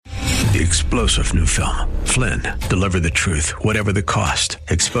The explosive new film, Flynn, deliver the truth, whatever the cost,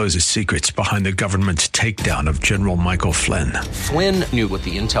 exposes secrets behind the government's takedown of General Michael Flynn. Flynn knew what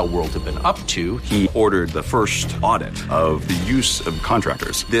the intel world had been up to. He ordered the first audit of the use of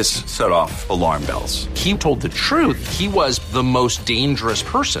contractors. This set off alarm bells. He told the truth. He was the most dangerous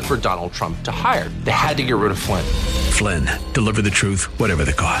person for Donald Trump to hire. They had to get rid of Flynn. Flynn, deliver the truth, whatever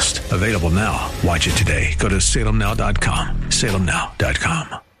the cost. Available now. Watch it today. Go to salemnow.com.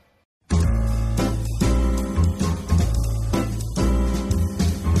 salemnow.com.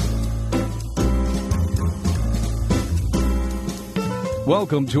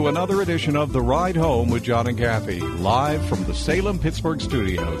 Welcome to another edition of The Ride Home with John and Kathy, live from the Salem-Pittsburgh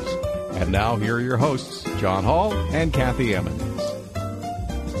studios. And now here are your hosts, John Hall and Kathy Emmons.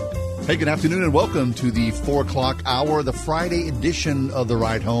 Hey, good afternoon and welcome to the 4 o'clock hour, the Friday edition of The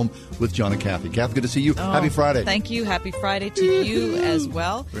Ride Home with John and Kathy. Kathy, good to see you. Happy Friday. Thank you. Happy Friday to you as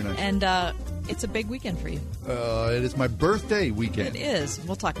well. Very nice. And it's a big weekend for you. It is my birthday weekend. It is.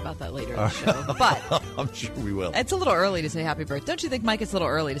 We'll talk about that later in the show. But I'm sure we will. it's a little early to say happy birthday. Don't you think, Mike, it's a little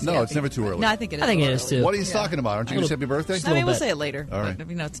early to say No, happy it's never too early. No, I think it is. I think it is, too. What are you talking about? Aren't you going to say happy birthday? I mean, we'll say it later. All right. But,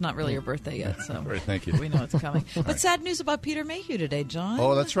 it's not really your birthday yet, so All right, thank you. we know it's coming. But sad news about Peter Mayhew today, John.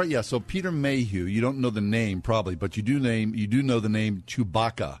 Oh, that's right. Yeah. So Peter Mayhew, you don't know the name probably, but you do know the name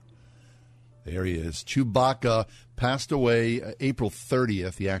Chewbacca. There he is. Chewbacca passed away April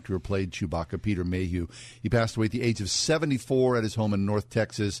 30th. The actor who played Chewbacca, Peter Mayhew. He passed away at the age of 74 at his home in North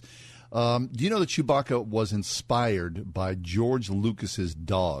Texas. Do you know that Chewbacca was inspired by George Lucas's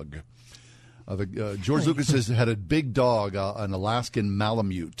dog? George Lucas had a big dog, an Alaskan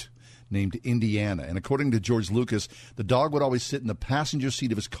Malamute, named Indiana. And according to George Lucas, the dog would always sit in the passenger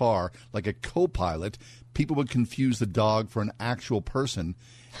seat of his car like a co-pilot. People would confuse the dog for an actual person.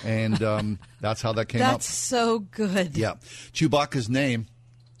 And that's how that came up. That's so good. Yeah. Chewbacca's name,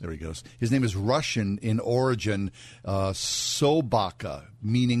 there he goes. His name is Russian in origin. Sobaka,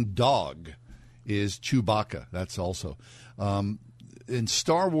 meaning dog, is Chewbacca. That's also. In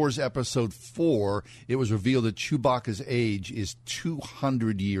Star Wars Episode 4, it was revealed that Chewbacca's age is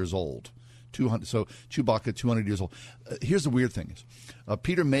 200 years old. So Chewbacca, 200 years old. Here's the weird thing.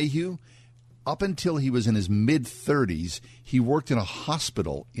 Peter Mayhew, up until he was in his mid-30s, he worked in a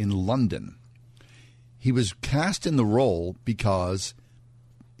hospital in London. He was cast in the role because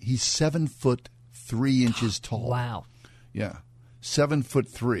he's 7'3" tall. Wow. Yeah,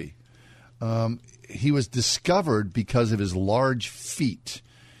 7'3". He was discovered because of his large feet.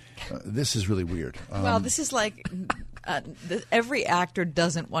 This is really weird. Well, this is like every actor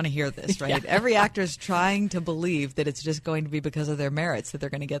doesn't want to hear this, right? Every actor is trying to believe that it's just going to be because of their merits that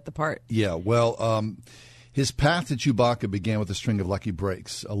they're going to get the part. Yeah, well, his path to Chewbacca began with a string of lucky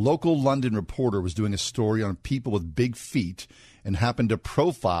breaks. A local London reporter was doing a story on people with big feet and happened to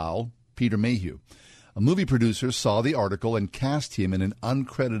profile Peter Mayhew. A movie producer saw the article and cast him in an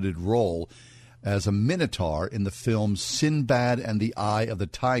uncredited role as a minotaur in the film Sinbad and the Eye of the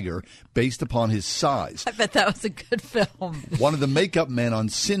Tiger, based upon his size. I bet that was a good film. One of the makeup men on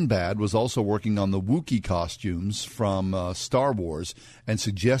Sinbad was also working on the Wookiee costumes from Star Wars and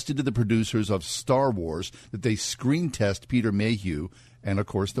suggested to the producers of Star Wars that they screen test Peter Mayhew, and, of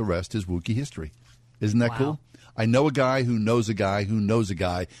course, the rest is Wookiee history. Isn't that cool? I know a guy who knows a guy who knows a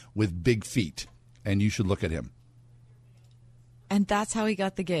guy with big feet, and you should look at him. And that's how he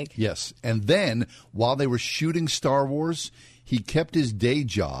got the gig. Yes. And then, while they were shooting Star Wars, he kept his day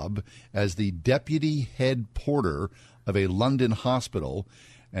job as the deputy head porter of a London hospital.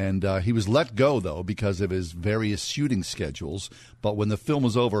 And he was let go, though, because of his various shooting schedules. But when the film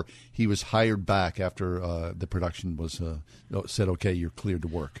was over, he was hired back after the production was said, okay, you're cleared to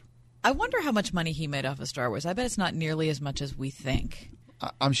work. I wonder how much money he made off of Star Wars. I bet it's not nearly as much as we think.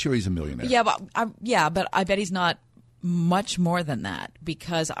 I'm sure he's a millionaire. Yeah, but I bet he's not much more than that,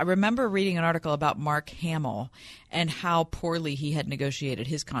 because I remember reading an article about Mark Hamill and how poorly he had negotiated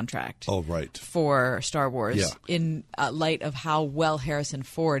his contract. Oh, right. For Star Wars, yeah. In light of how well Harrison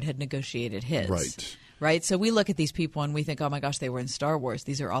Ford had negotiated his. Right. Right? So we look at these people and we think, oh, my gosh, they were in Star Wars.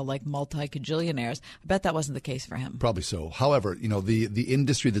 These are all like multi-cajillionaires. I bet that wasn't the case for him. Probably so. However, the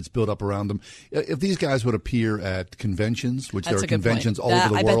industry that's built up around them, if these guys would appear at conventions, which there are conventions all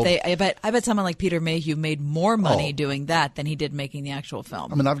over the world. I bet someone like Peter Mayhew made more money doing that than he did making the actual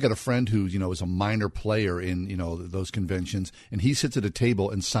film. I mean, I've got a friend who, is a minor player in, those conventions, and he sits at a table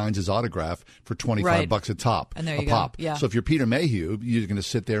and signs his autograph for $25 a top. And there you go. Pop. Yeah. So if you're Peter Mayhew, you're going to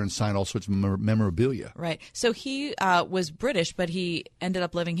sit there and sign all sorts of memorabilia. Right. So he was British, but he ended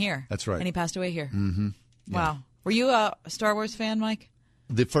up living here. That's right. And he passed away here. Mm-hmm. Yeah. Wow. Were you a Star Wars fan, Mike?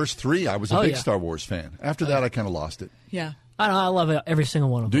 The first three, I was a big Star Wars fan. After that, I kind of lost it. Yeah. I love it, every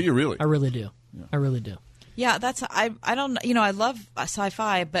single one of them. Do you really? I really do. Yeah. I really do. Yeah, I don't, I love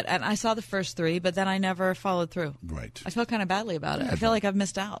sci-fi, and I saw the first 3, but then I never followed through. Right. I feel kind of badly about it. I feel like I've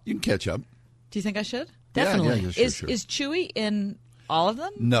missed out. You can catch up. Do you think I should? Definitely. Yeah, sure. Is Chewie in all of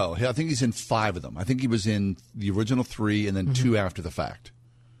them? No, I think he's in 5 of them. I think he was in the original 3 and then 2 after the fact.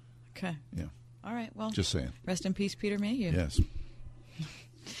 Okay. Yeah. All right. Well, Just saying. Rest in peace, Peter Mayhew. Yes.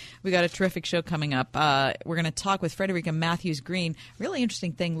 We got a terrific show coming up. We're going to talk with Frederica Matthews Green. Really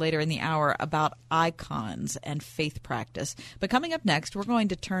interesting thing later in the hour about icons and faith practice. But coming up next, we're going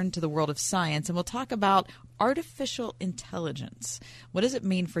to turn to the world of science, and we'll talk about artificial intelligence. What does it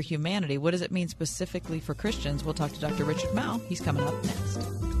mean for humanity? What does it mean specifically for Christians? We'll talk to Dr. Richard Mouw. He's coming up next.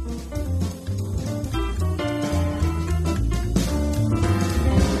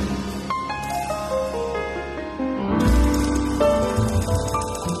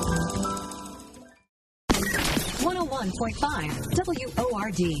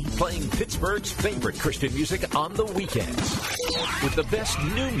 WORD. Playing Pittsburgh's favorite Christian music on the weekends. With the best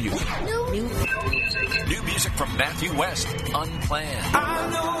new music. New music from Matthew West, Unplanned. I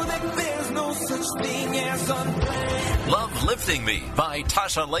know that there's no such thing as unplanned. Love Lifting Me by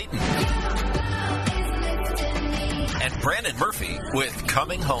Tasha Layton. And Brandon Murphy with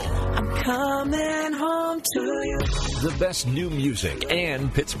Coming Home. I'm coming home to you. The best new music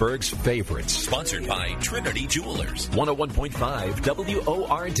and Pittsburgh's favorites. Sponsored by Trinity Jewelers. 101.5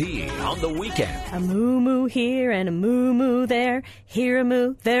 WORD on the weekend. A moo-moo here and a moo-moo there. Here a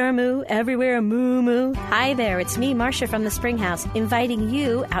moo, there a moo, everywhere a moo-moo. Hi there, it's me, Marcia from the Spring House, inviting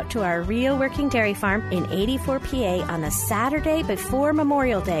you out to our real working dairy farm in 84 PA on the Saturday before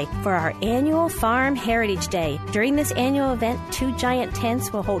Memorial Day for our annual Farm Heritage Day. During this annual event, 2 giant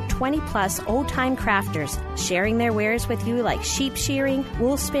tents will hold 20-plus old-time crafters, sharing their wares with you like sheep shearing,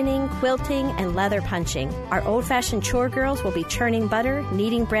 wool spinning, quilting, and leather punching. Our old-fashioned chore girls will be churning butter,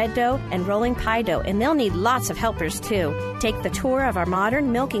 kneading bread dough, and rolling pie dough, and they'll need lots of helpers, too. Take the tour of our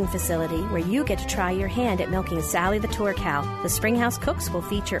modern milking facility, where you get to try your hand at milking Sally the Tour Cow. The Springhouse cooks will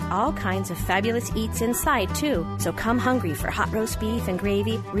feature all kinds of fabulous eats inside, too. So come hungry for hot roast beef and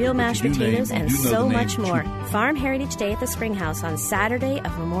gravy, real mashed potatoes, and so much more. Farm Heritage Day at the Springhouse on Saturday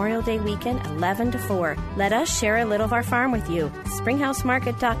of Memorial Day weekend, 11 to 4. Let us share a little of our farm with you.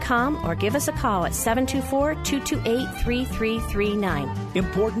 SpringhouseMarket.com or give us a call at 724-228-3339.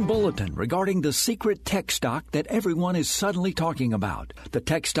 Important bulletin regarding the secret tech stock that everyone is suddenly talking about. The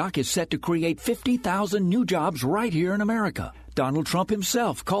tech stock is set to create 50,000 new jobs right here in America. Donald Trump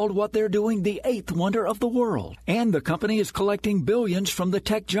himself called what they're doing the 8th wonder of the world. And the company is collecting billions from the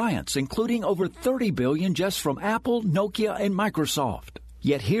tech giants, including over $30 billion just from Apple, Nokia, and Microsoft.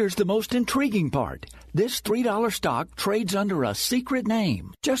 Yet here's the most intriguing part. This $3 stock trades under a secret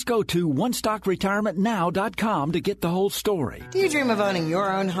name. Just go to OneStockRetirementNow.com to get the whole story. Do you dream of owning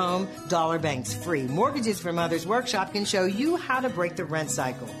your own home? Dollar Bank's free Mortgages for Mothers workshop can show you how to break the rent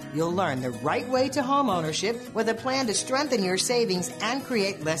cycle. You'll learn the right way to home ownership with a plan to strengthen your savings and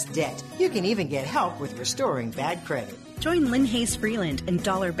create less debt. You can even get help with restoring bad credit. Join Lynn Hayes Freeland and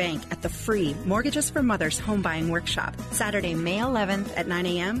Dollar Bank at the free Mortgages for Mothers home buying workshop, Saturday, May 11th at 9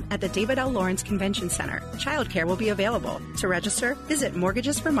 a.m. at the David L. Lawrence Convention Center. Childcare will be available. To register, visit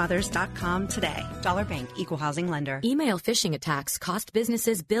mortgagesformothers.com today. Dollar Bank, Equal Housing Lender. Email phishing attacks cost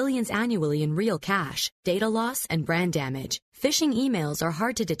businesses billions annually in real cash, data loss, and brand damage. Phishing emails are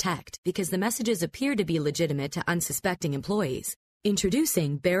hard to detect because the messages appear to be legitimate to unsuspecting employees.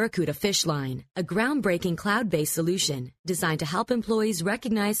 Introducing Barracuda Phishline, a groundbreaking cloud-based solution designed to help employees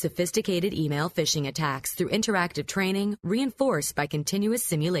recognize sophisticated email phishing attacks through interactive training reinforced by continuous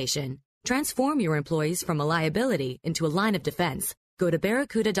simulation. Transform your employees from a liability into a line of defense. Go to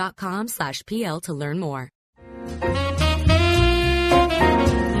barracuda.com/PL to learn more.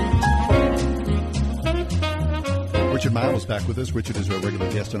 Richard Mouw is back with us. Richard is our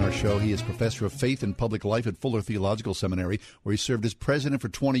regular guest on our show. He is professor of faith and public life at Fuller Theological Seminary, where he served as president for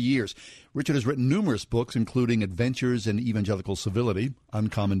 20 years. Richard has written numerous books, including Adventures in Evangelical Civility,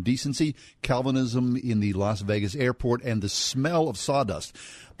 Uncommon Decency, Calvinism in the Las Vegas Airport, and The Smell of Sawdust.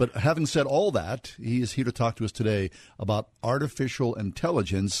 But having said all that, he is here to talk to us today about artificial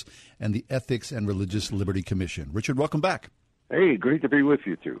intelligence and the Ethics and Religious Liberty Commission. Richard, welcome back. Hey, great to be with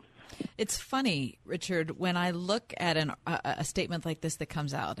you, too. It's funny, Richard, when I look at a statement like this that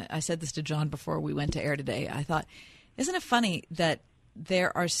comes out. I said this to John before we went to air today. I thought, isn't it funny that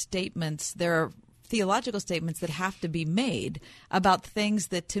there are theological statements that have to be made about things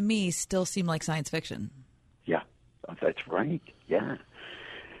that to me still seem like science fiction? Yeah, that's right. Yeah.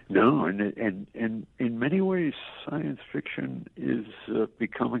 No, and in many ways, science fiction is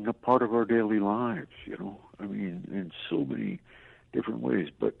becoming a part of our daily lives. I mean, in so many different ways.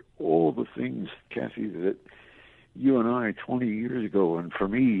 But all the things, Kathy, that you and I 20 years ago, and for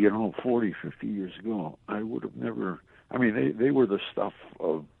me, 40, 50 years ago, I would have never. I mean, they were the stuff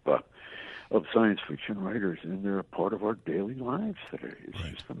of science fiction writers, and they're a part of our daily lives today. It's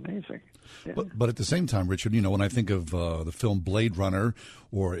just amazing. Yeah. But at the same time, Richard, when I think of the film Blade Runner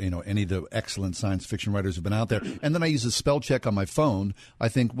or, any of the excellent science fiction writers who've been out there, and then I use a spell check on my phone, I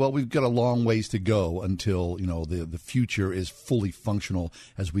think, well, we've got a long ways to go until, the future is fully functional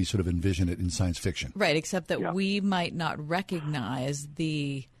as we sort of envision it in science fiction. Right, except that we might not recognize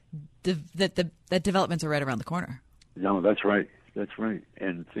that developments are right around the corner. No, that's right. That's right.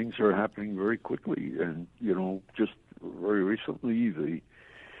 And things are happening very quickly. And, just very recently, the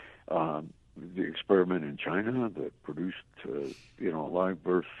experiment in China that produced, live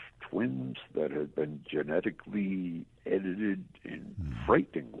birth twins that had been genetically edited in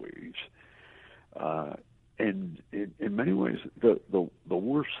frightening ways. And in many ways, the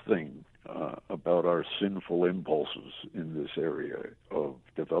worst thing about our sinful impulses in this area of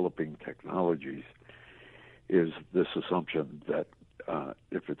developing technologies is this assumption that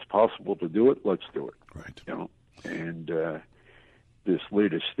if it's possible to do it, let's do it. Right. And this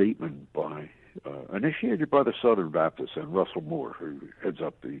latest statement initiated by the Southern Baptists and Russell Moore, who heads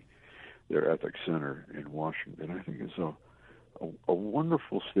up their ethics center in Washington, I think is a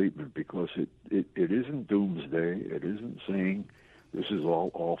wonderful statement, because it isn't doomsday. It isn't saying this is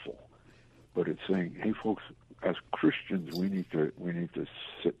all awful, but it's saying, hey, folks, as Christians, we need to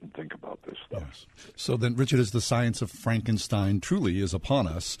sit and think about this stuff. Yes. So then, Richard, as the science of Frankenstein truly is upon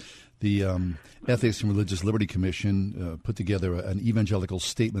us, the Ethics and Religious Liberty Commission put together an evangelical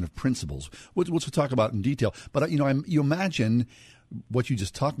statement of principles, which we'll talk about in detail. But you imagine what you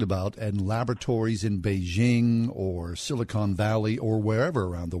just talked about in laboratories in Beijing or Silicon Valley or wherever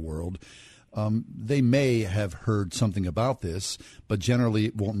around the world. They may have heard something about this, but generally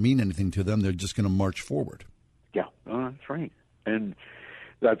it won't mean anything to them. They're just going to march forward. Yeah, that's right. And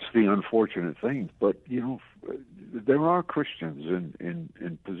that's the unfortunate thing. But, there are Christians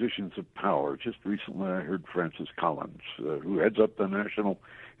in positions of power. Just recently I heard Francis Collins, who heads up the National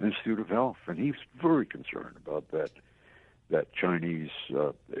Institute of Health, and he's very concerned about that Chinese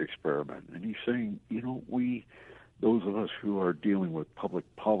experiment. And he's saying, those of us who are dealing with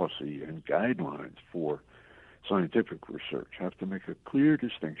public policy and guidelines for scientific research have to make a clear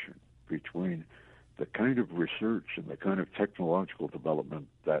distinction between the kind of research and the kind of technological development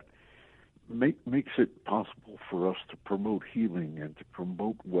that makes it possible for us to promote healing and to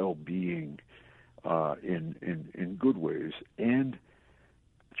promote well-being in good ways, and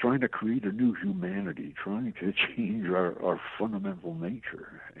trying to create a new humanity, trying to change our fundamental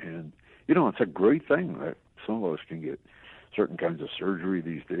nature. And, it's a great thing that some of us can get certain kinds of surgery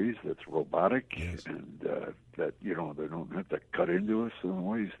these days that's robotic, and that, they don't have to cut into us in the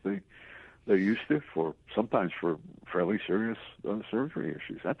ways they used to, sometimes for fairly serious surgery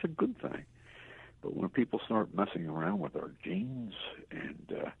issues. That's a good thing. But when people start messing around with our genes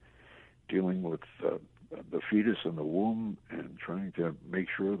and dealing with the fetus in the womb and trying to make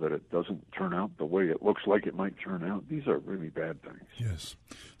sure that it doesn't turn out the way it looks like it might turn out, these are really bad things. Yes.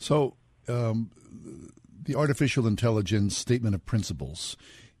 So the artificial intelligence statement of principles,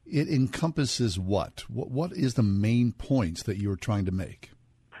 it encompasses what? What is the main points that you're trying to make?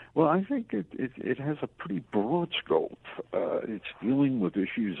 Well, I think it has a pretty broad scope. It's dealing with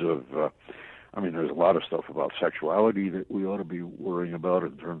issues of, there's a lot of stuff about sexuality that we ought to be worrying about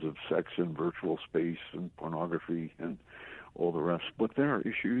in terms of sex in virtual space and pornography and all the rest. But there are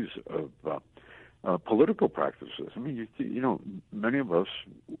issues of political practices. Many of us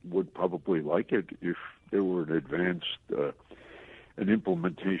would probably like it if there were an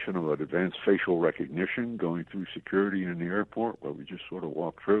implementation of an advanced facial recognition going through security in the airport, where we just sort of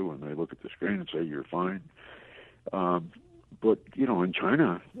walk through and they look at the screen and say, you're fine. But, in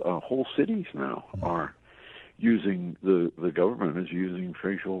China, whole cities now are using, the government is using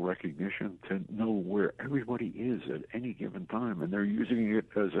facial recognition to know where everybody is at any given time. And they're using it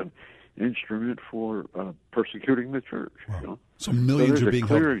as an instrument for persecuting the church. Wow. So millions are being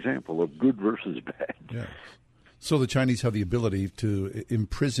held. There's a clear example of good versus bad. Yeah. So the Chinese have the ability to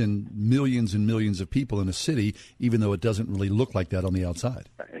imprison millions and millions of people in a city, even though it doesn't really look like that on the outside.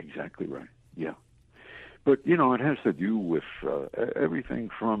 Exactly right. Yeah. But, it has to do with everything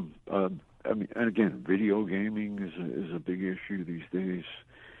from, and again, video gaming is a big issue these days.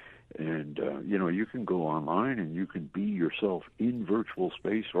 And, you can go online and you can be yourself in virtual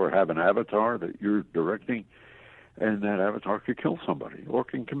space or have an avatar that you're directing. and that avatar could kill somebody or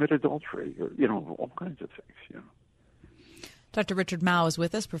can commit adultery, or all kinds of things. Dr. Richard Mouw is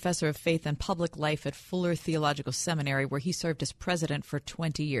with us, professor of faith and public life at Fuller Theological Seminary, where he served as president for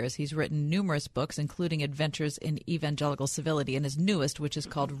 20 years. He's written numerous books, including Adventures in Evangelical Civility, and his newest, which is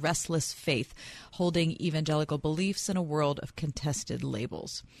called Restless Faith, Holding Evangelical Beliefs in a World of Contested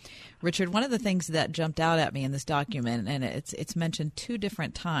Labels. Richard, one of the things that jumped out at me in this document, and it's mentioned 2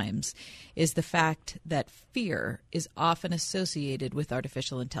 different times, is the fact that fear is often associated with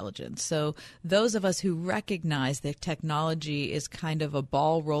artificial intelligence. So those of us who recognize that technology is kind of a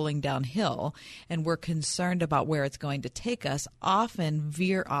ball rolling downhill and we're concerned about where it's going to take us often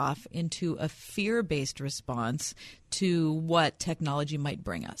veer off into a fear-based response to what technology might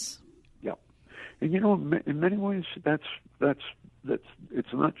bring us. Yeah. And in many ways that's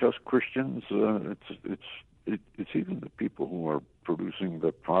it's not just Christians, it's even the people who are producing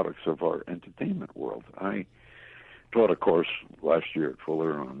the products of our entertainment world. I taught a course last year at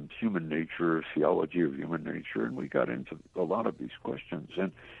Fuller on human nature, theology of human nature, and we got into a lot of these questions.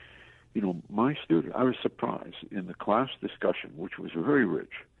 And, my student, I was surprised in the class discussion, which was very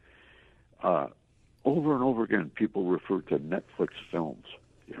rich. Over and over again, people referred to Netflix films,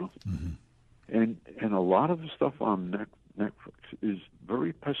 Mm-hmm. And a lot of the stuff on Netflix is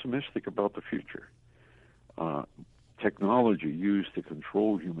very pessimistic about the future. Technology used to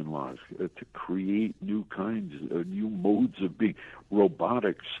control human lives, to create new kinds, new modes of being,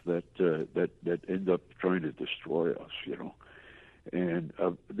 robotics that end up trying to destroy us. And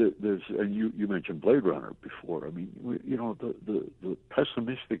you mentioned Blade Runner before. I mean, the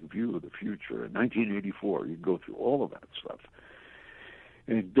pessimistic view of the future in 1984. You go through all of that stuff.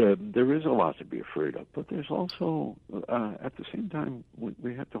 And there is a lot to be afraid of, but there's also, at the same time,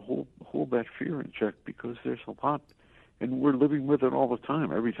 we have to hold that fear in check, because there's a lot, and we're living with it all the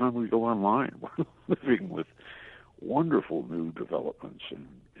time. Every time we go online, we're living with wonderful new developments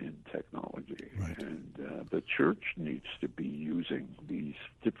in technology. Right. And the church needs to be using these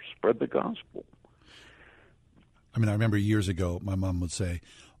to spread the gospel. I mean, I remember years ago, my mom would say,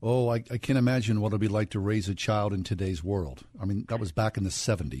 "Oh, I can't imagine what it'll be like to raise a child in today's world." I mean, that was back in the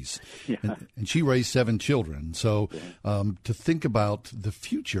 70s. Yeah. And she raised 7 children. So to think about the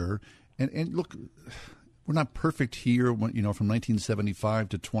future, and look, we're not perfect here, from 1975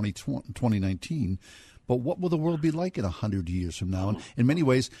 to 2019. But what will the world be like in 100 years from now? And in many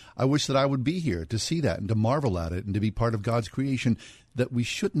ways, I wish that I would be here to see that and to marvel at it and to be part of God's creation, that we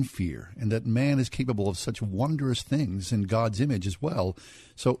shouldn't fear, and that man is capable of such wondrous things in God's image as well.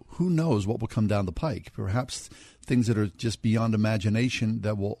 So who knows what will come down the pike? Perhaps things that are just beyond imagination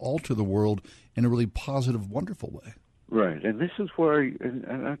that will alter the world in a really positive, wonderful way. Right, and this is why,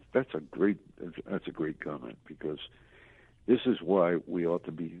 and that's a great comment, because this is why we ought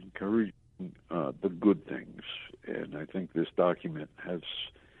to be encouraging the good things. And I think this document has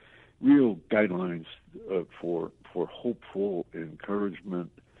real guidelines for hopeful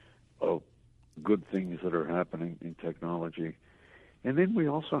encouragement of good things that are happening in technology. And then we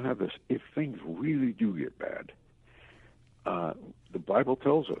also have this: if things really do get bad, the Bible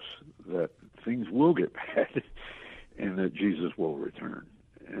tells us that things will get bad and that Jesus will return.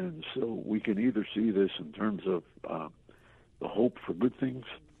 And so we can either see this in terms of the hope for good things,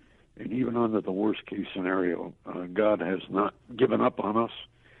 and even under the worst-case scenario, God has not given up on us,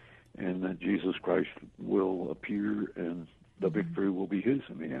 and that Jesus Christ will appear and the victory will be his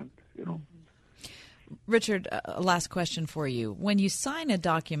in the end, Richard, last question for you. When you sign a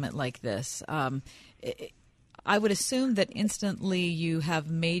document like this, I would assume that instantly you have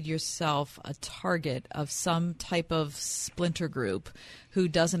made yourself a target of some type of splinter group who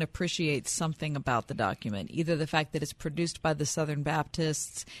doesn't appreciate something about the document, either the fact that it's produced by the Southern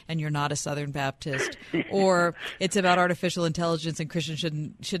Baptists and you're not a Southern Baptist, or it's about artificial intelligence and Christians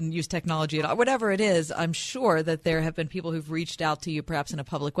shouldn't use technology at all. Whatever it is, I'm sure that there have been people who've reached out to you perhaps in a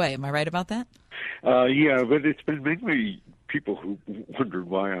public way. Am I right about that? Yeah, but it's been mainly people who wondered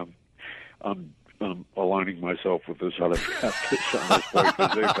why I'm aligning myself with this other Baptist on this point,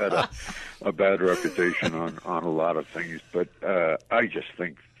 because they've had a bad reputation on a lot of things. But I just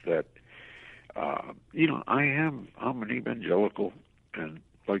think that I'm an evangelical, and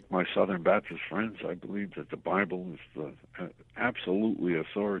like my Southern Baptist friends, I believe that the Bible is the absolutely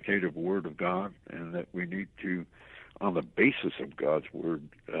authoritative Word of God, and that we need to, on the basis of God's Word,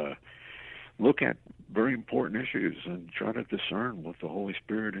 look at very important issues and try to discern what the Holy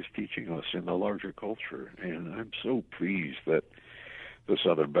Spirit is teaching us in the larger culture. And I'm so pleased that the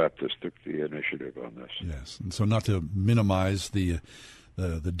Southern Baptists took the initiative on this. Yes, and so not to minimize the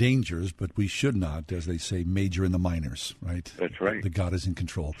the dangers, but we should not, as they say, major in the minors, right? That's right. The God is in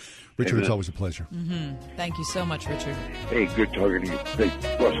control. Richard, it's always a pleasure. Mm-hmm. Thank you so much, Richard. Hey, good talking to you. Hey,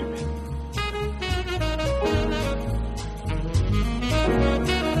 blessings.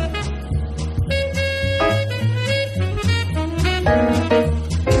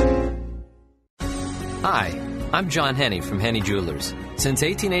 Hi, I'm John Henney from Henney Jewelers. Since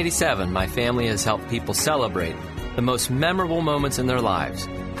 1887, my family has helped people celebrate the most memorable moments in their lives.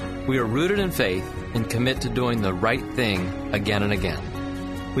 We are rooted in faith and commit to doing the right thing again and again.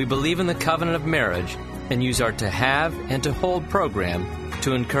 We believe in the covenant of marriage and use our To Have and To Hold program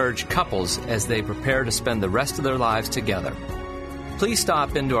to encourage couples as they prepare to spend the rest of their lives together. Please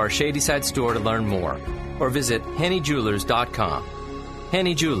stop into our Shadyside store to learn more or visit HenneyJewelers.com.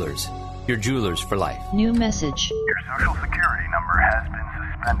 Henney Jewelers, your jewelers for life. New message. Your Social Security number has been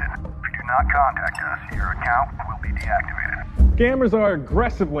suspended. If you do not contact us, your account will be deactivated. Scammers are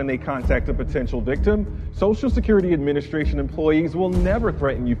aggressive when they contact a potential victim. Social Security Administration employees will never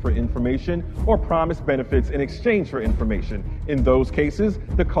threaten you for information or promise benefits in exchange for information. In those cases,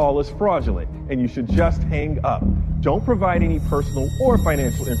 the call is fraudulent, and you should just hang up. Don't provide any personal or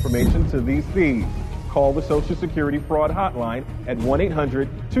financial information to these thieves. Call the Social Security Fraud Hotline at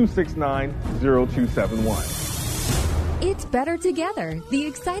 1-800-269-0271. It's Better Together, the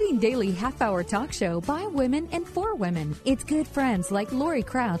exciting daily half-hour talk show by women and for women. It's good friends like Lori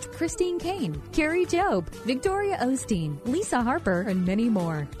Crouch, Christine Kane, Carrie Job, Victoria Osteen, Lisa Harper, and many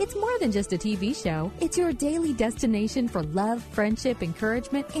more. It's more than just a TV show. It's your daily destination for love, friendship,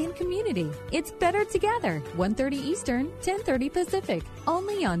 encouragement, and community. It's Better Together, 1:30 Eastern, 10:30 Pacific,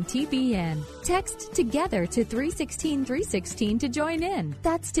 only on TBN. Text TOGETHER to 316-316 to join in.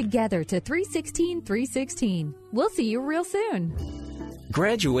 That's TOGETHER to 316-316. We'll see you real soon.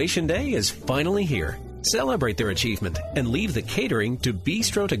 Graduation day is finally here. Celebrate their achievement and leave the catering to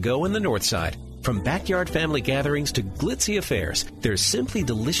Bistro to Go in the North Side. From backyard family gatherings to glitzy affairs, their simply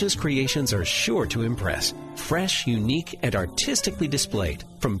delicious creations are sure to impress. Fresh, unique, and artistically displayed.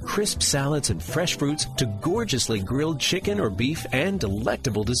 From crisp salads and fresh fruits to gorgeously grilled chicken or beef and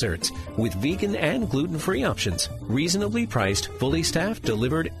delectable desserts with vegan and gluten-free options. Reasonably priced, fully staffed,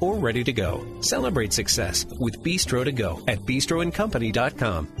 delivered, or ready to go. Celebrate success with Bistro to Go at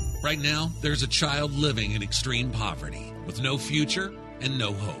bistroandcompany.com. Right now, there's a child living in extreme poverty with no future and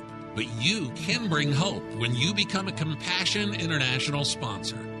no hope. But you can bring hope when you become a Compassion International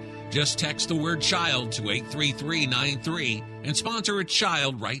sponsor. Just text the word child to 83393 and sponsor a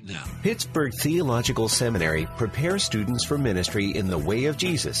child right now. Pittsburgh Theological Seminary prepares students for ministry in the way of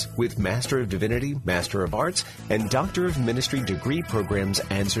Jesus with Master of Divinity, Master of Arts, and Doctor of Ministry degree programs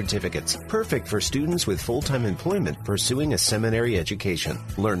and certificates. Perfect for students with full-time employment pursuing a seminary education.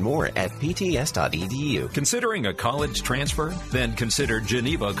 Learn more at pts.edu. Considering a college transfer? Then consider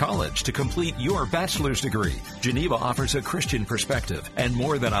Geneva College to complete your bachelor's degree. Geneva offers a Christian perspective and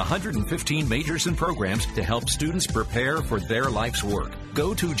more than 115 majors and programs to help students prepare for their life's work.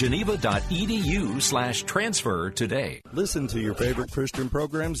 Go to geneva.edu/transfer today. Listen to your favorite Christian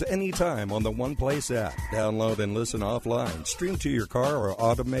programs anytime on the One Place app. Download and listen offline. Stream to your car or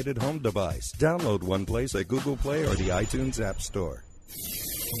automated home device. Download One Place at Google Play or the iTunes App Store.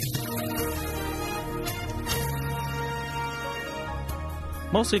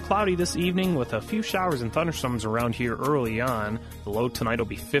 Mostly cloudy this evening with a few showers and thunderstorms around here early on. The low tonight will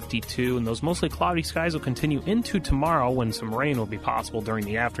be 52, and those mostly cloudy skies will continue into tomorrow when some rain will be possible during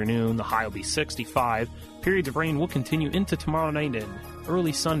the afternoon. The high will be 65. Periods of rain will continue into tomorrow night and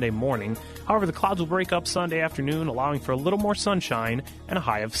early Sunday morning. However, the clouds will break up Sunday afternoon, allowing for a little more sunshine and a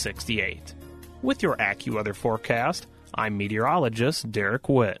high of 68. With your AccuWeather forecast, I'm meteorologist Derek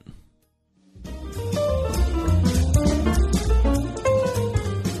Witt.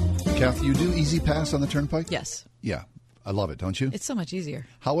 Kathy, you do Easy Pass on the Turnpike? Yes. Yeah. I love it, don't you? It's so much easier.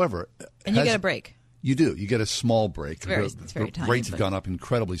 However... And you get a break. You do. You get a small break. It's very tiny. Rates have gone up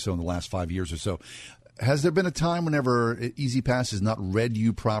incredibly so in the last 5 years or so. Has there been a time whenever Easy Pass has not read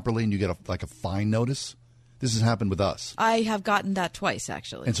you properly and you get a fine notice? This has happened with us. I have gotten that twice,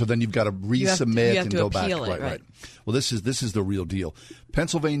 actually. And so then you've got to resubmit and go back. Right. Well, this is the real deal.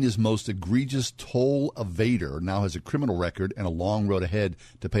 Pennsylvania's most egregious toll evader now has a criminal record and a long road ahead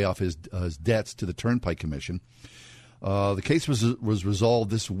to pay off his debts to the Turnpike Commission. The case was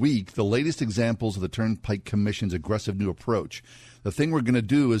resolved this week. The latest examples of the Turnpike Commission's aggressive new approach. The thing we're going to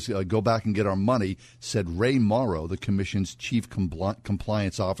do is go back and get our money, said Ray Morrow, the Commission's chief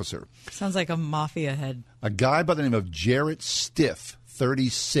compliance officer. Sounds like a mafia head. A guy by the name of Jarrett Stiff,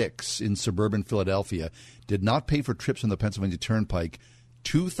 36, in suburban Philadelphia, did not pay for trips on the Pennsylvania Turnpike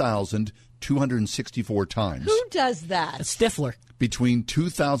 2,264 times. Who does that? A Stifler. Between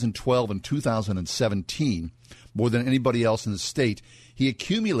 2012 and 2017, more than anybody else in the state, he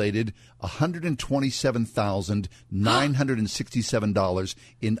accumulated $127,967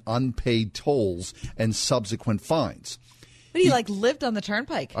 in unpaid tolls and subsequent fines. But he lived on the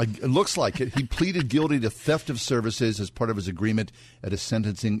turnpike. It looks like it. He pleaded guilty to theft of services as part of his agreement at his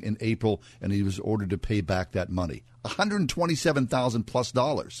sentencing in April, and he was ordered to pay back that money, $127,000 plus.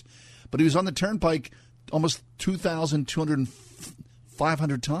 But he was on the turnpike almost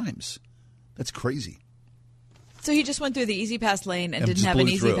 500 times. That's crazy. So he just went through the Easy Pass lane and And didn't just have an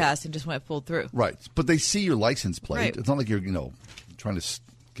blew Easy through. Pass and just pulled through. Right. But they see your license plate. Right. It's not like you're, trying to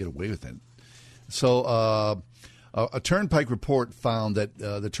get away with it. So a Turnpike report found that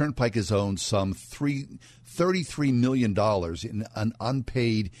the Turnpike has owned some $33 million in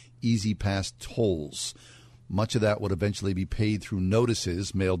unpaid Easy Pass tolls. Much of that would eventually be paid through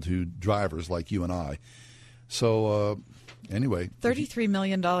notices mailed to drivers like you and I. So anyway. $33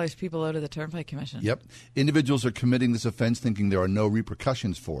 million people owe to the Turnpike Commission. Yep. Individuals are committing this offense thinking there are no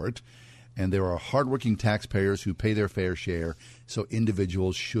repercussions for it. And there are hardworking taxpayers who pay their fair share, so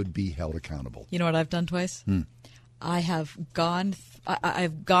individuals should be held accountable. You know what I've done twice? I've gone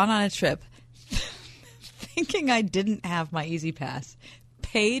on a trip thinking I didn't have my Easy Pass,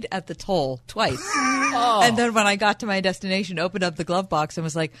 paid at the toll twice. And then when I got to my destination, opened up the glove box and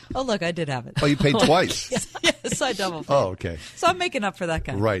was like, oh, look, I did have it. Oh, you paid twice? Yes, I double paid. Oh, okay. So I'm making up for that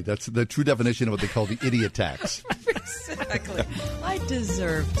guy. Right. That's the true definition of what they call the idiot tax. Exactly. I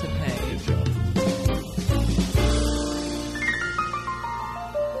deserve to pay. Good job.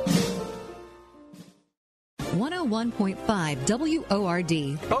 .5 WORD.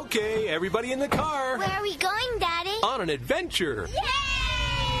 Okay, everybody in the car. Where are we going, Daddy? On an adventure.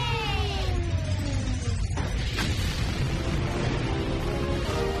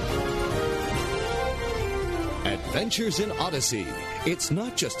 Adventures in Odyssey. It's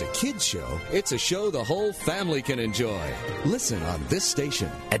not just a kid's show, it's a show the whole family can enjoy. Listen on this station.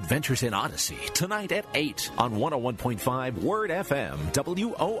 Adventures in Odyssey, tonight at 8 on 101.5 Word FM,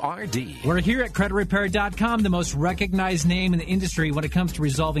 WORD. We're here at CreditRepair.com, the most recognized name in the industry when it comes to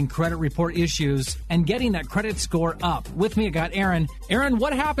resolving credit report issues and getting that credit score up. With me, I got Aaron. Aaron,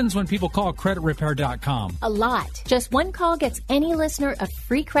 what happens when people call CreditRepair.com? A lot. Just one call gets any listener a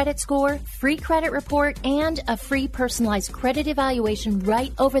free credit score, free credit report, and a free personalized credit evaluation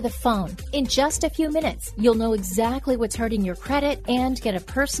right over the phone. In just a few minutes, you'll know exactly what's hurting your credit and get a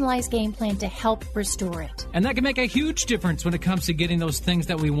personalized game plan to help restore it. And that can make a huge difference when it comes to getting those things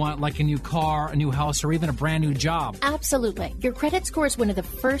that we want, like a new car, a new house, or even a brand new job. Absolutely. Your credit score is one of the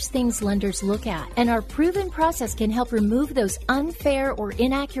first things lenders look at, and our proven process can help remove those unfair or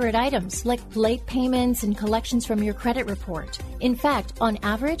inaccurate items like late payments and collections from your credit report. In fact, on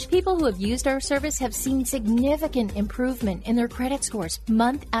average, people who have used our service have seen significant improvement in their credit scores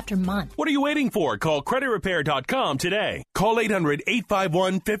month after month. What are you waiting for? Call CreditRepair.com today. Call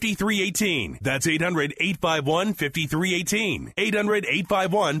 800-851-5318. That's 800-851-5318.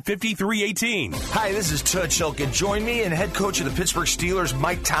 800-851-5318. Hi, this is Tud Shulkin. Join me and head coach of the Pittsburgh Steelers,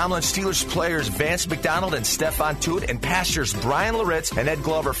 Mike Tomlin, Steelers players Vance McDonald and Stephon Tuitt, and pastors Brian Loritz and Ed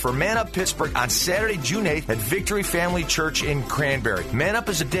Glover for Man Up Pittsburgh on Saturday, June 8th at Victory Family Church in Cranberry. Man Up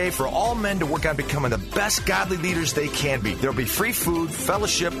is a day for all men to work on becoming the best godly leaders they can be. There'll be free food,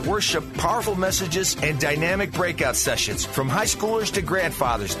 fellowship, worship, powerful messages, and dynamic breakout sessions. From high schoolers to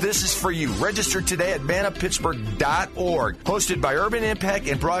grandfathers, this is for you. Register today at manuppittsburgh.org. Hosted by Urban Impact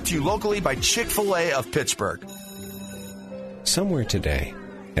and brought to you locally by Chick-fil-A of Pittsburgh. Somewhere today,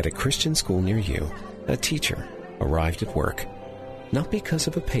 at a Christian school near you, a teacher arrived at work. Not because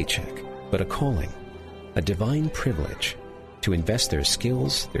of a paycheck, but a calling, a divine privilege to invest their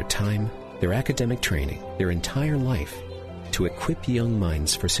skills, their time, their academic training, their entire life to equip young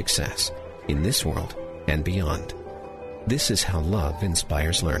minds for success in this world and beyond. This is how love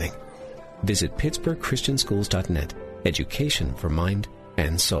inspires learning. Visit PittsburghChristianSchools.net. Education for mind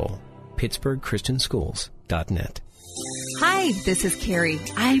and soul. PittsburghChristianSchools.net. Hi, this is Carrie.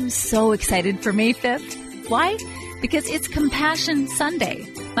 I'm so excited for May 5th. Why? Because it's Compassion Sunday.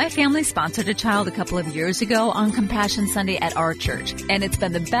 My family sponsored a child a couple of years ago on Compassion Sunday at our church, and it's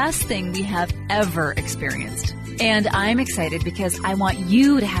been the best thing we have ever experienced. And I'm excited because I want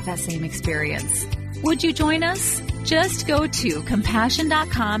you to have that same experience. Would you join us? Just go to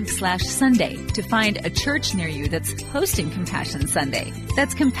compassion.com/Sunday to find a church near you that's hosting Compassion Sunday.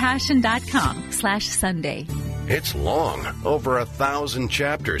 That's compassion.com/Sunday. It's long, over 1,000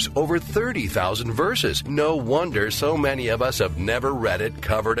 chapters, over 30,000 verses. No wonder so many of us have never read it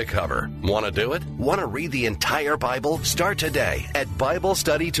cover to cover. Want to do it? Want to read the entire Bible? Start today at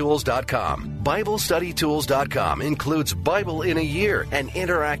BibleStudyTools.com. BibleStudyTools.com includes Bible in a Year, an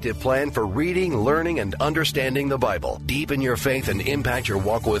interactive plan for reading, learning, and understanding the Bible. Deepen your faith and impact your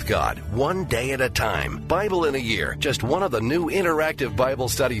walk with God, one day at a time. Bible in a Year, just one of the new interactive Bible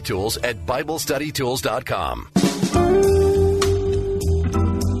study tools at BibleStudyTools.com.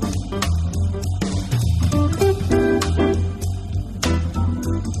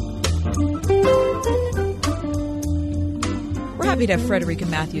 Happy to have Frederica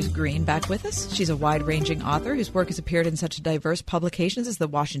Matthews Green back with us. She's a wide-ranging author whose work has appeared in such diverse publications as the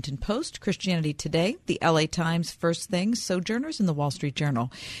Washington Post, Christianity Today, the LA Times, First Things, Sojourners, and the Wall Street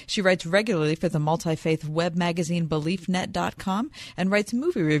Journal. She writes regularly for the multi-faith web magazine BeliefNet.com and writes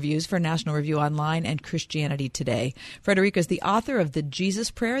movie reviews for National Review Online and Christianity Today. Frederica is the author of The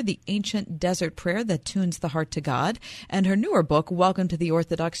Jesus Prayer, the ancient desert prayer that tunes the heart to God, and her newer book, Welcome to the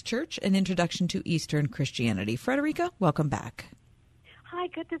Orthodox Church, an introduction to Eastern Christianity. Frederica, welcome back. Hi,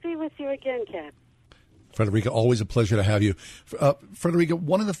 good to be with you again, Kat. Frederica, always a pleasure to have you. Frederica,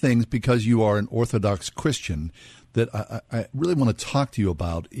 one of the things, because you are an Orthodox Christian, that I really want to talk to you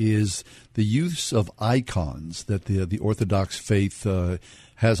about is the use of icons that the Orthodox faith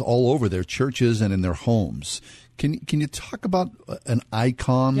has all over their churches and in their homes. Can you talk about an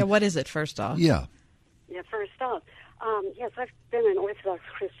icon? Yeah, what is it, first off? Yeah, first off, yes, I've been an Orthodox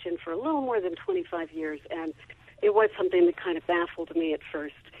Christian for a little more than 25 years, and it was something that kind of baffled me at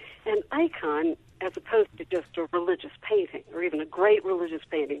first. An icon, as opposed to just a religious painting, or even a great religious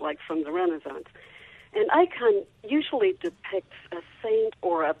painting like from the Renaissance, an icon usually depicts a saint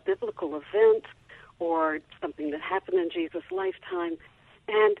or a biblical event or something that happened in Jesus' lifetime,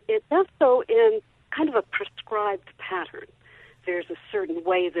 and it does so in kind of a prescribed pattern. There's a certain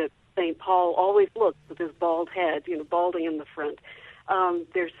way that St. Paul always looks with his bald head, balding in the front.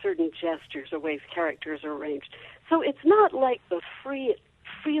 There's certain gestures or ways characters are arranged. So it's not like the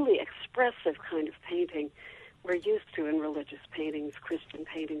freely expressive kind of painting we're used to in religious paintings, Christian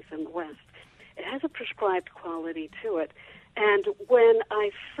paintings in the West. It has a prescribed quality to it. And when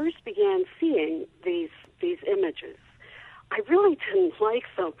I first began seeing these images, I really didn't like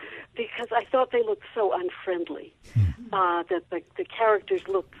them because I thought they looked so unfriendly, that the characters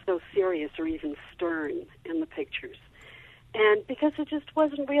looked so serious or even stern in the pictures. And because it just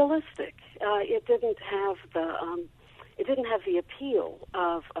wasn't realistic, it didn't have the appeal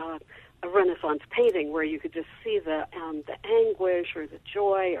of a Renaissance painting where you could just see the anguish or the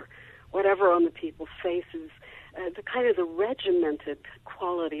joy or whatever on the people's faces. The kind of the regimented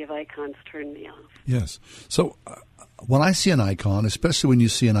quality of icons turned me off. Yes. So when I see an icon, especially when you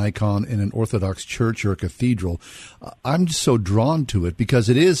see an icon in an Orthodox church or a cathedral, I'm just so drawn to it because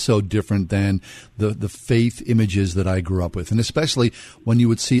it is so different than the faith images that I grew up with. And especially when you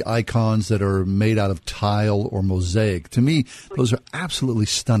would see icons that are made out of tile or mosaic. To me, those are absolutely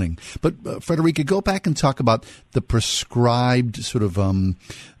stunning. But Frederica, go back and talk about the prescribed sort of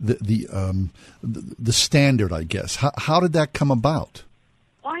the standard, I guess. How did that come about?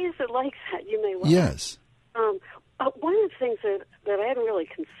 Why is it like that? You may wonder. Yes. One of the things that I hadn't really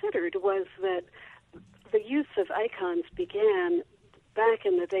considered was that the use of icons began back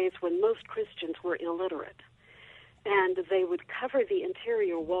in the days when most Christians were illiterate. And they would cover the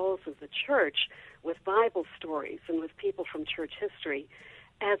interior walls of the church with Bible stories and with people from church history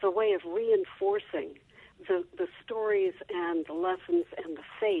as a way of reinforcing the stories and the lessons and the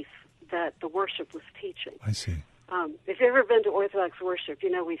faith that the worship was teaching. I see. If you've ever been to Orthodox worship,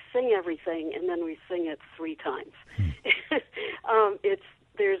 we sing everything and then we sing it 3 times.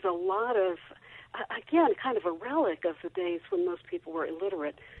 There's a lot of, again, kind of a relic of the days when most people were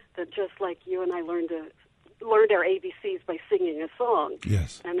illiterate, that just like you and I learned our ABCs by singing a song,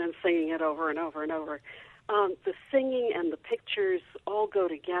 yes, and then singing it over and over and over. The singing and the pictures all go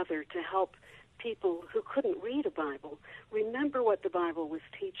together to help people who couldn't read a Bible remember what the Bible was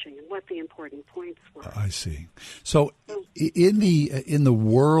teaching and what the important points were. I see. So, in the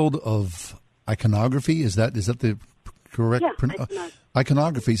world of iconography, is that the correct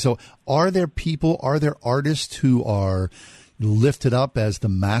iconography? So, are there artists who are lifted up as the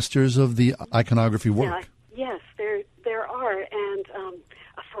masters of the iconography work? Yes, there are, and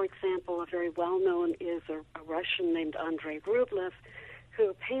for example, a very well-known is a Russian named Andrei Rublev,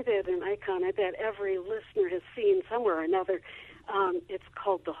 who painted an icon I bet every listener has seen somewhere or another. It's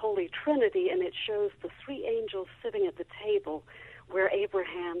called the Holy Trinity, and it shows the 3 angels sitting at the table where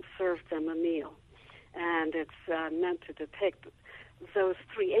Abraham served them a meal. And it's meant to depict those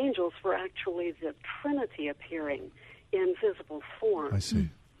three angels were actually the Trinity appearing in visible form. I see.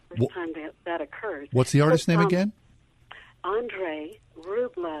 First time that occurred. What's the artist's name again? Andrei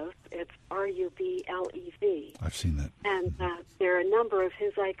Rublev. It's Rublev. I've seen that. And there are a number of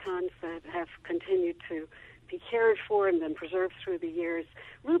his icons that have continued to be cared for and been preserved through the years.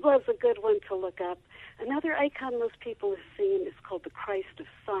 Rublev's a good one to look up. Another icon most people have seen is called the Christ of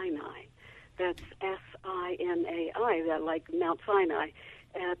Sinai. That's Sinai, that like Mount Sinai.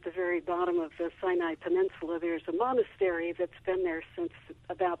 At the very bottom of the Sinai Peninsula, there's a monastery that's been there since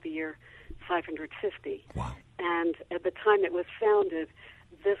about the year 550. Wow. And at the time it was founded,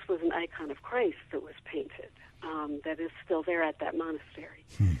 this was an icon of Christ that was painted that is still there at that monastery.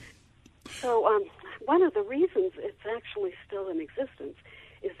 So one of the reasons it's actually still in existence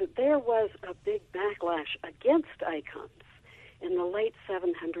is that there was a big backlash against icons in the late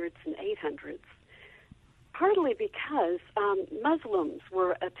 700s and 800s, partly because Muslims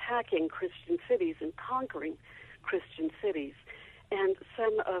were attacking Christian cities and conquering Christian cities. And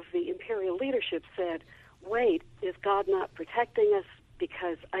some of the imperial leadership said, wait, is God not protecting us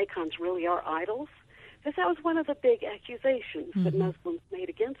because icons really are idols? Because that was one of the big accusations that Muslims made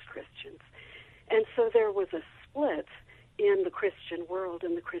against Christians. And so there was a split in the Christian world,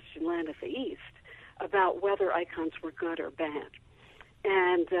 in the Christian land of the East, about whether icons were good or bad.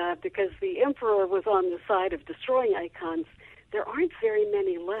 And because the emperor was on the side of destroying icons, there aren't very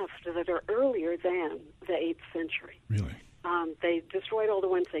many left that are earlier than the 8th century. Really? They destroyed all the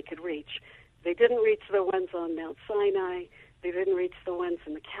ones they could reach. They didn't reach the ones on Mount Sinai. They didn't reach the ones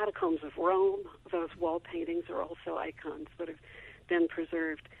in the catacombs of Rome. Those wall paintings are also icons that have been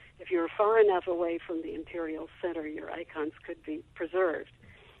preserved. If you're far enough away from the imperial center, your icons could be preserved.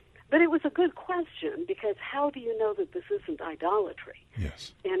 But it was a good question, because how do you know that this isn't idolatry?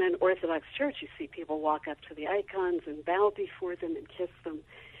 Yes. In an Orthodox church, you see people walk up to the icons and bow before them and kiss them.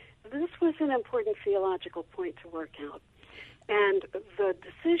 This was an important theological point to work out. And the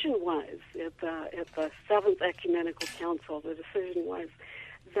decision was, at the Seventh Ecumenical Council, the decision was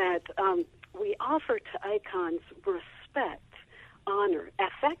that we offer to icons respect, honor,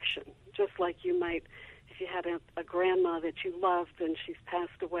 affection, just like you might, if you had a grandma that you loved and she's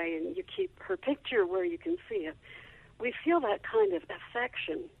passed away and you keep her picture where you can see it. We feel that kind of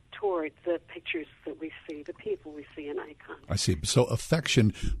affection toward the pictures that we see, the people we see in icons. I see. So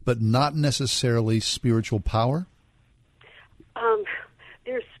affection, but not necessarily spiritual power?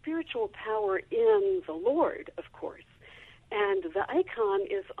 There's spiritual power in the Lord, of course. And the icon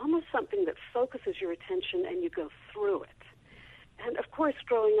is almost something that focuses your attention and you go through it. And, of course,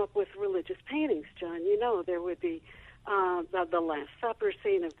 growing up with religious paintings, John, you know, there would be the Last Supper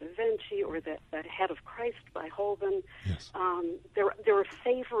scene of Da Vinci or the Head of Christ by Holbein. Yes. There were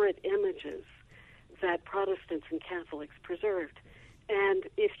favorite images that Protestants and Catholics preserved. And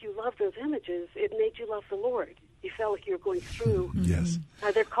if you loved those images, it made you love the Lord. You felt like you were going through. Yes.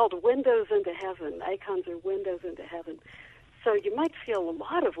 They're called windows into heaven. Icons are windows into heaven. So you might feel a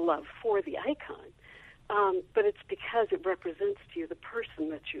lot of love for the icon, but it's because it represents to you the person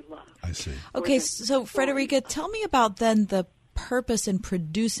that you love. I see. Okay, so Frederica, tell me about then the purpose in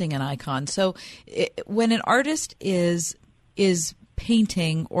producing an icon. So when an artist is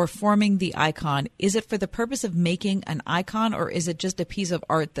painting or forming the icon, is it for the purpose of making an icon, or is it just a piece of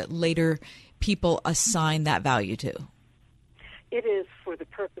art that later people assign that value to? It is for the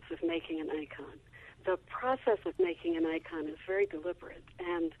purpose of making an icon. The process of making an icon is very deliberate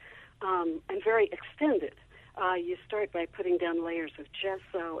and very extended. You start by putting down layers of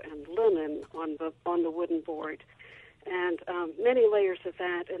gesso and linen on the wooden board, and many layers of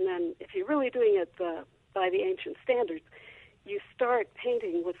that. And then, if you're really doing it by the ancient standards, you start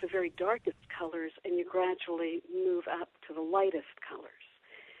painting with the very darkest colors, and you gradually move up to the lightest colors,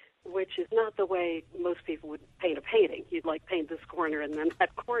 which is not the way most people would paint a painting. You'd like paint this corner and then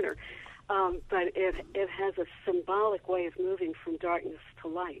that corner. But it has a symbolic way of moving from darkness to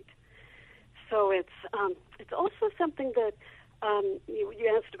light. So it's also something that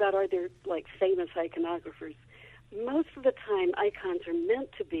you asked about, are there like famous iconographers? Most of the time, icons are meant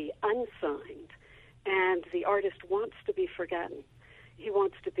to be unsigned, and the artist wants to be forgotten. He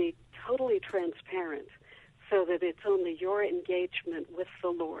wants to be totally transparent so that it's only your engagement with the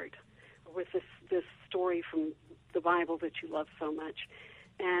Lord, with this story from the Bible that you love so much,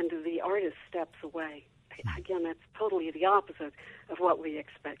 and the artist steps away. Again, that's totally the opposite of what we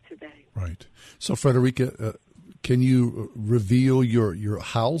expect today. Right. So, Frederica, can you reveal your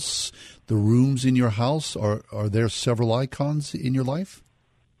house, the rooms in your house? Are there several icons in your life?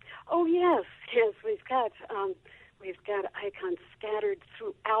 Oh, yes. We've got icons scattered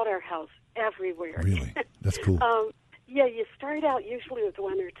throughout our house, everywhere. Really? That's cool. Yeah, you start out usually with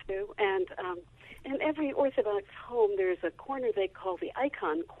one or two, and in every Orthodox home there's a corner they call the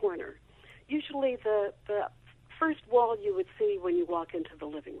icon corner. Usually the first wall you would see when you walk into the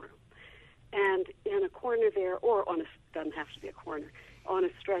living room. And in a corner there, or on a, doesn't have to be a corner, on a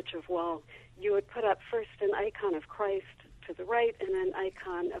stretch of wall, you would put up first an icon of Christ to the right and an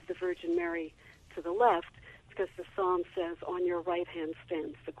icon of the Virgin Mary to the left, because the psalm says, on your right hand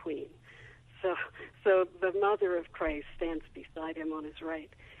stands the Queen. So the mother of Christ stands beside him on his right.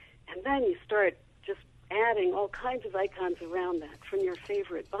 And then you start just adding all kinds of icons around that, from your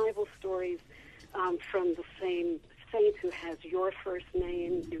favorite Bible stories, from the same saint who has your first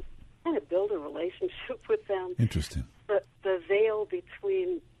name. You kind of build a relationship with them. Interesting. The veil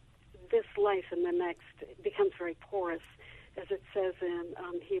between this life and the next becomes very porous. As it says in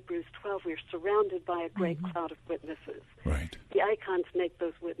Hebrews 12, we're surrounded by a great cloud of witnesses. Right. The icons make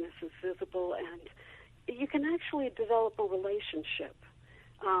those witnesses visible, and you can actually develop a relationship,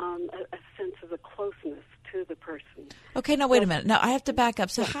 a sense of a closeness to the person. Okay, now wait a minute. Now I have to back up.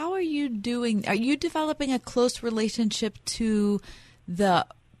 So how are you doing? Are you developing a close relationship to the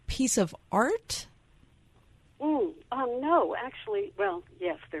piece of art? No, actually, well,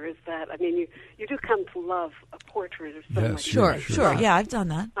 yes, there is that. I mean, you do come to love a portrait or something. Yes, Sure. Yeah, I've done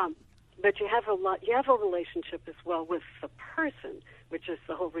that. But you have a relationship as well with the person, which is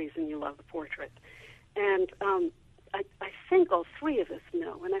the whole reason you love the portrait. And I think all three of us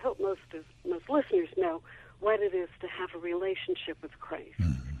know, and I hope most listeners know, what it is to have a relationship with Christ.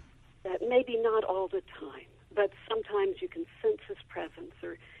 Mm-hmm. That maybe not all the time, but sometimes you can sense his presence,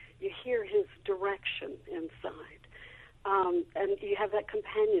 or you hear his direction inside. And you have that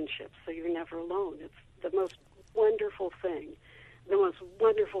companionship, so you're never alone. It's the most wonderful thing. The most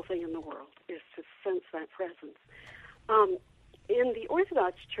wonderful thing in the world is to sense that presence. In the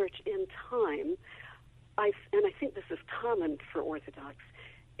Orthodox Church in time, I think this is common for Orthodox,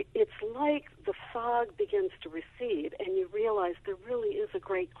 it's like the fog begins to recede and you realize there really is a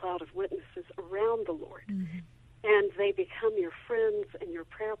great cloud of witnesses around the Lord. Mm-hmm. And they become your friends and your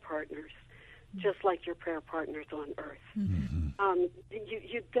prayer partners, just like your prayer partners on earth. Mm-hmm.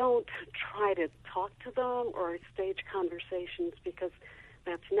 You don't try to talk to them or stage conversations, because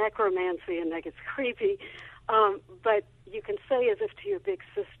that's necromancy and that gets creepy. But you can say as if to your big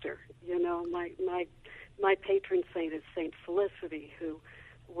sister, my patron saint is Saint Felicity, who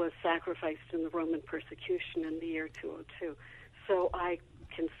was sacrificed in the Roman persecution in the year 202. So I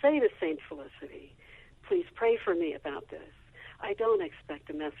can say to Saint Felicity, please pray for me about this. I don't expect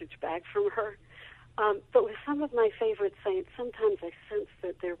a message back from her. But with some of my favorite saints, sometimes I sense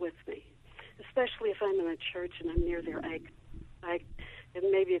that they're with me, especially if I'm in a church and I'm near their and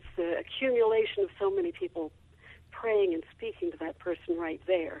maybe it's the accumulation of so many people praying and speaking to that person right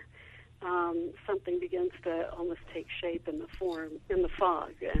there. Something begins to almost take shape in the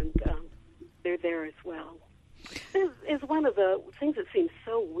fog, and they're there as well. This is one of the things that seems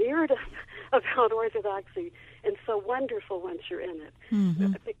so weird about Orthodoxy and so wonderful once you're in it,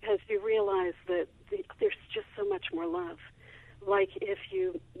 because you realize that there's just so much more love. Like if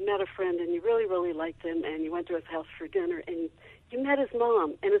you met a friend and you really, really liked him and you went to his house for dinner and you met his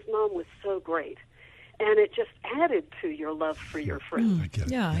mom, and his mom was so great, and it just added to your love for your friend. I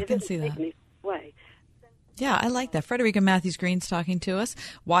can see that. Way. Yeah, I like that. Frederica Matthews Green's talking to us,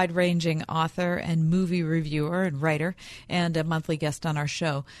 wide-ranging author and movie reviewer and writer, and a monthly guest on our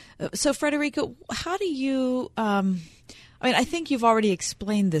show. So, Frederica, how do you... I think you've already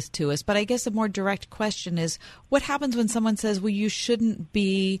explained this to us, but I guess a more direct question is, what happens when someone says, well, you shouldn't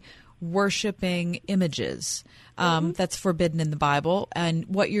be worshiping images? That's forbidden in the Bible, and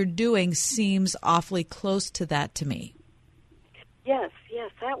what you're doing seems awfully close to that to me. Yes,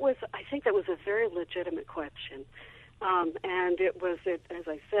 I think that was a very legitimate question. And it was, as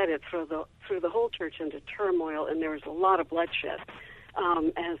I said, it threw the whole church into turmoil, and there was a lot of bloodshed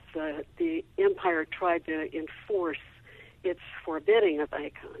as the empire tried to enforce its forbidding of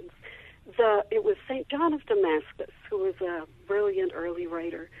icons. It was St. John of Damascus, who was a brilliant early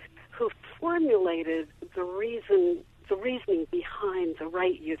writer, who formulated the reasoning behind the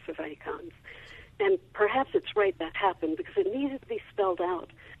right use of icons. And perhaps it's right that happened because it needed to be spelled out.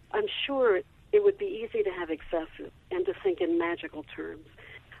 I'm sure it would be easy to have excesses and to think in magical terms.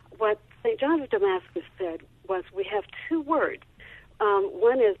 What St. John of Damascus said was, we have two words.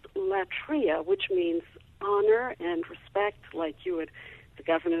 One is latria, which means honor and respect, like the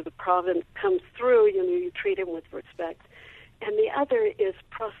governor of the province comes through, you treat him with respect. And the other is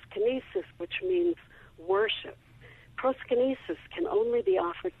proskinesis, which means worship. Proskinesis can only be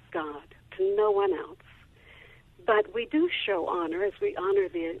offered to God, to no one else. But we do show honor. As we honor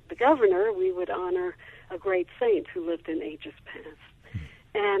the governor, we would honor a great saint who lived in ages past.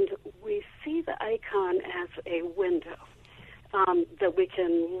 And we see the icon as a window that we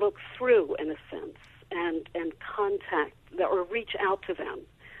can look through, in a sense, and contact or reach out to them,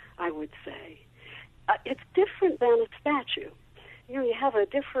 I would say. It's different than a statue. You have a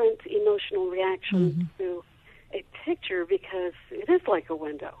different emotional reaction to a picture because it is like a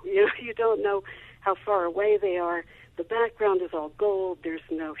window. You don't know how far away they are. The background is all gold. There's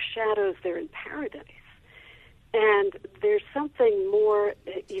no shadows. They're in paradise. And there's something more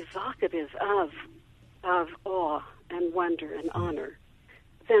evocative of awe and wonder and honor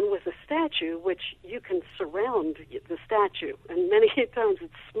than with a statue, which you can surround the statue, and many times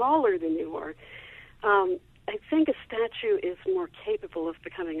it's smaller than you are. I think a statue is more capable of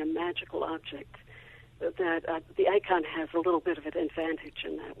becoming a magical object. That the icon has a little bit of an advantage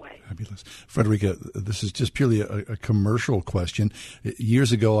in that way. Fabulous. Frederica, this is just purely a commercial question.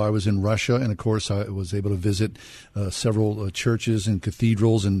 Years ago, I was in Russia, and of course, I was able to visit several churches and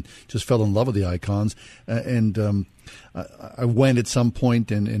cathedrals and just fell in love with the icons. I went at some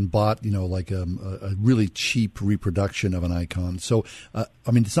point and bought, like a really cheap reproduction of an icon. So,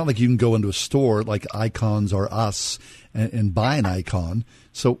 it's not like you can go into a store like Icons R Us and buy an icon.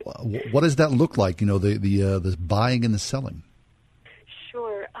 So what does that look like, the buying and the selling?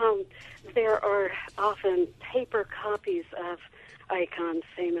 Sure. There are often paper copies of icons,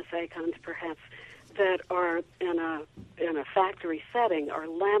 famous icons perhaps, that are in a factory setting, are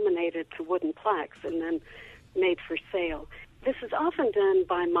laminated to wooden plaques and then made for sale. This is often done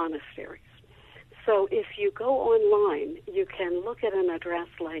by monasteries. So if you go online, you can look at an address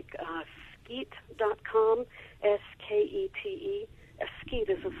like Skeete.com, S-K-E-T-E. Skeete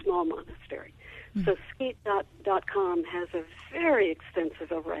is a small monastery. So Skeete.com has a very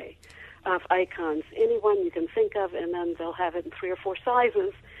extensive array of icons, any one you can think of, and then they'll have it in 3 or 4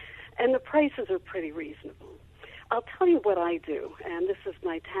 sizes, and the prices are pretty reasonable. I'll tell you what I do, and this is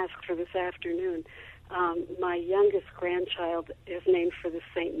my task for this afternoon. My youngest grandchild is named for the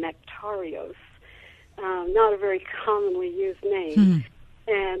Saint Nectarios, not a very commonly used name.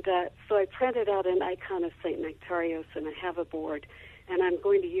 And so I printed out an icon of Saint Nectarios, and I have a board, and I'm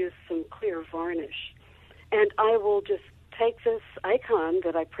going to use some clear varnish. And I will just take this icon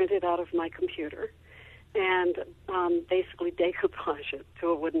that I printed out of my computer and basically decoupage it to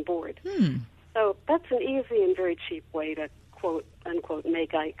a wooden board. So that's an easy and very cheap way to, quote, unquote,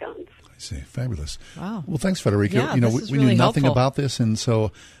 make icons. I see. Fabulous. Wow. Well, thanks, Federica. Yeah, we knew nothing about this, and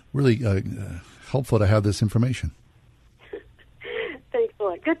so really helpful to have this information. Thanks a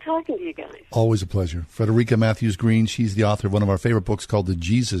lot. Good talking to you guys. Always a pleasure. Frederica Matthews Green, she's the author of one of our favorite books called The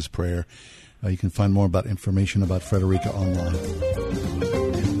Jesus Prayer. You can find more information about Frederica online.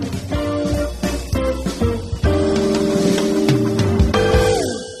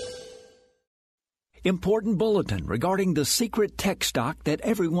 Important bulletin regarding the secret tech stock that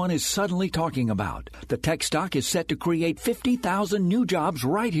everyone is suddenly talking about. The tech stock is set to create 50,000 new jobs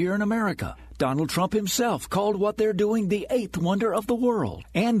right here in America. Donald Trump himself called what they're doing the 8th wonder of the world.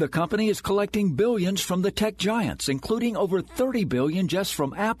 And the company is collecting billions from the tech giants, including over $30 billion just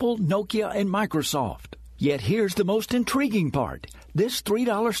from Apple, Nokia, and Microsoft. Yet here's the most intriguing part. This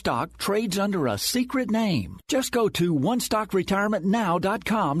 $3 stock trades under a secret name. Just go to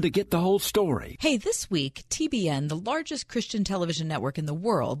OneStockRetirementNow.com to get the whole story. Hey, this week, TBN, the largest Christian television network in the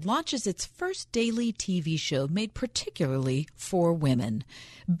world, launches its first daily TV show made particularly for women.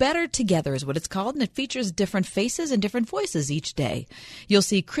 Better Together is what it's called, and it features different faces and different voices each day. You'll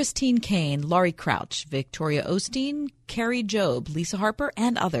see Christine Kane, Laurie Crouch, Victoria Osteen, Carrie Job, Lisa Harper,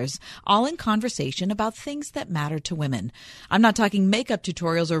 and others, all in conversation about things that matter to women. I'm not talking makeup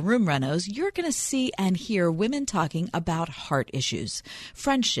tutorials or room renos. You're going to see and hear women talking about heart issues,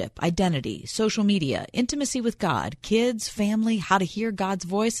 friendship, identity, social media, intimacy with God, kids, family, how to hear God's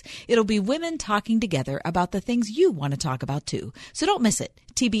voice. It'll be women talking together about the things you want to talk about too. So don't miss it.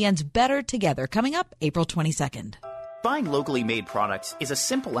 TBN's Better Together, coming up April 22nd. Buying locally made products is a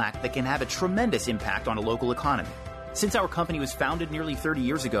simple act that can have a tremendous impact on a local economy. Since our company was founded nearly 30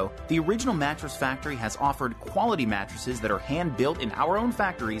 years ago, the Original Mattress Factory has offered quality mattresses that are hand-built in our own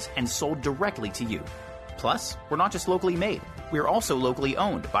factories and sold directly to you. Plus, we're not just locally made. We are also locally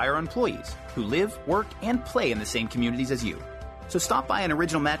owned by our employees who live, work, and play in the same communities as you. So stop by an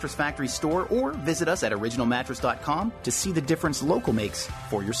Original Mattress Factory store or visit us at originalmattress.com to see the difference local makes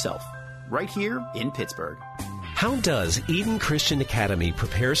for yourself. Right here in Pittsburgh. How does Eden Christian Academy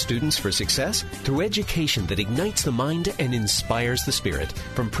prepare students for success? Through education that ignites the mind and inspires the spirit,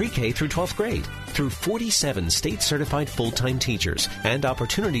 from pre-K through 12th grade, through 47 state-certified full-time teachers, and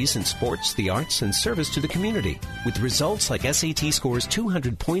opportunities in sports, the arts, and service to the community. With results like SAT scores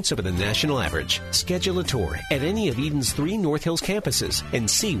 200 points over the national average. Schedule a tour at any of Eden's 3 North Hills campuses and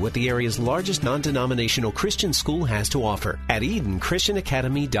see what the area's largest non-denominational Christian school has to offer at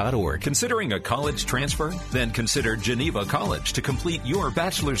EdenChristianAcademy.org. Considering a college transfer? Then consider Geneva College to complete your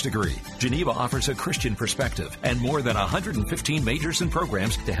bachelor's degree. Geneva offers a Christian perspective and more than 115 majors and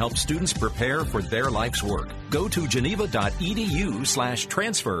programs to help students prepare for their life's work. Go to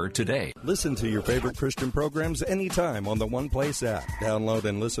geneva.edu/transfer today. Listen to your favorite Christian programs anytime on the One Place app. Download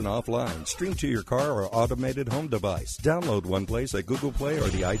and listen offline. Stream to your car or automated home device. Download One Place at Google Play or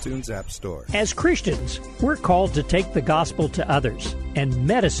the iTunes App Store. As Christians, we're called to take the gospel to others, and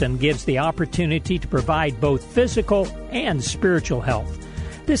medicine gives the opportunity to provide both physical and spiritual health.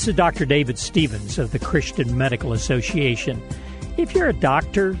 This is Dr. David Stevens of the Christian Medical Association. If you're a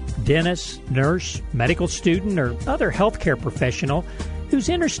doctor, dentist, nurse, medical student, or other healthcare professional who's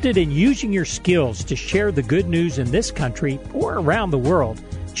interested in using your skills to share the good news in this country or around the world,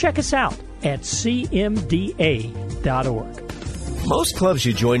 check us out at cmda.org. Most clubs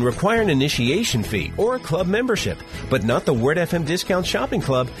you join require an initiation fee or a club membership, but not the Word FM Discount Shopping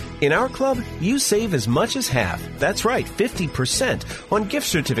Club. In our club, you save as much as half. That's right, 50% on gift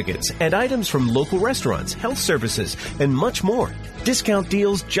certificates and items from local restaurants, health services, and much more. Discount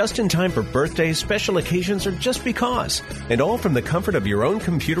deals just in time for birthdays, special occasions, or just because. And all from the comfort of your own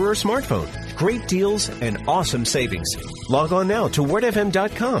computer or smartphone. Great deals and awesome savings. Log on now to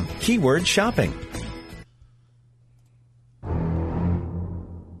wordfm.com, keyword shopping.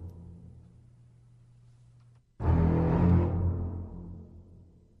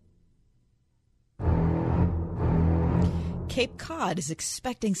 Cape Cod is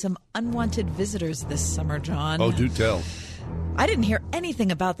expecting some unwanted visitors this summer, John. Oh, do tell. I didn't hear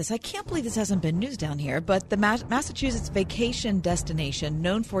anything about this. I can't believe this hasn't been news down here, but the Massachusetts vacation destination,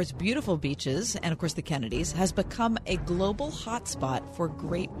 known for its beautiful beaches and, of course, the Kennedys, has become a global hotspot for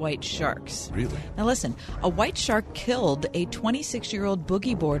great white sharks. Really? Now, listen, a white shark killed a 26-year-old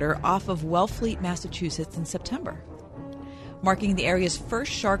boogie boarder off of Wellfleet, Massachusetts in September, marking the area's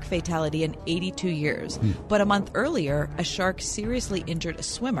first shark fatality in 82 years. But a month earlier, a shark seriously injured a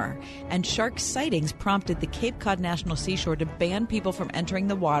swimmer, and shark sightings prompted the Cape Cod National Seashore to ban people from entering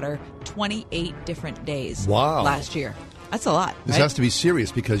the water 28 different days last year. That's a lot. This right? has to be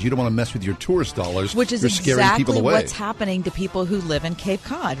serious because you don't want to mess with your tourist dollars. Which is You're scaring exactly people away. what's happening to people who live in Cape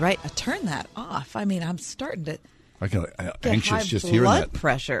Cod, right? Turn that off. I mean, I'm starting to I'm get anxious high just hearing blood that.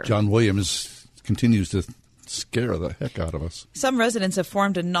 pressure. John Williams continues to scare the heck out of us. Some residents have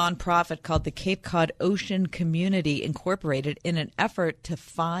formed a nonprofit called the Cape Cod Ocean Community Incorporated in an effort to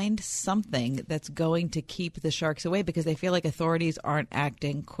find something that's going to keep the sharks away because they feel like authorities aren't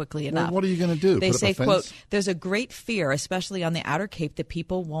acting quickly enough. Well, what are you going to do? They Put up say, a fence? quote, there's a great fear, especially on the Outer Cape, that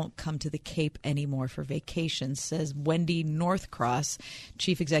people won't come to the Cape anymore for vacations, says Wendy Northcross,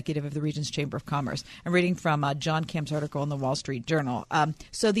 chief executive of the region's Chamber of Commerce. I'm reading from John Camp's article in the Wall Street Journal.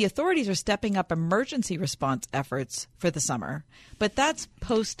 So the authorities are stepping up emergency response efforts for the summer, but that's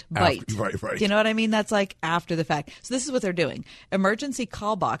post-bite. Right. Do you know what I mean? That's like after the fact. So this is what they're doing. Emergency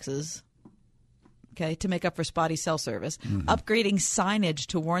call boxes, okay, to make up for spotty cell service, upgrading signage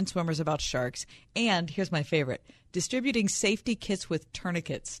to warn swimmers about sharks, and here's my favorite, distributing safety kits with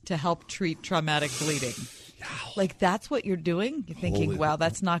tourniquets to help treat traumatic bleeding. Like, that's what you're doing? You're thinking, wow,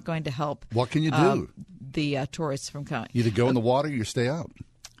 that's not going to help. What can you do? The tourists from coming. Either go in the water or you stay out.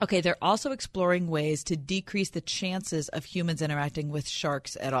 Okay, they're also exploring ways to decrease the chances of humans interacting with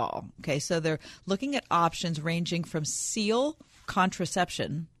sharks at all. Okay, so they're looking at options ranging from seal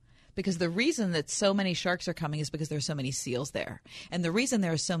contraception, because the reason that so many sharks are coming is because there's so many seals there. And the reason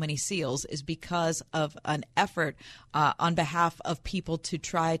there are so many seals is because of an effort on behalf of people to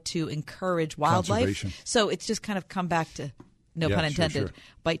try to encourage wildlife. So it's just kind of come back to, no pun intended, sure.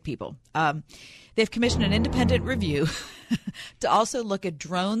 bite people. They've commissioned an independent review to also look at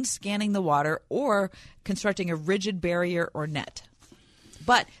drones scanning the water or constructing a rigid barrier or net.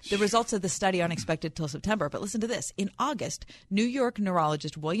 But the results of the study aren't expected till September. But listen to this. In August, New York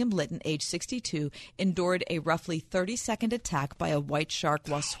neurologist William Litton, age 62, endured a roughly 30-second attack by a white shark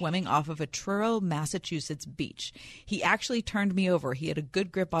while swimming off of a Truro, Massachusetts beach. He actually turned me over. He had a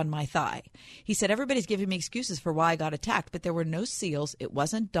good grip on my thigh. He said, everybody's giving me excuses for why I got attacked, but there were no seals. It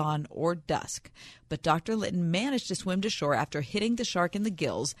wasn't dawn or dusk. But Dr. Litton managed to swim to shore after hitting the shark in the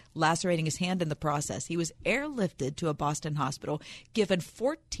gills, lacerating his hand in the process. He was airlifted to a Boston hospital, given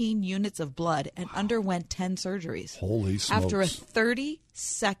 14 units of blood and underwent 10 surgeries. Holy smokes. After a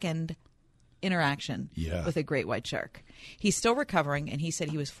 30-second interaction with a great white shark. He's still recovering, and he said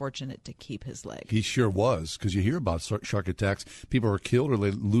he was fortunate to keep his leg. He sure was, because you hear about shark attacks. People are killed or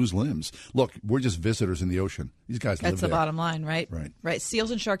they lose limbs. Look, we're just visitors in the ocean. These guys live there. That's the bottom line, right? Right. Seals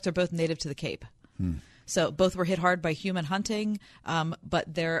and sharks are both native to the Cape. So both were hit hard by human hunting,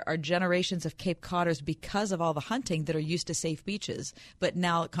 but there are generations of Cape Codders because of all the hunting that are used to safe beaches. But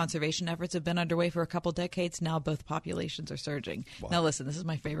now conservation efforts have been underway for a couple decades. Now both populations are surging. Wow. Now listen, this is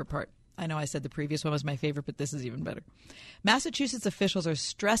my favorite part. I know I said the previous one was my favorite, but this is even better. Massachusetts officials are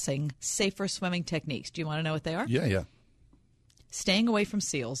stressing safer swimming techniques. Do you want to know what they are? Yeah. Staying away from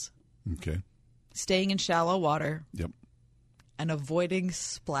seals. Okay. Staying in shallow water. Yep. And avoiding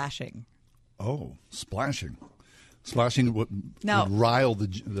splashing. Oh, splashing. Splashing would rile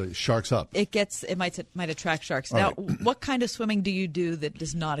the sharks up. It might attract sharks. Now, what kind of swimming do you do that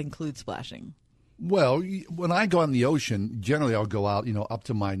does not include splashing? Well, when I go out in the ocean, generally I'll go out, up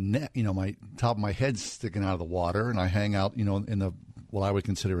to my neck, my top of my head sticking out of the water, and I hang out, in what I would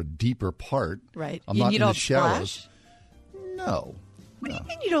consider a deeper part. Right. I'm not in the shallows. Splash? No. What do you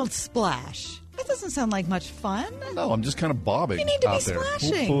mean you don't splash? That doesn't sound like much fun. No, I'm just kind of bobbing. You need to out be there.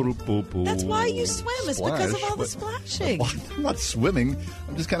 splashing. That's why you swim. It's because of all the splashing. I'm not swimming.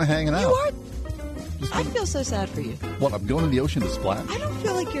 I'm just kind of hanging out. You are. I feel so sad for you. What, I'm going in the ocean to splash? I don't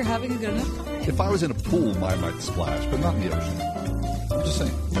feel like you're having a good enough time. If I was in a pool, I might splash, but not in the ocean. I'm just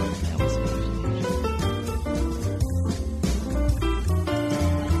saying.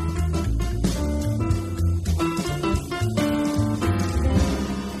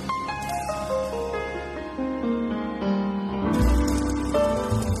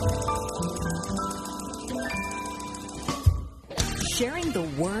 Sharing the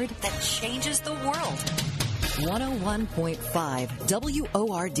word that changes the world. 101.5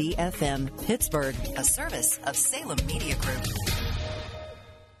 WORD-FM, Pittsburgh, a service of Salem Media Group.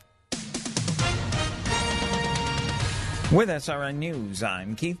 With SRN News,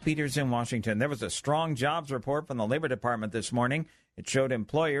 I'm Keith Peters in Washington. There was a strong jobs report from the Labor Department this morning. It showed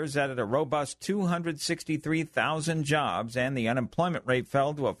employers added a robust 263,000 jobs, and the unemployment rate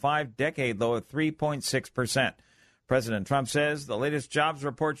fell to a 5-decade low of 3.6%. President Trump says the latest jobs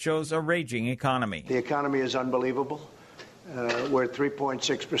report shows a raging economy. The economy is unbelievable. We're at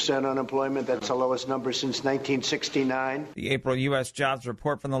 3.6% unemployment. That's the lowest number since 1969. The April U.S. jobs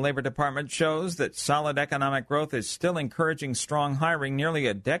report from the Labor Department shows that solid economic growth is still encouraging strong hiring nearly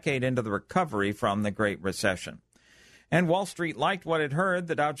a decade into the recovery from the Great Recession. And Wall Street liked what it heard.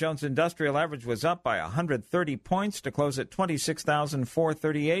 The Dow Jones Industrial Average was up by 130 points to close at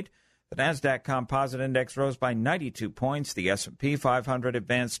 26,438. The NASDAQ Composite Index rose by 92 points. The S&P 500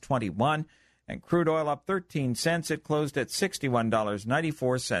 advanced 21. And crude oil up 13 cents. It closed at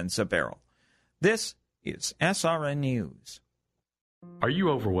 $61.94 a barrel. This is SRN News. Are you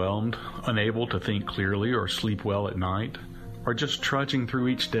overwhelmed, unable to think clearly or sleep well at night? Or just trudging through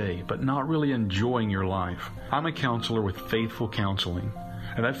each day, but not really enjoying your life? I'm a counselor with Faithful Counseling.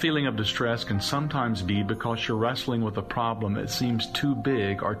 And that feeling of distress can sometimes be because you're wrestling with a problem that seems too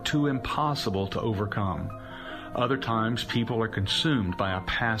big or too impossible to overcome. Other times, people are consumed by a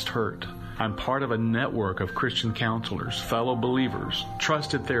past hurt. I'm part of a network of Christian counselors, fellow believers,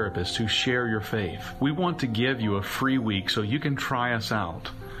 trusted therapists who share your faith. We want to give you a free week so you can try us out.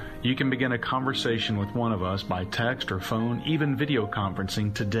 You can begin a conversation with one of us by text or phone, even video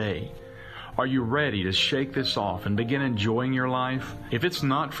conferencing today. Are you ready to shake this off and begin enjoying your life? If it's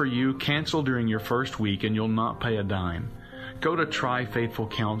not for you, cancel during your first week and you'll not pay a dime. Go to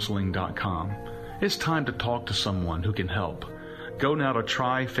tryfaithfulcounseling.com. It's time to talk to someone who can help. Go now to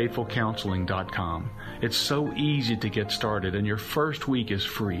tryfaithfulcounseling.com. It's so easy to get started and your first week is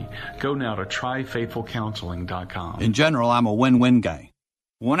free. Go now to tryfaithfulcounseling.com. In general, I'm a win-win guy.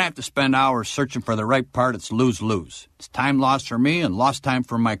 When I have to spend hours searching for the right part, it's lose-lose. It's time lost for me and lost time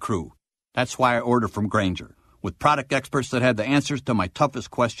for my crew. That's why I order from Grainger. With product experts that have the answers to my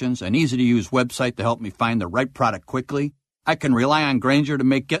toughest questions, an easy-to-use website to help me find the right product quickly, I can rely on Grainger to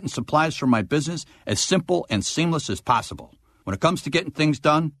make getting supplies for my business as simple and seamless as possible. When it comes to getting things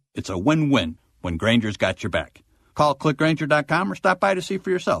done, it's a win-win when Grainger's got your back. Call clickgrainger.com or stop by to see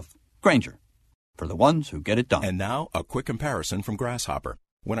for yourself. Grainger, for the ones who get it done. And now, a quick comparison from Grasshopper.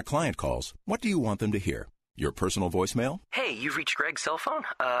 When a client calls, what do you want them to hear? Your personal voicemail? Hey, you've reached Greg's cell phone.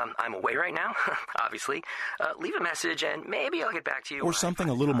 I'm away right now, obviously. Leave a message and maybe I'll get back to you. Or something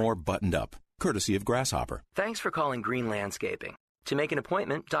a little more buttoned up, courtesy of Grasshopper. Thanks for calling Green Landscaping. To make an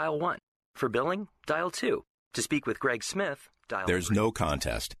appointment, dial 1. For billing, dial 2. To speak with Greg Smith, dial 3. There's no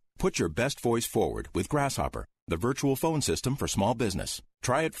contest. Put your best voice forward with Grasshopper. the virtual phone system for small business.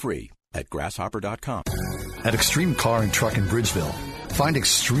 Try it free at grasshopper.com. At Extreme Car and Truck in Bridgeville, find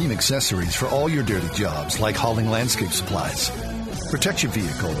extreme accessories for all your dirty jobs, like hauling landscape supplies. Protect your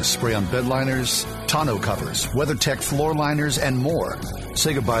vehicle with spray-on bed liners, tonneau covers, WeatherTech floor liners, and more.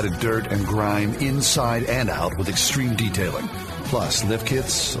 Say goodbye to dirt and grime inside and out with extreme detailing. Plus, lift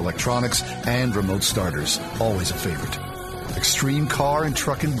kits, electronics, and remote starters. Always a favorite. Extreme Car and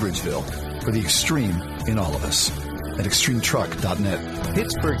Truck in Bridgeville. For the extreme in all of us. At extremetruck.net.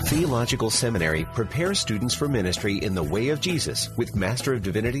 Pittsburgh Theological Seminary prepares students for ministry in the way of Jesus with Master of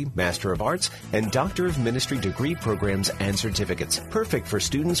Divinity, Master of Arts, and Doctor of Ministry degree programs and certificates. Perfect for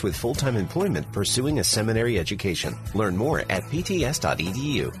students with full-time employment pursuing a seminary education. Learn more at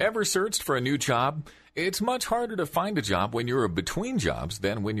pts.edu. Ever searched for a new job? It's much harder to find a job when you're between jobs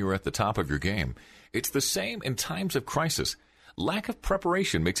than when you're at the top of your game. It's the same in times of crisis. Lack of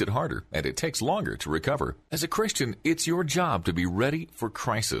preparation makes it harder, and it takes longer to recover. As a Christian, it's your job to be ready for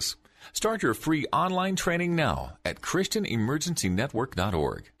crisis. Start your free online training now at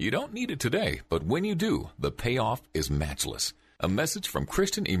ChristianEmergencyNetwork.org. You don't need it today, but when you do, the payoff is matchless. A message from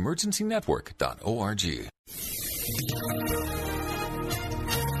ChristianEmergencyNetwork.org.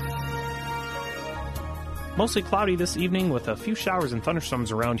 Mostly cloudy this evening with a few showers and thunderstorms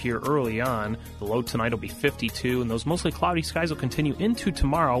around here early on. The low tonight will be 52, and those mostly cloudy skies will continue into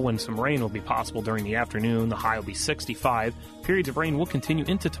tomorrow when some rain will be possible during the afternoon. The high will be 65. Periods of rain will continue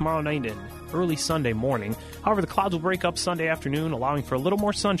into tomorrow night and early Sunday morning. However, the clouds will break up Sunday afternoon, allowing for a little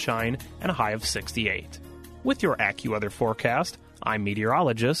more sunshine and a high of 68. With your AccuWeather forecast, I'm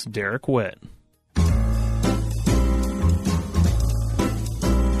meteorologist Derek Witt.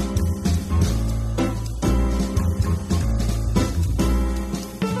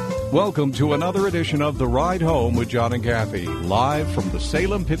 Welcome to another edition of The Ride Home with John and Kathy, live from the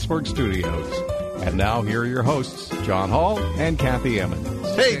Salem-Pittsburgh studios. And now here are your hosts, John Hall and Kathy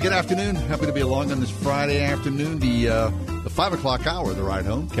Emmons. Hey, good afternoon. Happy to be along on this Friday afternoon, the 5 o'clock hour of The Ride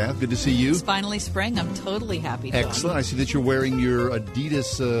Home. Kath, good to see you. It's finally spring. I'm totally happy, John. Excellent. I see that you're wearing your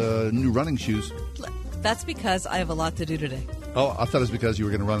Adidas new running shoes. That's because I have a lot to do today. Oh, I thought it was because you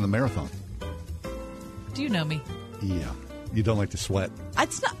were going to run the marathon. Do you know me? Yeah. You don't like to sweat.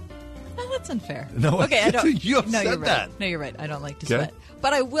 It's not... No, that's unfair. No, okay, I don't. You have said you're that. Right. No, you're right. I don't like to sweat,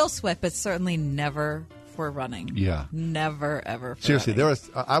 but I will sweat, but certainly never for running. Yeah, never ever. For Seriously, running.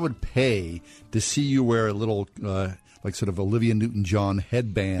 I would pay to see you wear a little like sort of Olivia Newton-John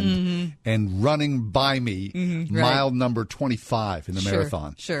headband and running by me mile number 25 in the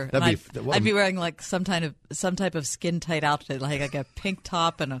marathon. Sure, I'd be wearing like some type of skin tight outfit, like a pink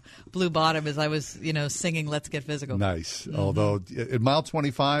top and a blue bottom, as I was singing "Let's Get Physical." Nice. Although at mile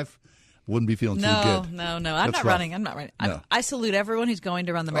 25. Wouldn't be feeling too good. No. I'm not running. No. I salute everyone who's going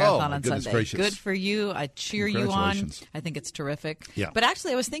to run the marathon on Sunday. Gracious. Good for you. I cheer you on. I think it's terrific. Yeah. But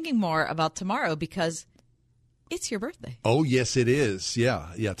actually, I was thinking more about tomorrow because it's your birthday. Oh, yes, it is. Yeah.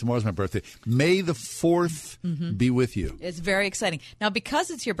 Tomorrow's my birthday. May the 4th be with you. It's very exciting. Now,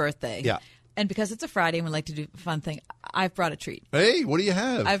 because it's your birthday. Yeah. And because it's a Friday and we like to do a fun thing, I've brought a treat. Hey, what do you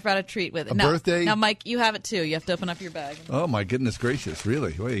have? I've brought a treat with it. A birthday? Now, Mike, you have it too. You have to open up your bag. Oh, my goodness gracious.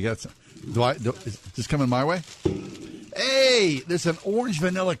 Really? Well, you got some. Is this coming my way? Hey, there's an orange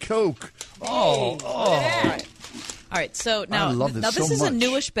vanilla Coke. Oh. All right. So now this is a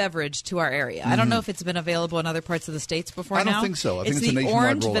newish beverage to our area. I don't know if it's been available in other parts of the states before now. I don't think so. I think it's a the nationwide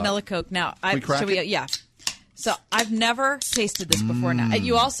orange rollout. vanilla Coke. Now, Yeah. So I've never tasted this before now.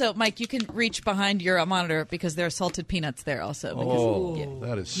 You also, Mike, you can reach behind your monitor because there are salted peanuts there also.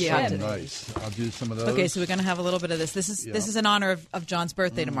 That is so nice. I'll do some of those. Okay, so we're going to have a little bit of this. This is in honor of John's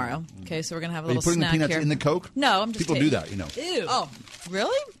birthday tomorrow. Okay, so we're going to have a little snack here. Are you putting the peanuts in the Coke? No, I'm just People do that, Ew. Oh,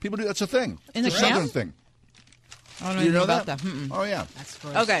 really? People do. That's a thing. In it's the a can? Southern thing. I don't know Do you know about that? Mm-mm. Oh, yeah. That's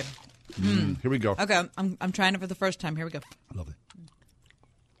gross. Okay. Here we go. Okay, I'm trying it for the first time. Here we go. Lovely.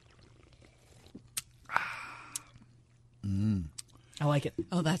 I like it.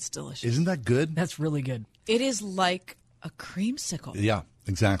 Oh, that's delicious. Isn't that good? That's really good. It is like a creamsicle. Yeah,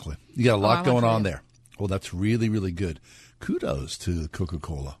 exactly. You got a lot going on there. Well, that's really, really good. Kudos to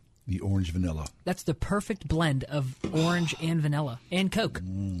Coca-Cola, the orange vanilla. That's the perfect blend of orange and vanilla and Coke.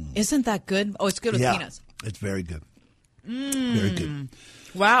 Isn't that good? Oh, it's good with peanuts. It's very good. Very good.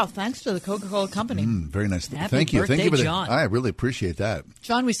 Wow, thanks to the Coca-Cola Company. Very nice. Happy Thank you. birthday, Thank you for that. John. I really appreciate that.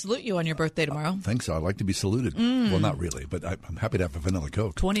 John, we salute you on your birthday tomorrow. Thanks. I'd like to be saluted. Well, not really, but I'm happy to have a vanilla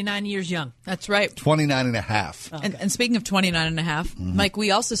Coke. 29 years young. That's right. 29 and a half. And speaking of 29 and a half, Mike,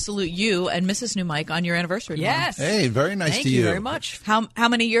 we also salute you and Mrs. New Mike on your anniversary tomorrow. Yes. Hey, very nice Thank to you you. very much. How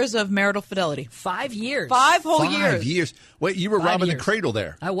many years of marital fidelity? 5 years. 5 whole 5 years. Wait, you were 5 robbing years. the cradle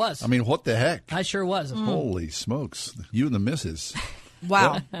there. I was. I mean, what the heck? I sure was. Holy smokes. You and the missus.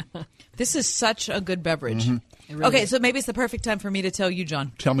 Wow. This is such a good beverage. It really Okay, is. so maybe it's the perfect time for me to tell you,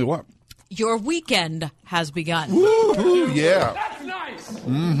 John. Tell me what? Your weekend has begun. Woo, yeah. That's nice.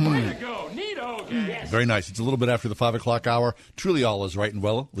 Way to go. Neato, gang. Very nice. It's a little bit after the 5 o'clock hour. Truly all is right and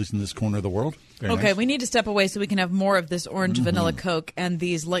well, at least in this corner of the world. Very Okay, nice. we need to step away so we can have more of this orange vanilla Coke and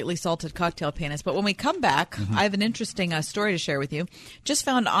these lightly salted cocktail peanuts. But when we come back, I have an interesting story to share with you. Just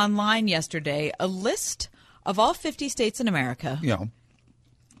found online yesterday a list of all 50 states in America. Yeah.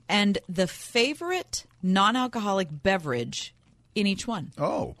 And the favorite non-alcoholic beverage in each one.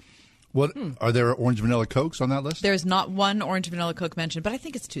 Oh. What are there orange vanilla Cokes on that list? There's not one orange vanilla Coke mentioned, but I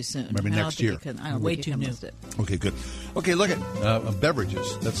think it's too soon. Maybe I don't next think year. you can- I don't Way think you too can new. list it. Okay, good. Okay, look at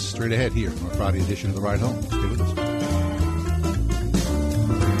beverages. That's straight ahead here on our Friday edition of The Ride Home. Stay with us.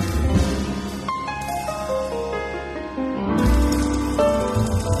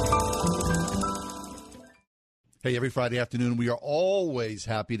 Hey, every Friday afternoon, we are always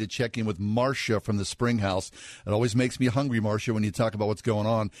happy to check in with Marcia from the Spring House. It always makes me hungry, Marcia, when you talk about what's going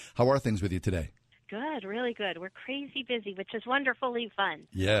on. How are things with you today? Good, really good. We're crazy busy, which is wonderfully fun.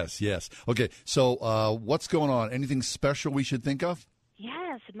 Yes, yes. Okay, so what's going on? Anything special we should think of?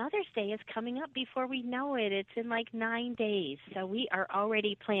 Yes, Mother's Day is coming up before we know it. It's in like 9 days. So we are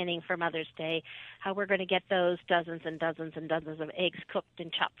already planning for Mother's Day, how we're going to get those dozens and dozens and dozens of eggs cooked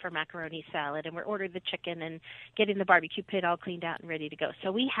and chopped for macaroni salad. And we're ordering the chicken and getting the barbecue pit all cleaned out and ready to go.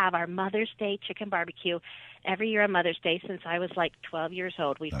 So we have our Mother's Day chicken barbecue every year on Mother's Day since I was like 12 years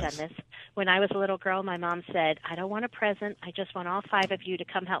old. We've done this. When I was a little girl, my mom said, I don't want a present. I just want all 5 of you to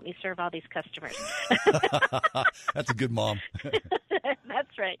come help me serve all these customers. That's a good mom.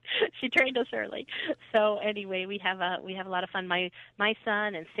 That's right. She trained us early. So anyway, we have a lot of fun. My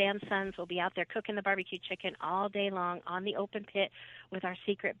son and Sam's sons will be out there cooking the barbecue chicken all day long on the open pit with our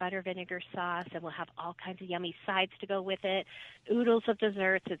secret butter vinegar sauce, and we'll have all kinds of yummy sides to go with it. Oodles of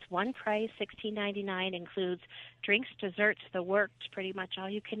desserts. It's one price, $16.99, includes drinks, desserts, the works, pretty much all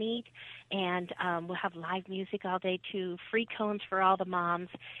you can eat. And we'll have live music all day too. Free cones for all the moms.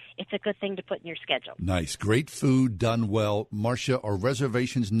 It's a good thing to put in your schedule. Nice. Great food done well. Marcia, are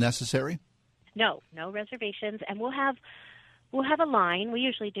reservations necessary? No reservations, and we'll have a line. We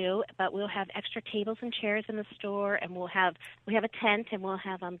usually do, but we'll have extra tables and chairs in the store, and we have a tent, and we'll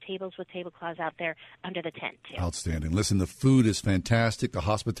have tables with tablecloths out there under the tent too. Outstanding. Listen, the food is fantastic. The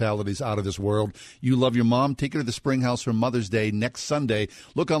hospitality is out of this world. You love your mom. Take her to the Spring House for Mother's Day next Sunday.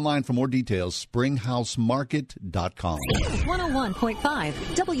 Look online for more details, springhousemarket.com.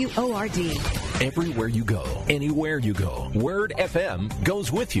 101.5 WORD. Everywhere you go, anywhere you go, Word FM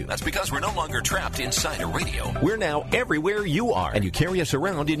goes with you. That's because we're no longer trapped inside a radio. We're now everywhere you are, and you carry us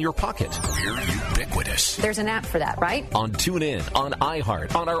around in your pocket. We're ubiquitous. There's an app for that, right? On TuneIn, on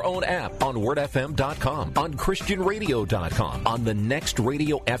iHeart, on our own app, on WordFM.com, on ChristianRadio.com, on the next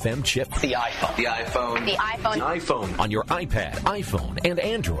Radio FM chip. The iPhone. The iPhone. The iPhone. The iPhone. On your iPad, iPhone, and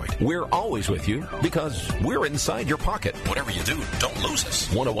Android. We're always with you because we're inside your pocket. Whatever you do, don't lose us.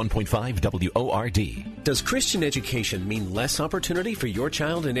 101.5 WORD. Does Christian education mean less opportunity for your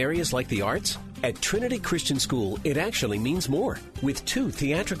child in areas like the arts? At Trinity Christian School, it actually means more, with 2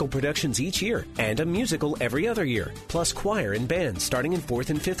 theatrical productions each year and a musical every other year, plus choir and band starting in 4th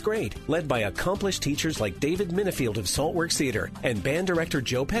and 5th grade, led by accomplished teachers like David Minifield of Saltworks Theater and band director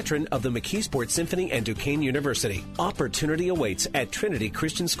Joe Petrin of the McKeesport Symphony and Duquesne University. Opportunity awaits at Trinity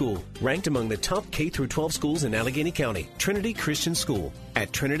Christian School, ranked among the top K-12 schools in Allegheny County. Trinity Christian School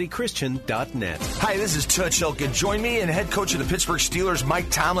at trinitychristian.net. Hi, this is Toots Ilkin. Join me and head coach of the Pittsburgh Steelers, Mike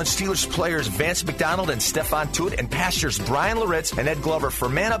Tomlin, Steelers players Vance McDonald and Stephon Tuitt, and pastors Brian Loritz and Ed Glover for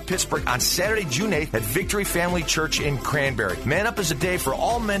Man Up Pittsburgh on Saturday, June 8th at Victory Family Church in Cranberry. Man Up is a day for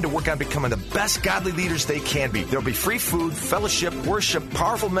all men to work on becoming the best godly leaders they can be. There'll be free food, fellowship, worship,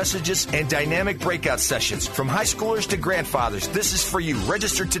 powerful messages, and dynamic breakout sessions. From high schoolers to grandfathers, this is for you.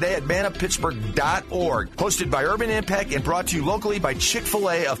 Register today at manuppittsburgh.org. Hosted by Urban Impact and brought to you locally by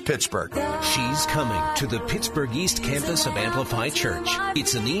Chick-fil-A of Pittsburgh. She's coming to the Pittsburgh East campus of Amplify Church.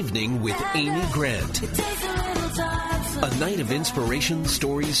 It's an evening with Amy Grant. A night of inspiration,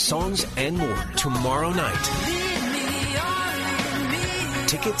 stories, songs, and more tomorrow night.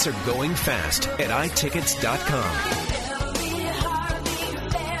 Tickets are going fast at itickets.com.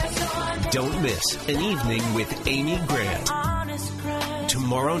 Don't miss An Evening with Amy Grant.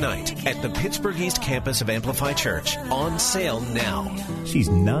 Tomorrow night at the Pittsburgh East campus of Amplify Church. On sale now. She's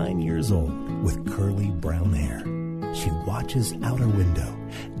 9 years old with curly brown hair. She watches out her window,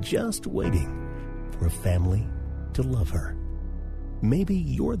 just waiting for a family to love her. Maybe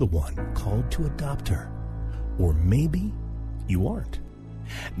you're the one called to adopt her. Or maybe you aren't.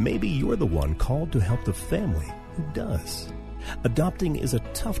 Maybe you're the one called to help the family who does. Adopting is a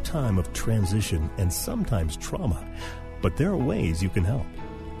tough time of transition and sometimes trauma, but there are ways you can help.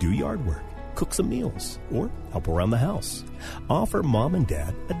 Do yard work, cook some meals, or help around the house. Offer mom and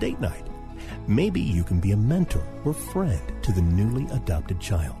dad a date night. Maybe you can be a mentor or friend to the newly adopted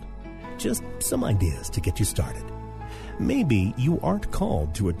child. Just some ideas to get you started. Maybe you aren't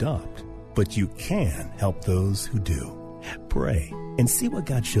called to adopt, but you can help those who do. Pray and see what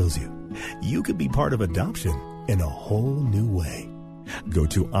God shows you. You could be part of adoption in a whole new way. Go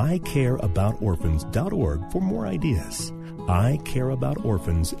to icareaboutorphans.org for more ideas.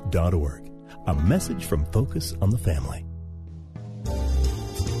 icareaboutorphans.org. A message from Focus on the Family.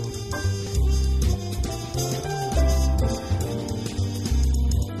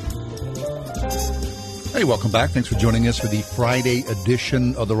 Hey, welcome back. Thanks for joining us for the Friday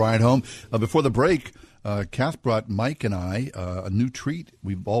edition of The Ride Home. Before the break, Kath brought Mike and I a new treat.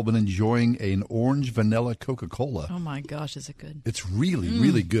 We've all been enjoying an orange vanilla Coca-Cola. Oh, my gosh, is it good? It's really,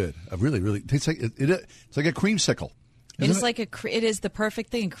 really good. Really tastes like it's like a creamsicle. It is like it is the perfect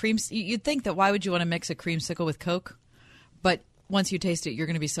thing. You'd think that why would you want to mix a creamsicle with Coke? But once you taste it, you're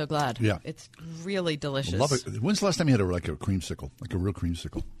going to be so glad. Yeah. It's really delicious. Love it. When's the last time you had a creamsicle, like a real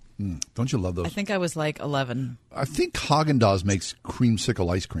creamsicle? Don't you love those? I think I was like 11. I think Haagen-Dazs makes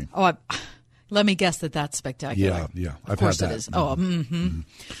creamsicle ice cream. Oh, let me guess that's spectacular. Yeah. Of course it is. Oh, mm-hmm.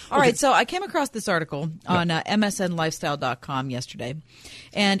 All right, so I came across this article on msnlifestyle.com yesterday,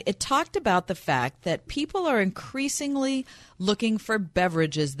 and it talked about the fact that people are increasingly looking for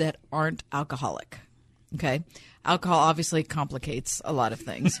beverages that aren't alcoholic. Okay? Alcohol obviously complicates a lot of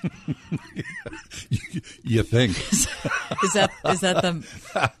things. You think. Is that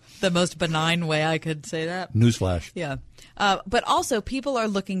the most benign way I could say that? Newsflash. Yeah. But also people are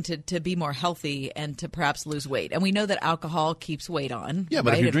looking to be more healthy and to perhaps lose weight. And we know that alcohol keeps weight on. Yeah,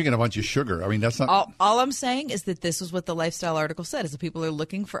 but right? if you're drinking a bunch of sugar, I mean, that's not... All I'm saying is that this is what the lifestyle article said, is that people are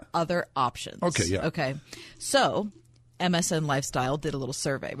looking for other options. Okay, yeah. Okay. So MSN Lifestyle did a little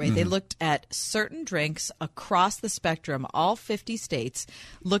survey, right? Mm-hmm. They looked at certain drinks across the spectrum, all 50 states,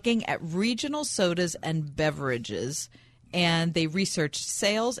 looking at regional sodas and beverages, and they researched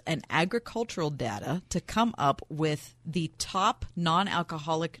sales and agricultural data to come up with the top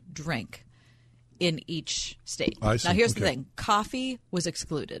non-alcoholic drink in each state. I see. Now, here's Okay. the thing. Coffee was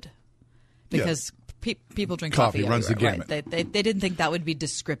excluded because people drink Coffee coffee runs the everywhere, gamut. right? They didn't think that would be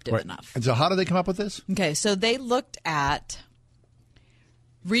descriptive enough. And so how did they come up with this? Okay, so they looked at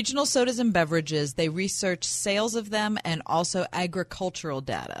regional sodas and beverages. They researched sales of them and also agricultural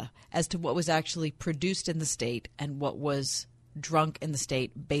data as to what was actually produced in the state and what was drunk in the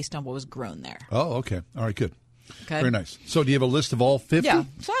state based on what was grown there. Oh, okay. All right, good. Okay. Very nice. So do you have a list of all 50? Yeah,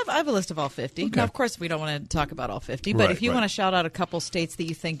 so I have a list of all 50. Okay. Now, of course, we don't want to talk about all 50, but Right, if you right. want to shout out a couple states that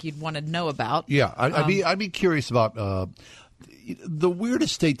you think you'd want to know about. Yeah, I'd be curious about the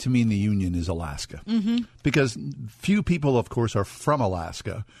weirdest state to me in the union is Alaska. Mm-hmm. Because few people, of course, are from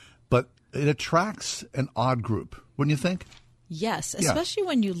Alaska, but it attracts an odd group, wouldn't you think? Yes, Yeah. especially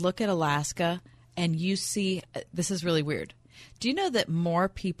when you look at Alaska and you see, this is really weird. Do you know that more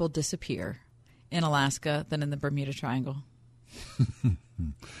people disappear in Alaska than in the Bermuda Triangle?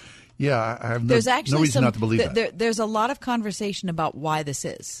 Yeah, I have There's no actually reason not to believe that. There's a lot of conversation about why this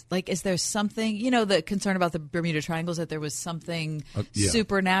is. Like, is there something, the concern about the Bermuda Triangle is that there was something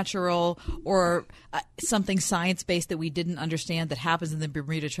supernatural or something science-based that we didn't understand that happens in the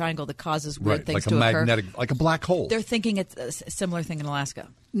Bermuda Triangle that causes weird things like to a occur. like a black hole. They're thinking it's a similar thing in Alaska.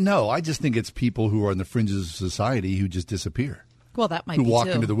 No, I just think it's people who are on the fringes of society who just disappear. Well, that might who be walk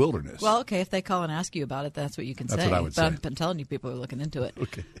too. into the wilderness. Well, okay, if they call and ask you about it, that's what you can That's say. what I would but say. I'm telling you, people are looking into it.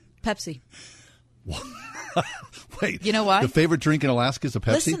 Okay. Pepsi. Wait, You know why? The favorite drink in Alaska is a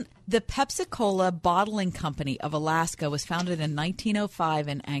Pepsi? Listen, the Pepsi-Cola Bottling Company of Alaska was founded in 1905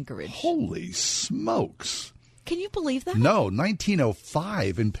 in Anchorage. Holy smokes. Can you believe that? No,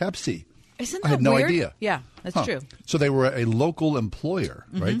 1905 in Pepsi. Isn't I had that no weird? idea. Yeah, that's Huh. true. So they were a local employer,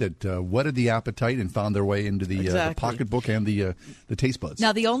 right, Mhm. that whetted the appetite and found their way into the Exactly. pocketbook and the taste buds.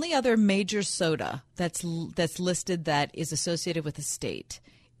 Now, the only other major soda that's listed that is associated with the state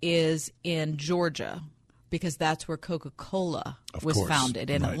is in Georgia. because that's where Coca-Cola was course. founded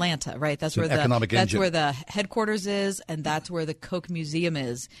in Right. Atlanta, right? That's It's an economic engine. where the headquarters is, and that's where the Coke Museum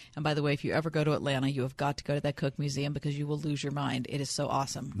is. And by the way, if you ever go to Atlanta, you have got to go to that Coke Museum because you will lose your mind. It is so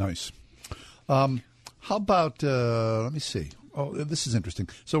awesome. Nice. How about, let me see. Oh, this is interesting.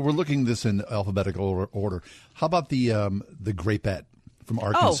 So we're looking this in alphabetical order. How about the Grapette from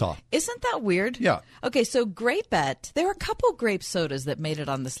Arkansas? Oh, isn't that weird? Yeah. Okay, so Grapette, there are a couple grape sodas that made it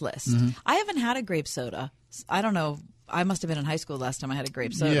on this list. Mhm. I haven't had a grape soda. I don't know. I must have been in high school last time I had a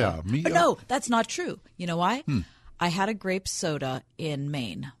grape soda. Yeah, me- But no, that's not true. You know why? Hmm. I had a grape soda in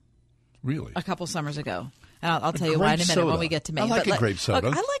Maine. Really? A couple summers ago. And I'll tell you grape why in a minute soda. when we get to Maine. I like But a grape soda.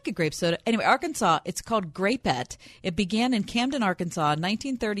 Look, I like a grape soda. Anyway, Arkansas, it's called Grapette. It began in Camden, Arkansas in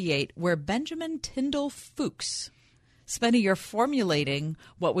 1938, where Benjamin Tyndall Fuchs spent a year formulating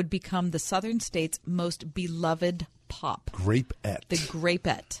what would become the southern state's most beloved pop. Grapette. The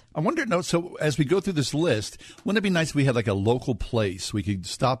Grapette. I wonder, no, so as we go through this list, wouldn't it be nice if we had like a local place we could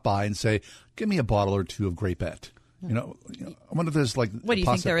stop by and say, give me a bottle or two of Grapette? You know, I wonder if there's like... What, do you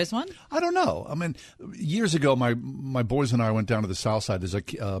think there is one? I don't know. I mean, years ago, my boys and I went down to the south side. There's a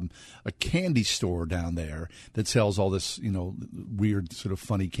candy store down there that sells all this, weird sort of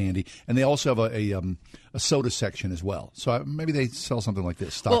funny candy. And they also have a soda section as well. So maybe they sell something like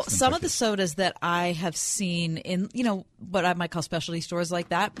this. Well, some of the sodas that I have seen in, what I might call specialty stores like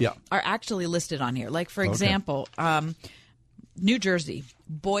that are actually listed on here. Like, for example, New Jersey,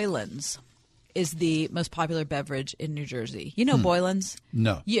 Boylan's is the most popular beverage in New Jersey. You know Boylan's?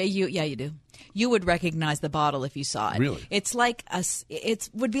 No. Yeah, you do. You would recognize the bottle if you saw it. Really? It's like it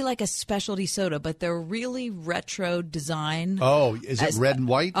would be like a specialty soda, but they're really retro design. Oh, is it red and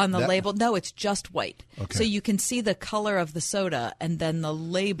white? On the label? No, it's just white. Okay. So you can see the color of the soda, and then the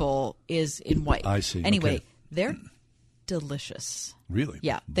label is in white. I see. Anyway, Okay. they're delicious. Really?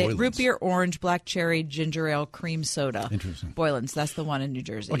 Yeah. Boylan's. Root beer, orange, black cherry, ginger ale, cream soda. Interesting. Boylan's. That's the one in New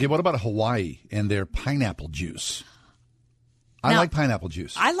Jersey. Okay, what about Hawaii and their pineapple juice? I Now, like pineapple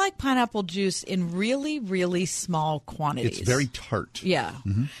juice. I like pineapple juice in really, really small quantities. It's very tart. Yeah.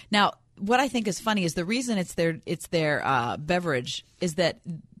 Mm-hmm. Now, what I think is funny is the reason it's their beverage is that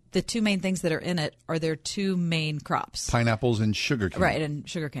the two main things that are in it are their two main crops. Pineapples and sugarcane. Right, and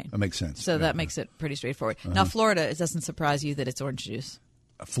sugarcane. That makes sense. So Yeah. that makes it pretty straightforward. Uh-huh. Now, Florida, it doesn't surprise you that it's orange juice.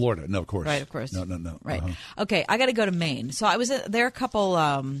 Florida, no, of course. Right, of course. No. Right. Uh-huh. Okay, I got to go to Maine. So I was there a couple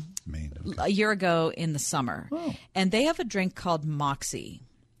a year ago in the summer, and they have a drink called Moxie,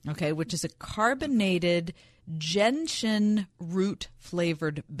 okay, which is a carbonated gentian root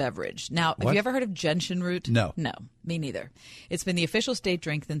flavored beverage. Now, have What? you ever heard of gentian root? No. No, me neither. It's been the official state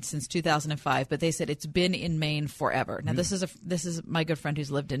drink since 2005, but they said it's been in Maine forever. Now, this is my good friend who's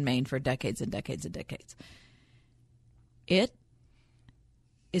lived in Maine for decades and decades and decades. It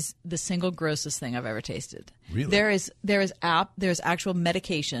is the single grossest thing I've ever tasted. Really? There's actual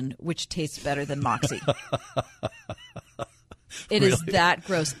medication which tastes better than Moxie. It is that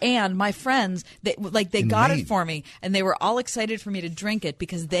gross. And my friends, they got Maine. it for me, and they were all excited for me to drink it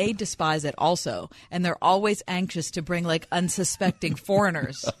because they despise it also, and they're always anxious to bring like unsuspecting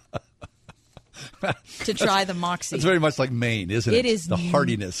foreigners to try the Moxie. It's very much like Maine, isn't it? It is the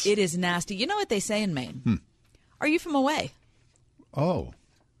hardiness. It is nasty. You know what they say in Maine? Are you from away? Oh.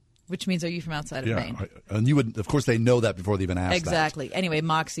 Which means, are you from outside of Maine? And you would, of course, they know that before they even ask Exactly. Anyway,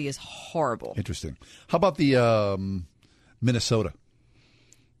 Moxie is horrible. that. Interesting. How about the Minnesota?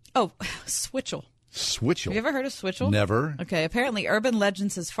 Oh, Switchell. Switchell. Have you ever heard of Switchell? Never. Okay. Apparently, urban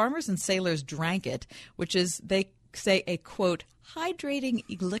legend says farmers and sailors drank it, which is, they say, a, quote, hydrating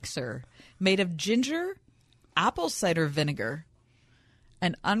elixir made of ginger, apple cider vinegar,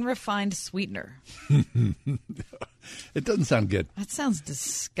 and unrefined sweetener. It doesn't sound good. That sounds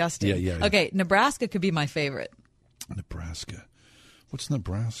disgusting. Yeah. Okay, Nebraska could be my favorite. Nebraska. What's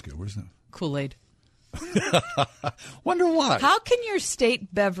Nebraska? Where's that? Kool-Aid. Wonder why. How can your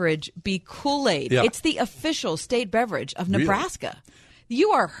state beverage be Kool-Aid? Yeah. It's the official state beverage of Really? Nebraska. You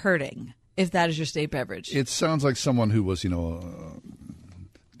are hurting if that is your state beverage. It sounds like someone who was, a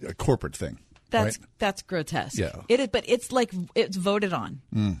corporate thing. right? That's grotesque. Yeah. It is, but it's like it's voted on.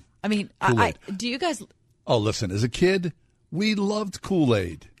 I mean, I do you guys? Oh, listen, as a kid, we loved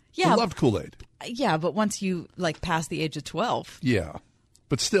Kool-Aid. Yeah. We loved Kool-Aid. Yeah, but once you pass the age of 12, Yeah.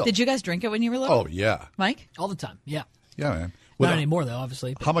 But still. did you guys drink it when you were little? Oh, yeah. Mike? All the time. Yeah. Yeah, man. Not anymore, though,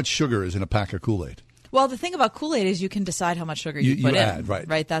 obviously. How much sugar is in a pack of Kool-Aid? Well, the thing about Kool-Aid is you can decide how much sugar you put in. add, right.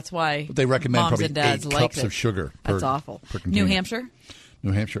 Right. That's why But they recommend moms probably and dads 8 like cups it. of sugar per That's awful. per container. New Hampshire?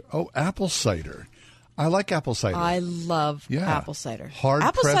 New Hampshire. Oh, apple cider. I like apple cider. I love Yeah. apple cider. Hard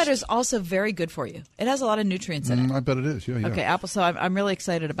apple pressed- cider is also very good for you. It has a lot of nutrients in it. I bet it is. Yeah, yeah. Okay, apple. So I'm really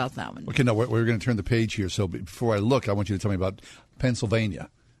excited about that one. Okay, no, we're going to turn the page here. So before I look, I want you to tell me about Pennsylvania.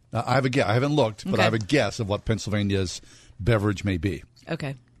 Now, I have a guess. I haven't looked, but Okay. I have a guess of what Pennsylvania's beverage may be.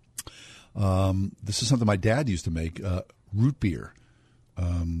 Okay. This is something my dad used to make, root beer.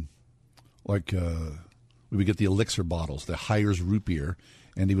 We would get the elixir bottles, the Hires root beer,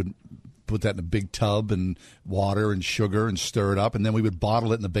 and he would put that in a big tub and water and sugar and stir it up, and then we would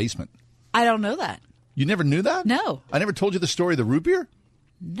bottle it in the basement. I don't know that. You never knew that? No. I never told you the story of the root beer?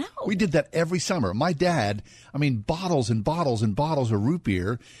 No. We did that every summer. My dad, bottles and bottles and bottles of root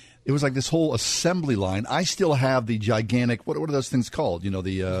beer. It was like this whole assembly line. I still have the gigantic, what are those things called? You know,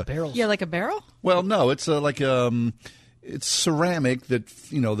 the... barrels. Yeah, like a barrel? Well, no, it's it's ceramic that,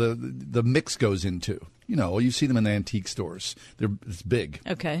 the mix goes into. You see them in the antique stores. It's big.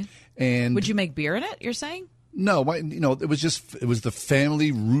 Okay. And would you make beer in it, you're saying? No, it was the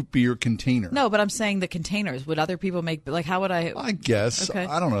family root beer container. No, but I'm saying the containers. Would other people make, how would I? I guess. Okay.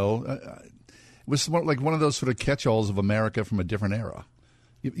 I don't know. It was like one of those sort of catch-alls of America from a different era.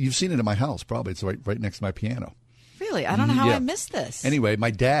 You've seen it in my house, probably. It's right next to my piano. Really? I don't know how Yeah. I missed this. Anyway,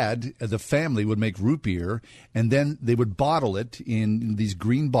 my dad, the family would make root beer, and then they would bottle it in these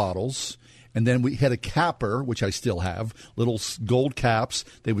green bottles. And then we had a capper, which I still have, little gold caps.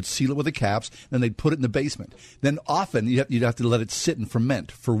 They would seal it with the caps. Then they'd put it in the basement. Then often you'd have to let it sit and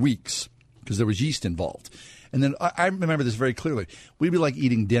ferment for weeks because there was yeast involved. And then I remember this very clearly. We'd be like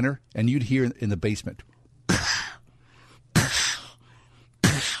eating dinner, and you'd hear in the basement,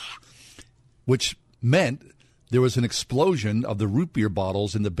 which meant there was an explosion of the root beer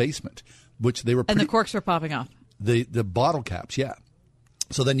bottles in the basement, which they were and the corks were popping off. The bottle caps, yeah.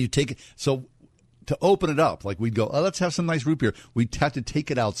 So then you take it. So to open it up, like we'd go, let's have some nice root beer. We'd have to take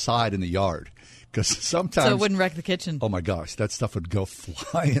it outside in the yard because sometimes. So it wouldn't wreck the kitchen. Oh my gosh, that stuff would go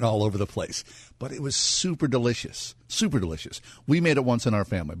flying all over the place. But it was super delicious, super delicious. We made it once in our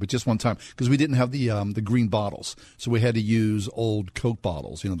family, but just one time because we didn't have the green bottles, so we had to use old Coke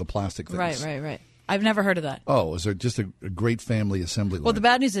bottles, the plastic things. Right. I've never heard of that. Oh, it was just a great family assembly line. Well, the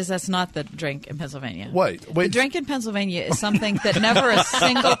bad news is that's not the drink in Pennsylvania. Wait. The drink in Pennsylvania is something that never a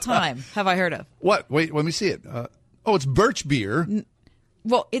single time have I heard of. What? Wait, let me see it. It's birch beer.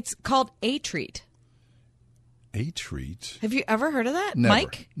 Well, it's called A Treat. A Treat? Have you ever heard of that, Never.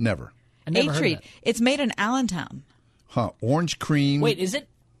 Mike? Never. I never A heard Treat. of that. It's made in Allentown. Huh. Orange cream. Wait, is it?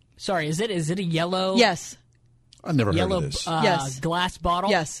 Sorry, is it a yellow? Yes. I've never yellow, heard of this. Yes. Glass bottle?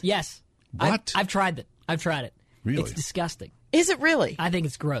 Yes. What? I've tried it. Really? It's disgusting. Is it really? I think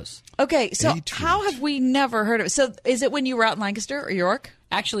it's gross. Okay, so how have we never heard of it? So is it when you were out in Lancaster or York?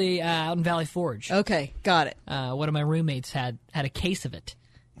 Actually, out in Valley Forge. Okay, got it. One of my roommates had a case of it.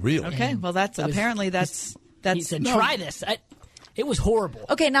 Really? Okay, well that's It was- apparently that's He said, "Try this." It was horrible.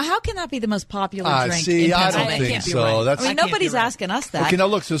 Okay, now how can that be the most popular drink see, in I Pennsylvania? don't think so. That's, I mean, nobody's asking us that. Okay, now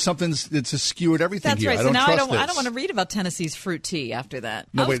look, so it's skewed everything That's here. right. I So don't now trust I don't this. want to read about Tennessee's fruit tea after that.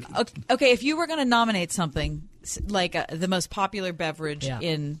 No, wait. Okay, if you were going to nominate something like the most popular beverage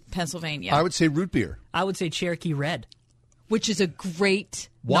in Pennsylvania, I would say root beer. I would say Cherokee Red, which is a great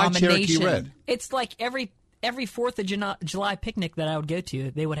Why nomination. Cherokee Red? It's like every 4th of July picnic that I would go to,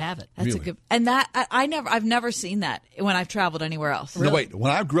 they would have it. That's a good, and that I've never seen that when I've traveled anywhere else. No, wait.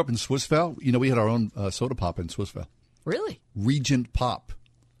 When I grew up in Swissvale, we had our own soda pop in Swissvale. Really? Regent Pop.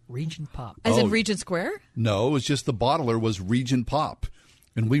 Regent Pop. As in Regent Square? No, it was just the bottler was Regent Pop.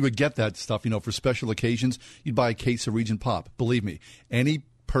 And we would get that stuff, for special occasions. You'd buy a case of Regent Pop. Believe me, any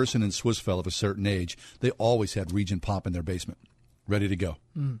person in Swissvale of a certain age, they always had Regent Pop in their basement, ready to go.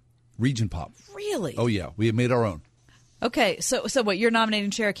 Regent Pop. Really? Oh, yeah. We had made our own. Okay, so what? You're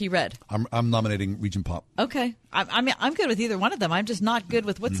nominating Cherokee Red? I'm nominating Regent Pop. Okay, I mean I'm good with either one of them. I'm just not good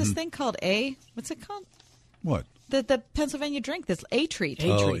with what's this thing called? What's it called? What? The Pennsylvania drink. That's A Treat.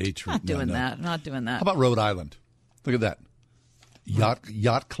 Oh, A Treat. Not doing No. that. Not doing that. How about Rhode Island? Look at that.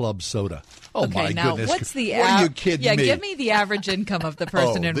 Yacht Club soda. Oh, okay, my now goodness. what's the What are you kidding Yeah, me? give me the average income of the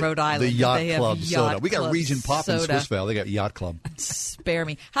person in Rhode Island. The Yacht They have Club soda. Yacht We got Club Regent Pop in soda. Swissvale. They got Yacht Club. Spare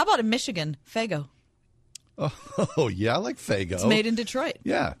me. How about in Michigan, Faygo? Oh, yeah, I like Faygo. It's made in Detroit.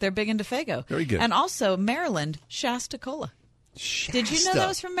 Yeah. They're big into Faygo. Very good. And also Maryland, Shasta Cola. Did you know that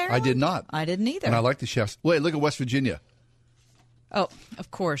was from Maryland? I did not. I didn't either. And I like the Shasta. Wait, look at West Virginia. Oh, of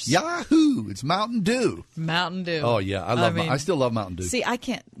course. Yahoo! It's Mountain Dew. Mountain Dew. Oh, yeah. I still love Mountain Dew. See, I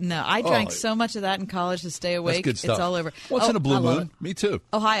can't. No, I drank so much of that in college to stay awake. That's good stuff. It's all over. Once in a blue I love moon. it. Me too.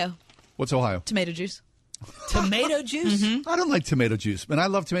 Ohio. What's Ohio? Tomato juice. Tomato juice? I don't like tomato juice, and I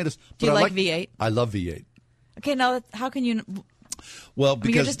love tomatoes. Do but you I like V8? I love V8. Okay, now how can you? Well, I mean,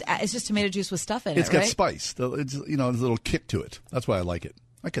 because it's just tomato juice with stuff in it, it's got right? spice. It's, there's a little kick to it. That's why I like it.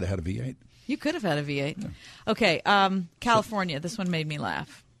 I could have had a V8. You could have had a V8. Yeah. Okay, California. This one made me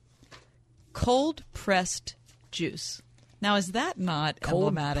laugh. Cold-pressed juice. Now, is that not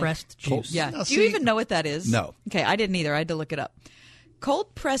emblematic? Cold-pressed juice. Yeah. No, Do you even know what that is? No. Okay, I didn't either. I had to look it up.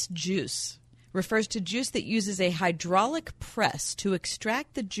 Cold-pressed juice refers to juice that uses a hydraulic press to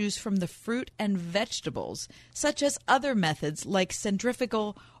extract the juice from the fruit and vegetables, such as other methods like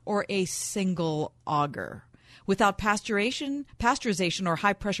centrifugal or a single auger. Without pasteurization or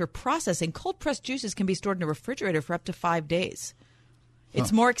high-pressure processing, cold-pressed juices can be stored in a refrigerator for up to 5 days.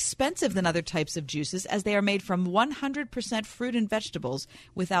 It's more expensive than other types of juices as they are made from 100% fruit and vegetables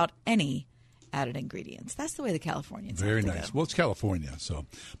without any added ingredients. That's the way the Californians Very have to nice. go. Well, it's California, so.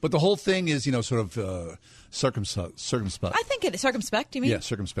 But the whole thing is, sort of circumspect. I think it circumspect, you mean? Yeah,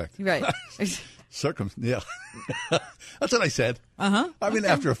 circumspect. Right. Yeah. That's what I said. Uh-huh. I mean,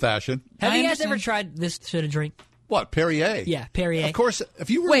 after a fashion. Have you guys ever tried this sort of drink? What, Perrier? Yeah, Perrier. Of course, if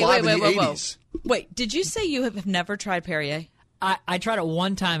you were alive in the 80s. Wait, did you say you have never tried Perrier? I tried it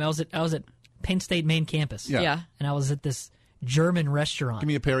one time. I was at Penn State main campus. Yeah. And I was at this German restaurant. Give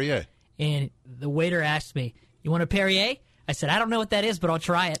me a Perrier. And the waiter asked me, "You want a Perrier?" I said, "I don't know what that is, but I'll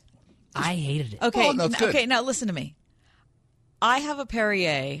try it." I hated it. Okay, no, it's good. Okay, now listen to me. I have a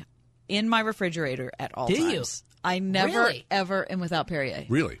Perrier in my refrigerator at all times. I never, Really? ever am without Perrier.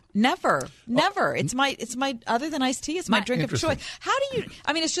 Really? Never. It's my other than iced tea, it's my drink of Interesting. choice. How do you,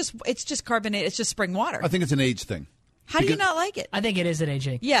 I mean, it's just carbonated, it's just spring water. I think it's an age thing. How do you not like it? I think it is an age.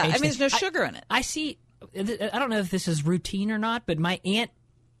 Yeah, age I mean, thing. there's no sugar in it. I see. I don't know if this is routine or not, but my aunt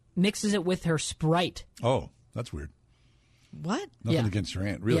mixes it with her Sprite. Oh, that's weird. What? Nothing against your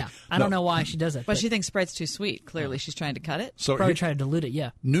aunt, really. Yeah, I don't know why she does it. But she thinks Sprite's too sweet. Clearly, she's trying to cut it. So probably trying to dilute it,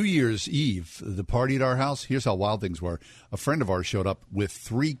 yeah. New Year's Eve, the party at our house, here's how wild things were. A friend of ours showed up with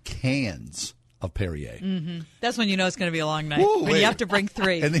 3 cans of Perrier. Mm-hmm. That's when you know it's going to be a long night. Ooh, when you have to bring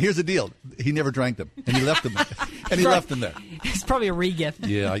 3. And here's the deal. He never drank them. And he left them there. Left them there. It's probably a re-gift.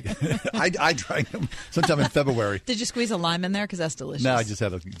 Yeah, I drank them sometime in February. Did you squeeze a lime in there? Because that's delicious. No, I just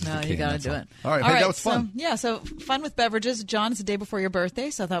had a No, you got to do it. All right, hey, that was fun. So fun with beverages. John, it's the day before your birthday,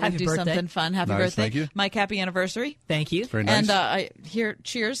 so I thought Happy we'd do birthday. something fun. Happy Nice, birthday. thank you. Mike, happy anniversary. Thank you. Very nice. And I here,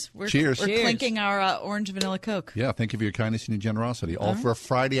 cheers. Cheers. We're Cheers. clinking our orange vanilla Coke. Yeah, thank you for your kindness and your generosity. All for a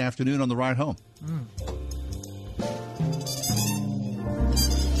Friday afternoon on the ride home.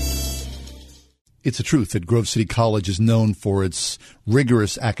 It's a truth that Grove City College is known for its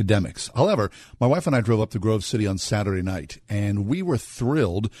rigorous academics. However, my wife and I drove up to Grove City on Saturday night, and we were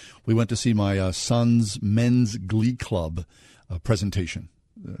thrilled. We went to see my son's men's glee club presentation,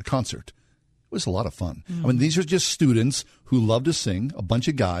 concert. It was a lot of fun. I mean, these are just students who love to sing, a bunch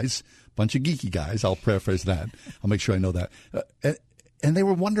of guys, bunch of geeky guys. I'll paraphrase that. I'll make sure I know that. And they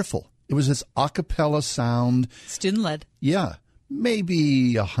were wonderful. It was this a cappella sound. Student-led. Yeah.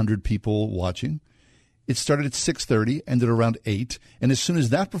 Maybe 100 people watching. It started at 6:30, ended around 8, and as soon as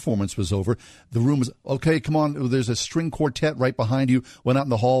that performance was over, the room was, okay, come on, there's a string quartet right behind you, went out in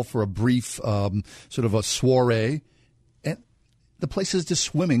the hall for a brief sort of a soiree, and the place is just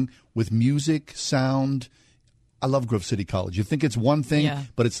swimming with music, sound. I love Grove City College. You think it's one thing,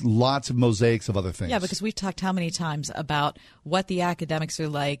 but it's lots of mosaics of other things. Yeah, because we've talked how many times about what the academics are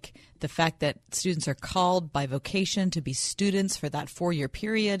like, the fact that students are called by vocation to be students for that 4-year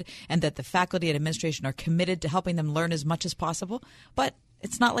period, and that the faculty and administration are committed to helping them learn as much as possible. But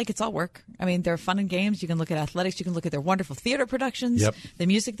it's not like it's all work. I mean, there are fun and games. You can look at athletics. You can look at their wonderful theater productions, the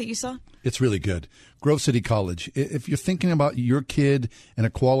music that you saw. It's really good. Grove City College. If you're thinking about your kid and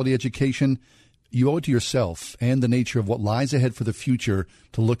a quality education, you owe it to yourself and the nature of what lies ahead for the future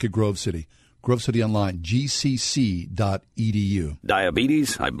to look at Grove City. Grove City Online, gcc.edu.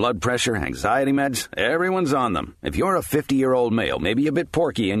 Diabetes, high blood pressure, anxiety meds, everyone's on them. If you're a 50-year-old male, maybe a bit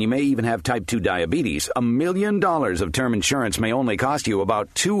porky, and you may even have type 2 diabetes, $1 million of term insurance may only cost you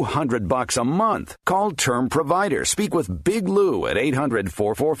about $200 a month. Call Term Provider. Speak with Big Lou at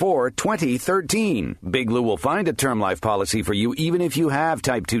 800-444-2013. Big Lou will find a term life policy for you even if you have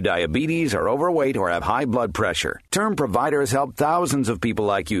type 2 diabetes, are overweight, or have high blood pressure. Term Provider has helped thousands of people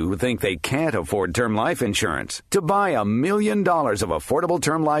like you who think they can't afford term life insurance. To buy $1 million of affordable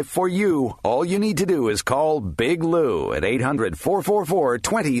term life for you, all you need to do is call Big Lou at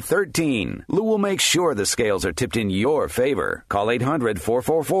 800-444-2013. Lou will make sure the scales are tipped in your favor. Call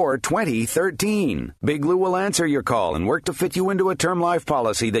 800-444-2013. Big Lou will answer your call and work to fit you into a term life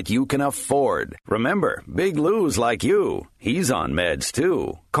policy that you can afford. Remember, Big Lou's like you. He's on meds,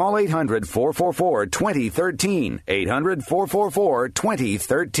 too. Call 800-444-2013.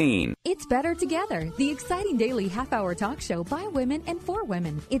 800-444-2013. It's Better Together, the exciting daily half-hour talk show by women and for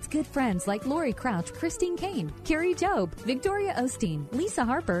women. It's good friends like Lori Crouch, Christine Kane, Carrie Job, Victoria Osteen, Lisa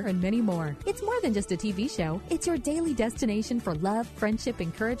Harper, and many more. It's more than just a TV show. It's your daily destination for love, friendship,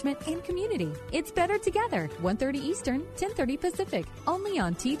 encouragement, and community. It's Better Together, 1:30 Eastern, 10:30 Pacific, only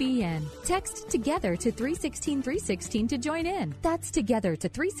on TBN. Text TOGETHER to 316-316 to join in. That's TOGETHER to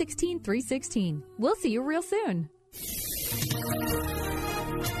 316-316. We'll see you real soon.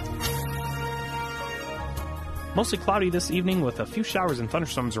 Mostly cloudy this evening with a few showers and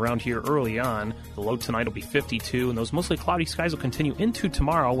thunderstorms around here early on. The low tonight will be 52, and those mostly cloudy skies will continue into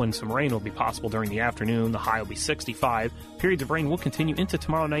tomorrow when some rain will be possible during the afternoon. The high will be 65. Periods of rain will continue into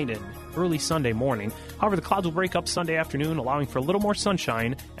tomorrow night and early Sunday morning. However, the clouds will break up Sunday afternoon, allowing for a little more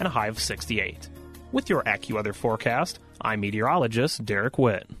sunshine and a high of 68. With your AccuWeather forecast, I'm meteorologist Derek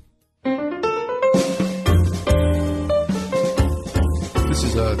Witt. This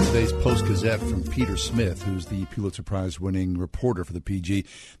is today's Post-Gazette from Peter Smith, who's the Pulitzer Prize-winning reporter for the PG.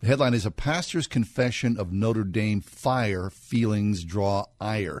 The headline is, A Pastor's Confession of Notre Dame Fire, Feelings Draw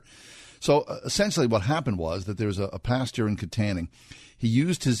Ire. So essentially what happened was that there's a pastor in Katanning. He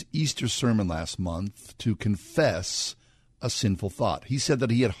used his Easter sermon last month to confess a sinful thought. He said that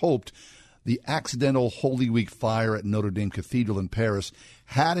he had hoped the accidental Holy Week fire at Notre Dame Cathedral in Paris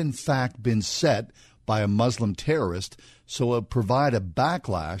had in fact been set by a Muslim terrorist, so it would provide a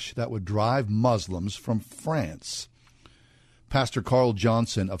backlash that would drive Muslims from France. Pastor Carl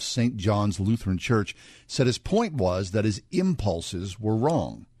Johnson of St. John's Lutheran Church said his point was that his impulses were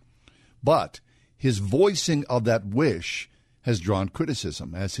wrong. But his voicing of that wish has drawn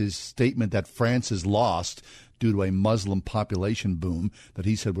criticism, as his statement that France is lost due to a Muslim population boom that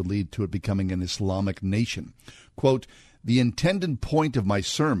he said would lead to it becoming an Islamic nation. Quote, the intended point of my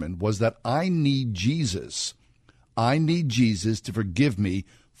sermon was that I need Jesus. I need Jesus to forgive me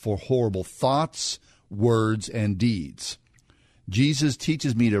for horrible thoughts, words, and deeds. Jesus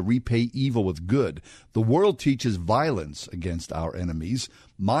teaches me to repay evil with good. The world teaches violence against our enemies.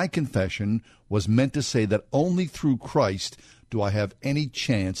 My confession was meant to say that only through Christ do I have any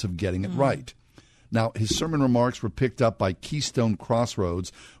chance of getting it right. Now, his sermon remarks were picked up by Keystone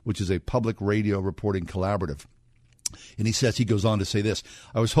Crossroads, which is a public radio reporting collaborative. And he goes on to say this,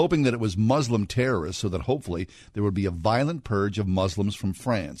 I was hoping that it was Muslim terrorists so that hopefully there would be a violent purge of Muslims from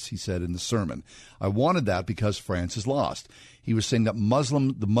France, he said in the sermon. I wanted that because France is lost. He was saying that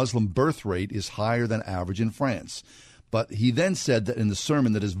the Muslim birth rate is higher than average in France. But he then said that in the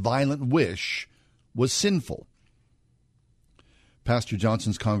sermon that his violent wish was sinful. Pastor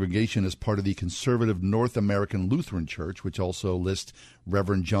Johnson's congregation is part of the conservative North American Lutheran Church, which also lists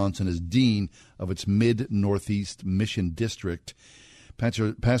Reverend Johnson as dean of its Mid-Northeast Mission District.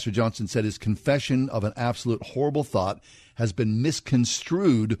 Pastor Johnson said his confession of an absolute horrible thought has been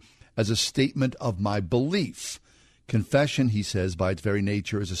misconstrued as a statement of my belief. Confession, he says, by its very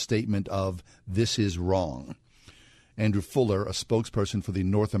nature is a statement of this is wrong. Andrew Fuller, a spokesperson for the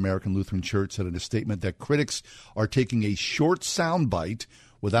North American Lutheran Church, said in a statement that critics are taking a short soundbite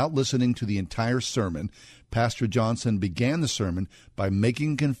without listening to the entire sermon. Pastor Johnson began the sermon by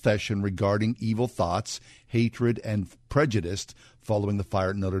making confession regarding evil thoughts, hatred, and prejudice following the fire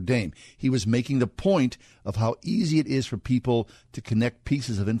at Notre Dame. He was making the point of how easy it is for people to connect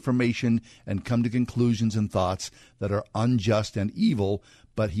pieces of information and come to conclusions and thoughts that are unjust and evil,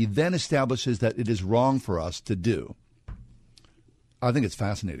 but he then establishes that it is wrong for us to do. I think it's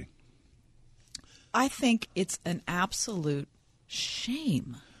fascinating. I think it's an absolute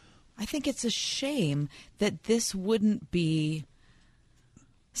shame. I think it's a shame that this wouldn't be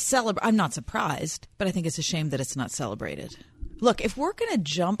celebrated. I'm not surprised, but I think it's a shame that it's not celebrated. Look, if we're going to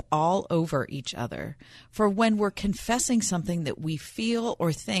jump all over each other for when we're confessing something that we feel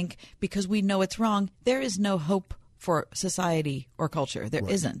or think because we know it's wrong, there is no hope for society or culture. There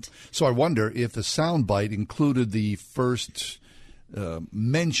isn't. So I wonder if the soundbite included the first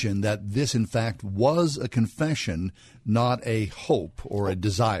mention that this, in fact, was a confession, not a hope or a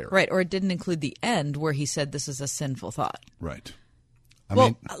desire. Right, or it didn't include the end where he said this is a sinful thought. Right.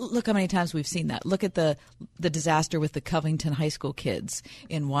 Look how many times we've seen that. Look at the disaster with the Covington High School kids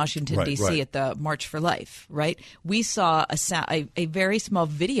in Washington, D.C. at the March for Life, right? We saw a very small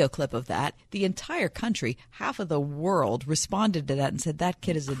video clip of that. The entire country, half of the world, responded to that and said, that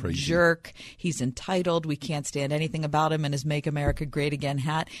kid is a jerk. He's entitled. We can't stand anything about him and his Make America Great Again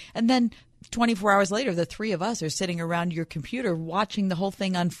hat. And then 24 hours later, the three of us are sitting around your computer watching the whole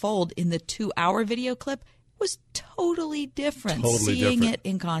thing unfold in the 2-hour video clip. was totally different Totally seeing different. it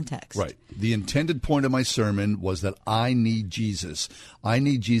in context. Right. The intended point of my sermon was that I need Jesus. I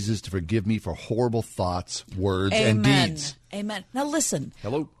need Jesus to forgive me for horrible thoughts, words, and deeds. Amen. Now listen.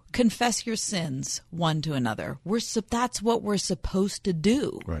 Hello. Confess your sins one to another. That's what we're supposed to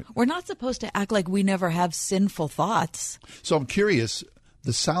do. Right. We're not supposed to act like we never have sinful thoughts. So I'm curious,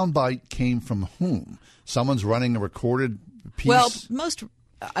 the soundbite came from whom? Someone's running a recorded piece? Well,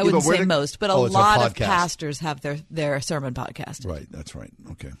 I wouldn't say most, but a it's lot of podcast. pastors have their sermon podcast. Right, that's right.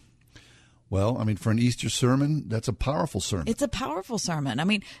 Okay. Well, I mean, for an Easter sermon, that's a powerful sermon. It's a powerful sermon. I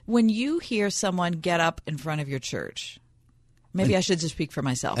mean, when you hear someone get up in front of your church, maybe I should just speak for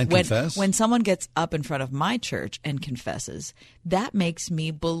myself. And confess? When someone gets up in front of my church and confesses, that makes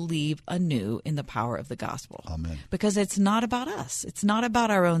me believe anew in the power of the gospel. Amen. Because it's not about us. It's not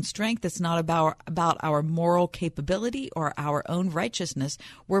about our own strength. It's not about our moral capability or our own righteousness.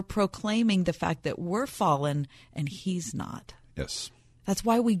 We're proclaiming the fact that we're fallen and he's not. Yes. That's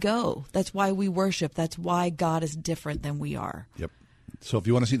why we go. That's why we worship. That's why God is different than we are. Yep. So if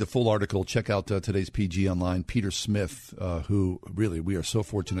you want to see the full article, check out today's PG online. Peter Smith, who really we are so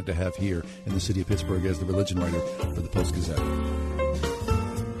fortunate to have here in the city of Pittsburgh as the religion writer for the Post-Gazette.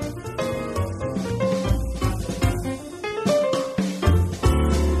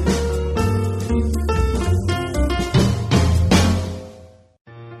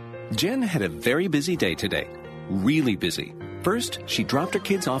 Jen had a very busy day today. Really busy. First, she dropped her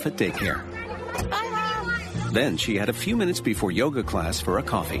kids off at daycare. Then she had a few minutes before yoga class for a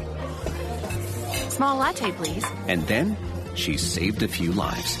coffee. Small latte, please. And then she saved a few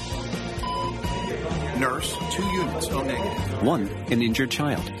lives. Nurse, 2 units, O negative. One, an injured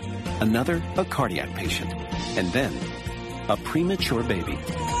child. Another, a cardiac patient. And then, a premature baby.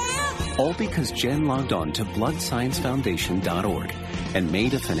 All because Jen logged on to bloodsciencefoundation.org and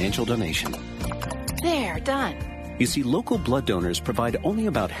made a financial donation. There, done. You see, local blood donors provide only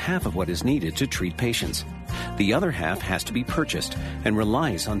about half of what is needed to treat patients. The other half has to be purchased and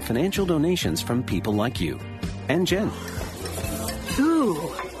relies on financial donations from people like you and Jen.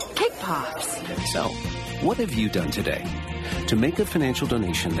 Ooh, cake pops. So, what have you done today? To make a financial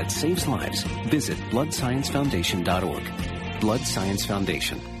donation that saves lives, visit bloodsciencefoundation.org. Blood Science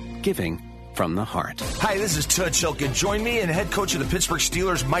Foundation. Giving from the heart. Hi, this is Tud Shilkin. Join me and head coach of the Pittsburgh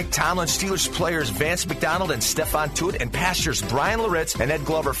Steelers, Mike Tomlin, Steelers players Vance McDonald and Stefan Tuitt, and pastors Brian Loritz and Ed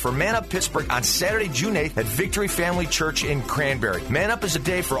Glover for Man Up Pittsburgh on Saturday, June 8th at Victory Family Church in Cranberry. Man Up is a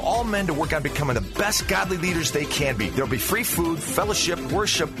day for all men to work on becoming the best godly leaders they can be. There'll be free food, fellowship,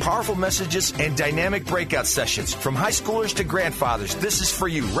 worship, powerful messages, and dynamic breakout sessions. From high schoolers to grandfathers, this is for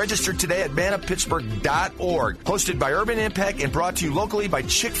you. Register today at manuppittsburgh.org. Hosted by Urban Impact and brought to you locally by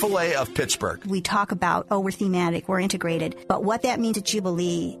Chick-fil-A of Pittsburgh. We talk about, we're thematic, we're integrated, but what that means at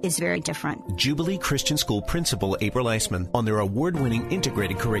Jubilee is very different. Jubilee Christian School Principal April Eisman on their award-winning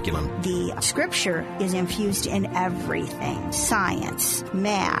integrated curriculum. The scripture is infused in everything. Science,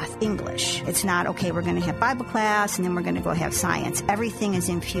 math, English. It's not, okay, we're going to have Bible class and then we're going to go have science. Everything is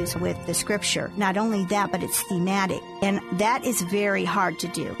infused with the scripture. Not only that, but it's thematic. And that is very hard to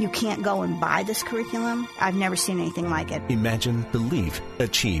do. You can't go and buy this curriculum. I've never seen anything like it. Imagine, believe,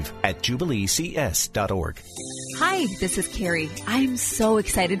 achieve at JubileeCS.org. Hi, this is Carrie. I'm so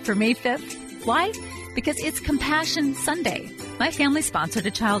excited for May 5th. Why? Because it's Compassion Sunday. My family sponsored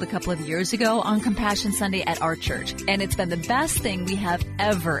a child a couple of years ago on Compassion Sunday at our church, and it's been the best thing we have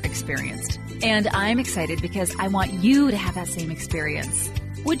ever experienced. And I'm excited because I want you to have that same experience.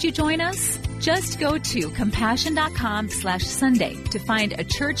 Would you join us? Just go to compassion.com/Sunday to find a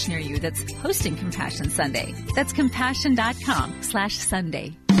church near you that's hosting Compassion Sunday. That's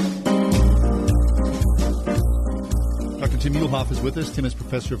compassion.com/Sunday. Dr. Tim Muehlhoff is with us. Tim is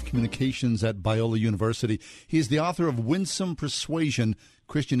professor of communications at Biola University. He is the author of Winsome Persuasion,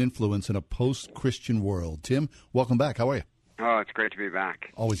 Christian Influence in a Post-Christian World. Tim, welcome back. How are you? Oh, it's great to be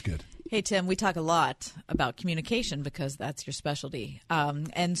back. Always good. Hey, Tim, we talk a lot about communication because that's your specialty.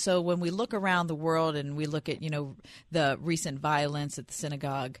 And so when we look around the world and we look at, the recent violence at the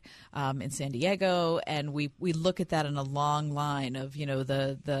synagogue in San Diego, and we look at that in a long line of,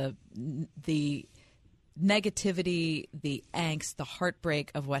 the negativity, the angst, the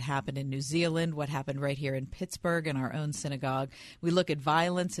heartbreak of what happened in New Zealand, what happened right here in Pittsburgh in our own synagogue. We look at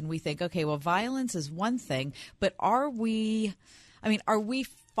violence and we think, okay, well, violence is one thing, but are we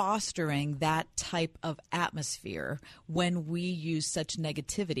fostering that type of atmosphere when we use such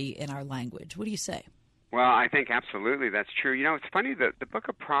negativity in our language? What do you say? Well, I think absolutely that's true. It's funny that the book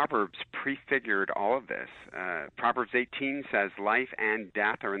of Proverbs prefigured all of this. Proverbs 18 says, life and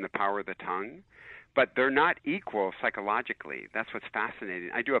death are in the power of the tongue. but they're not equal psychologically. That's what's fascinating.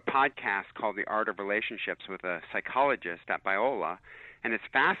 I do a podcast called The Art of Relationships with a psychologist at Biola, and it's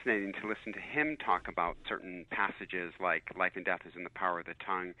fascinating to listen to him talk about certain passages like life and death is in the power of the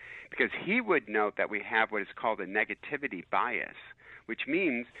tongue, because he would note that we have what is called a negativity bias, which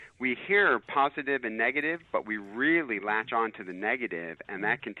means we hear positive and negative, but we really latch on to the negative, and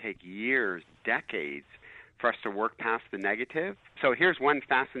that can take years, decades, for us to work past the negative. So here's one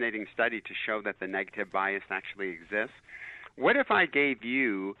fascinating study to show that the negative bias actually exists. What if I gave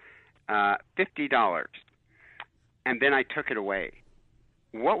you $50 and then I took it away?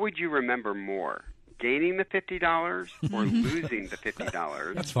 What would you remember more, gaining the $50 or losing the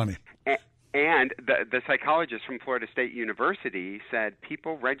 $50? That's funny. And the psychologist from Florida State University said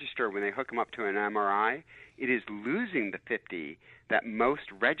people register when they hook them up to an MRI. It is losing the 50 that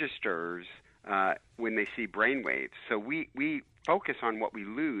most registers when they see brain waves. So we focus on what we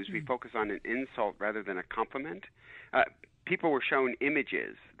lose. We focus on an insult rather than a compliment. People were shown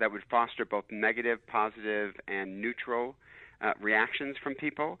images that would foster both negative, positive, and neutral reactions from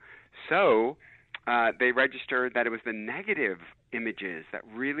people. So they registered that it was the negative images that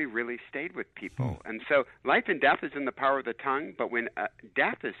really, really stayed with people. And so life and death is in the power of the tongue, but when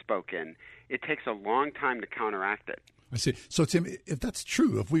death is spoken, it takes a long time to counteract it. I see. So, Tim, if that's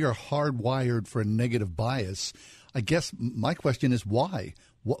true, if we are hardwired for a negative bias, I guess my question is why?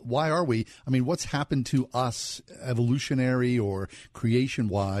 Why are we? I mean, what's happened to us evolutionary or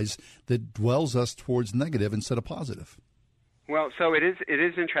creation-wise that dwells us towards negative instead of positive? Well, so it is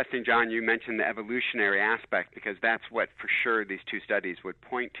interesting, John, you mentioned the evolutionary aspect, because that's what for sure these two studies would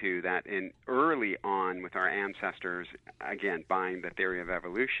point to, that in early on with our ancestors, again, buying the theory of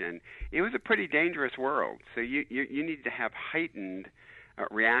evolution, it was a pretty dangerous world. So you needed to have heightened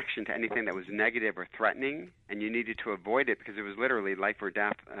reaction to anything that was negative or threatening, and you needed to avoid it because it was literally life or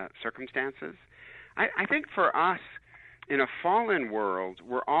death circumstances. I think for us, in a fallen world,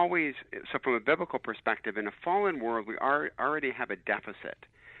 we're always, so from a biblical perspective, in a fallen world, we already have a deficit.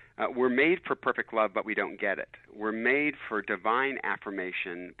 We're made for perfect love, but we don't get it. We're made for divine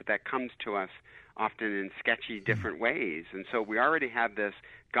affirmation, but that comes to us often in sketchy, different ways. And so we already have this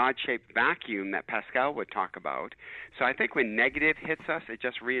God-shaped vacuum that Pascal would talk about. So I think when negative hits us, it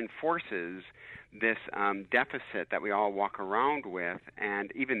just reinforces this deficit that we all walk around with, and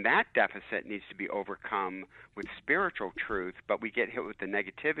even that deficit needs to be overcome with spiritual truth, but we get hit with the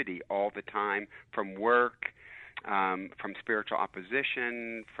negativity all the time from work, from spiritual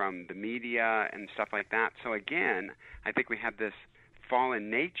opposition, from the media, and stuff like that. So again, I think we have this fallen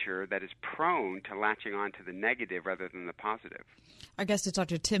nature that is prone to latching on to the negative rather than the positive. Our guest is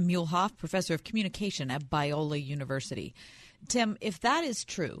Dr. Tim Muehlhoff, professor of communication at Biola University. Tim, if that is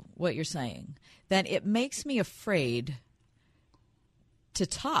true, what you're saying, then it makes me afraid to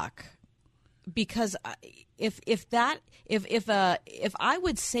talk, because if I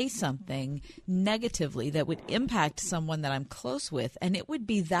would say something negatively that would impact someone that I'm close with, and it would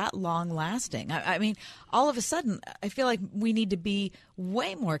be that long lasting. I mean, all of a sudden, I feel like we need to be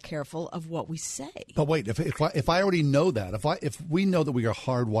way more careful of what we say. But wait, if I already know that, if we know that we are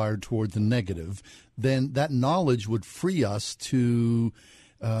hardwired toward the negative, then that knowledge would free us to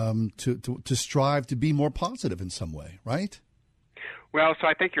strive to be more positive in some way, right? Well, so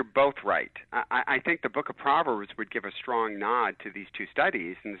I think you're both right. I think the book of Proverbs would give a strong nod to these two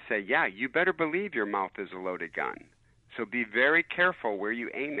studies and say, yeah, you better believe your mouth is a loaded gun. So be very careful where you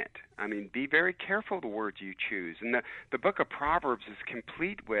aim it. I mean, be very careful the words you choose. And the book of Proverbs is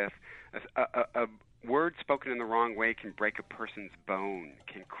complete with a word spoken in the wrong way can break a person's bone,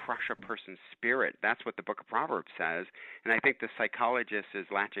 can crush a person's spirit. That's what the book of Proverbs says, and I think the psychologist is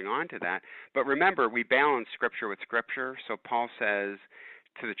latching on to that. But remember, we balance Scripture with Scripture, so Paul says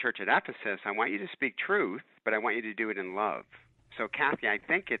to the church at Ephesus, I want you to speak truth, but I want you to do it in love. So, Kathy, I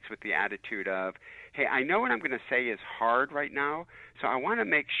think it's with the attitude of, hey, I know what I'm going to say is hard right now, so I want to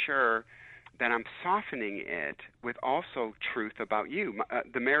make sure that I'm softening it with also truth about you.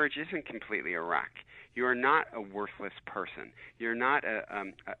 The marriage isn't completely a wreck. You are not a worthless person. You're not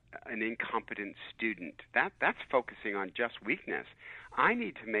an incompetent student. That's focusing on just weakness. I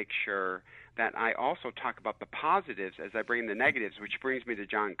need to make sure that I also talk about the positives as I bring the negatives, which brings me to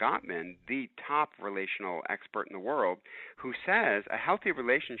John Gottman, the top relational expert in the world, who says a healthy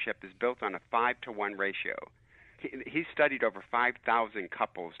relationship is built on a 5-to-1 ratio. He studied over 5,000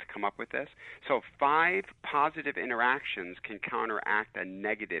 couples to come up with this. So 5 positive interactions can counteract a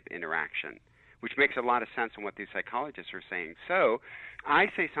negative interaction, which makes a lot of sense in what these psychologists are saying. So I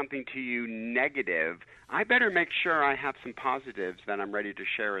say something to you negative, I better make sure I have some positives that I'm ready to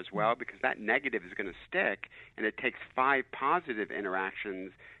share as well, because that negative is going to stick, and it takes 5 positive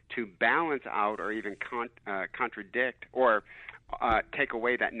interactions to balance out or even contradict or take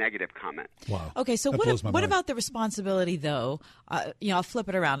away that negative comment. Wow. Okay, so what about the responsibility, though? I'll flip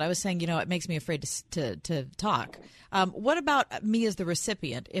it around. I was saying, it makes me afraid to talk. What about me as the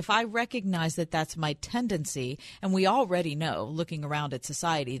recipient? If I recognize that that's my tendency, and we already know, looking around at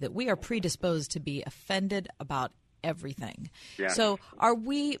society, that we are predisposed to be offended about everything. Yes. So are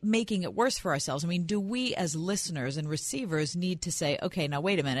we making it worse for ourselves? I mean, do we as listeners and receivers need to say, okay, now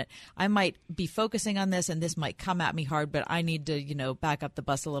wait a minute, I might be focusing on this and this might come at me hard, but I need to, back up the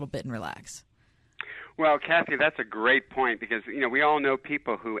bus a little bit and relax? Well, Kathy, that's a great point because, we all know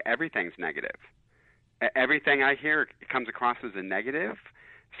people who everything's negative. Everything I hear comes across as a negative.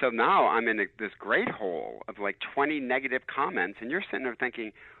 So now I'm in this great hole of like 20 negative comments, and you're sitting there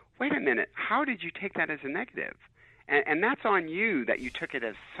thinking, wait a minute, how did you take that as a negative? And that's on you that you took it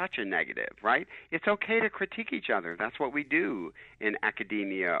as such a negative, right? It's okay to critique each other. That's what we do in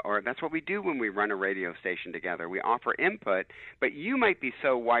academia, or that's what we do when we run a radio station together. We offer input, but you might be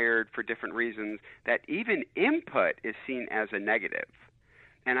so wired for different reasons that even input is seen as a negative.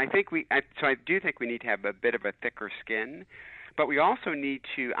 And I do think we need to have a bit of a thicker skin. But we also need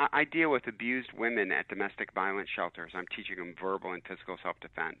to, I deal with abused women at domestic violence shelters. I'm teaching them verbal and physical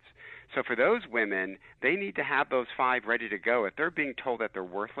self-defense. So for those women, they need to have those 5 ready to go. If they're being told that they're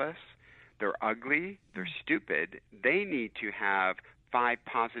worthless, they're ugly, they're stupid, they need to have 5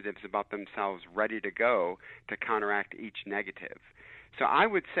 positives about themselves ready to go to counteract each negative. So I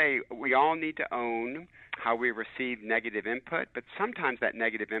would say we all need to own how we receive negative input, but sometimes that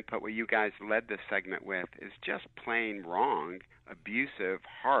negative input, what you guys led this segment with, is just plain wrong, abusive,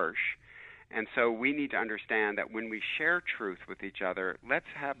 harsh. And so we need to understand that when we share truth with each other, let's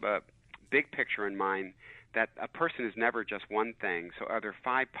have a big picture in mind that a person is never just one thing. So are there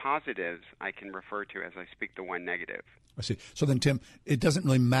 5 positives I can refer to as I speak the one negative? I see. So then, Tim, it doesn't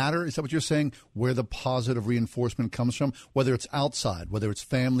really matter, is that what you're saying, where the positive reinforcement comes from, whether it's outside, whether it's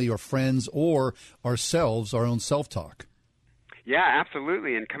family or friends or ourselves, our own self-talk? Yeah,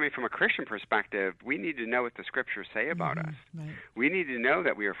 absolutely. And coming from a Christian perspective, we need to know what the Scriptures say about us. Right. We need to know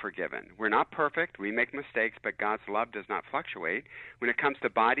that we are forgiven. We're not perfect. We make mistakes, but God's love does not fluctuate. When it comes to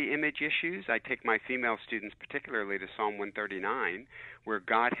body image issues, I take my female students particularly to Psalm 139, where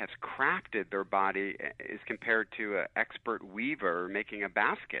God has crafted their body as compared to an expert weaver making a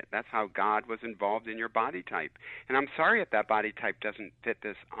basket. That's how God was involved in your body type. And I'm sorry if that body type doesn't fit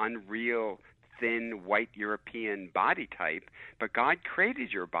this unreal thin, white European body type, but God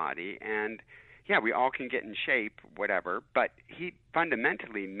created your body, and yeah, we all can get in shape, whatever, but He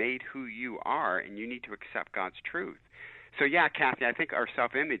fundamentally made who you are, and you need to accept God's truth. So yeah, Kathy, I think our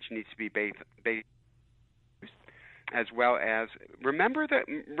self-image needs to be based as well as remember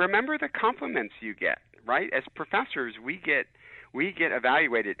the compliments you get, right? As professors, we get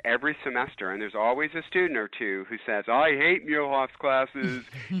evaluated every semester, and there's always a student or two who says, I hate Muehlhoff's classes.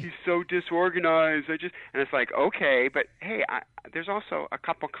 He's so disorganized. And it's like, okay, but hey, there's also a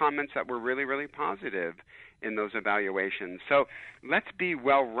couple comments that were really, really positive in those evaluations. So let's be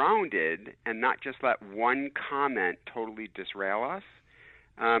well-rounded and not just let one comment totally disrail us.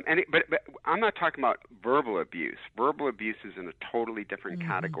 But I'm not talking about verbal abuse. Verbal abuse is in a totally different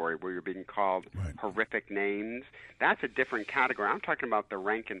category where you're being called horrific names. That's a different category. I'm talking about the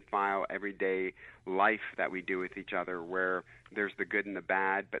rank and file everyday life that we do with each other where there's the good and the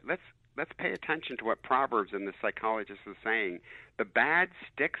bad. But let's pay attention to what Proverbs and the psychologist is saying. The bad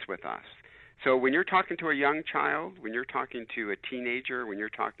sticks with us. So when you're talking to a young child, when you're talking to a teenager, when you're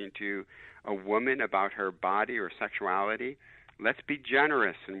talking to a woman about her body or sexuality, let's be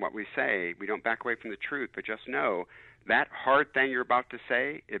generous in what we say. We don't back away from the truth, but just know that hard thing you're about to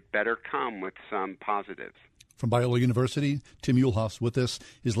say, it better come with some positives. From Biola University, Tim Muehlhoff's with us.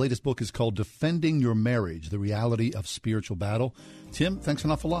 His latest book is called Defending Your Marriage, The Reality of Spiritual Battle. Tim, thanks an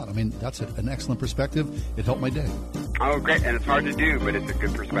awful lot. I mean, that's an excellent perspective. It helped my day. Oh, great. And it's hard to do, but it's a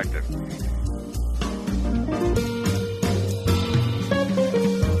good perspective.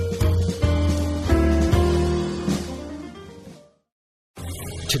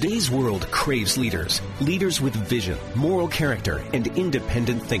 Today's world craves leaders. Leaders with vision, moral character, and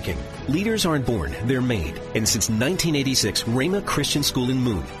independent thinking. Leaders aren't born, they're made. And since 1986, Rhema Christian School in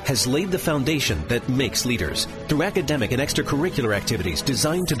Moon has laid the foundation that makes leaders. Through academic and extracurricular activities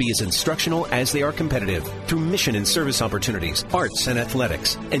designed to be as instructional as they are competitive. Through mission and service opportunities, arts and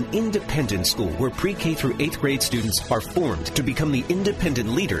athletics. An independent school where pre-K through 8th grade students are formed to become the independent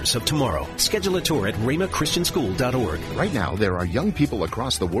leaders of tomorrow. Schedule a tour at rhemachristianschool.org. Right now, there are young people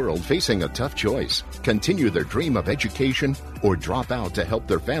across the world facing a tough choice: continue their dream of education or drop out to help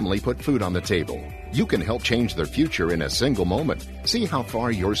their family put food on the table. You can help change their future in a single moment. See how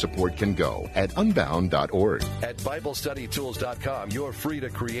far your support can go at unbound.org. At BibleStudyTools.com, you're free to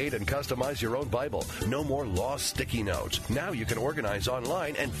create and customize your own Bible. No more lost sticky notes. Now you can organize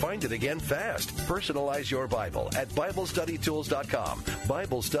online and find it again fast. Personalize your Bible at BibleStudyTools.com.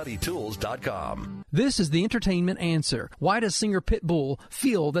 BibleStudyTools.com. This is the entertainment answer. Why does singer Pitbull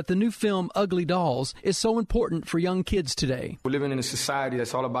feel that the new film Ugly Dolls is so important for young kids today? We're living in a society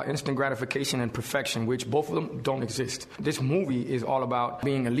that's all about instant gratification and perfection, which both of them don't exist. This movie is all about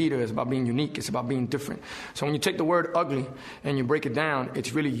being a leader. It's about being unique. It's about being different. So when you take the word ugly and you break it down,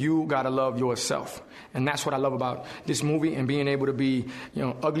 it's really you got to love yourself. And that's what I love about this movie and being able to be,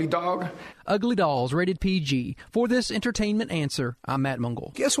 ugly dog. Ugly Dolls, rated PG. For this entertainment answer, I'm Matt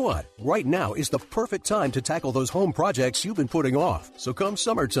Mungle. Guess what? Right now is the perfect time to tackle those home projects you've been putting off. So come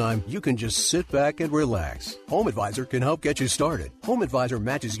summertime, you can just sit back and relax. Home Advisor can help get you started. Home Advisor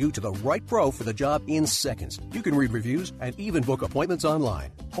matches you to the right pro for the job in seconds. You can read reviews and even book appointments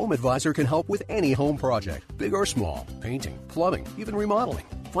online. Home Advisor can help with any home project, big or small, painting, plumbing, even remodeling.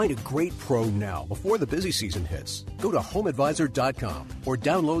 Find a great pro now before the busy season hits. Go to HomeAdvisor.com or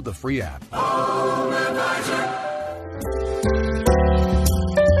download the free app. Home Advisor.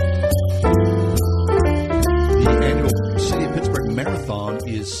 The annual City of Pittsburgh Marathon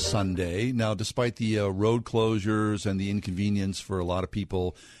is Sunday. Now, despite the road closures and the inconvenience for a lot of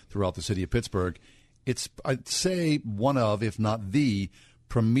people throughout the city of Pittsburgh, it's, I'd say, one of, if not the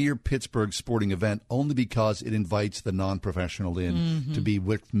premier Pittsburgh sporting event, only because it invites the non-professional in to be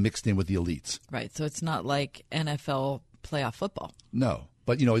mixed in with the elites. Right, so it's not like NFL playoff football. No,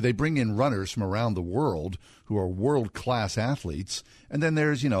 but they bring in runners from around the world who are world-class athletes, and then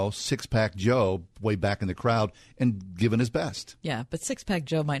there's, Six-Pack Joe way back in the crowd and giving his best. Yeah, but Six-Pack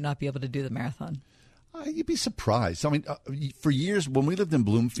Joe might not be able to do the marathon. You'd be surprised. I mean, for years, when we lived in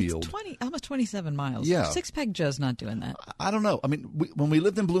Bloomfield... It's almost 27 miles. Yeah. Six-Pack Joe's not doing that. I don't know. I mean, when we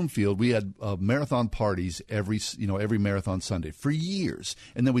lived in Bloomfield, we had marathon parties every marathon Sunday for years.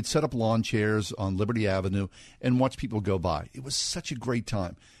 And then we'd set up lawn chairs on Liberty Avenue and watch people go by. It was such a great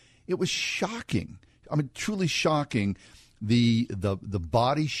time. It was shocking. I mean, truly shocking. The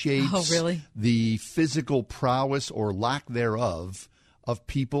body shapes, the physical prowess or lack thereof of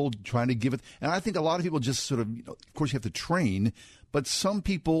people trying to give it. And I think a lot of people just sort of course you have to train, but some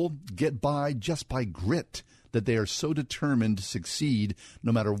people get by just by grit, that they are so determined to succeed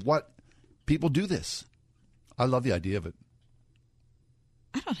no matter what. People do this. I love the idea of it.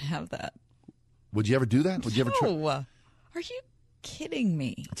 I don't have that. Would you ever do that? Would you ever try? Are you kidding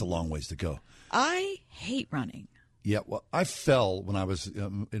me? It's a long ways to go. I hate running. Yeah, well, I fell when I was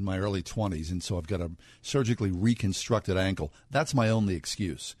in my early 20s, and so I've got a surgically reconstructed ankle. That's my only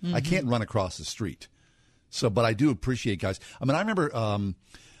excuse. I can't run across the street. But I do appreciate guys. I mean, I remember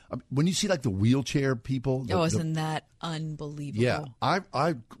when you see like the wheelchair people. Isn't that unbelievable? Yeah,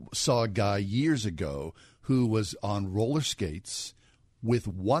 I saw a guy years ago who was on roller skates with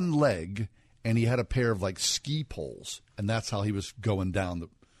one leg, and he had a pair of like ski poles, and that's how he was going down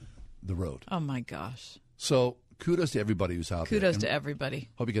the road. Oh my gosh! So. Kudos to everybody who's out there. Kudos to everybody.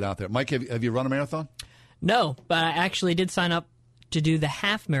 Hope you get out there. Mike, have you run a marathon? No, but I actually did sign up to do the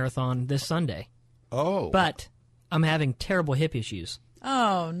half marathon this Sunday. Oh. But I'm having terrible hip issues.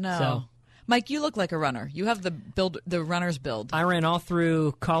 Oh, no. So, Mike, you look like a runner. You have the runner's build. I ran all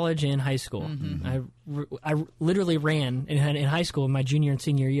through college and high school. I literally ran in high school in my junior and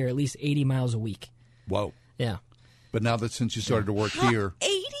senior year at least 80 miles a week. Whoa. Yeah. But now that since you started to work here.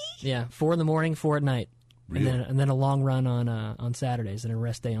 80? Yeah, 4 in the morning, 4 at night. Really? And then a long run on Saturdays and a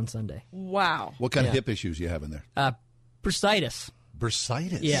rest day on Sunday. Wow. What kind of hip issues you have in there? Bursitis.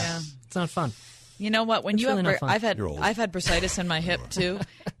 Bursitis? Yeah. It's not fun. You know what? When it's you really have, I've had bursitis in my hip too.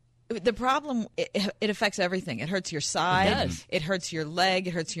 The problem, it affects everything. It hurts your side. It hurts your leg.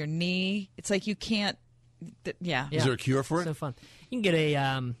 It hurts your knee. It's like you can't. Yeah. Is there a cure for it? So fun. You can get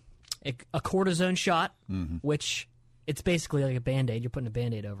a cortisone shot, which it's basically like a Band-Aid. You're putting a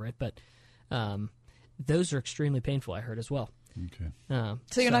Band-Aid over it, but. Those are extremely painful, I heard, as well. Okay.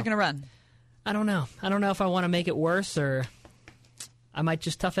 So you're not going to run? I don't know. I don't know if I want to make it worse or I might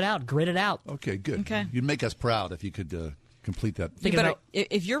just tough it out, grit it out. Okay, good. Okay. You'd make us proud if you could complete that.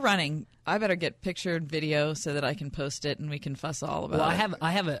 If you're running, I better get picture and video so that I can post it and we can fuss all about it.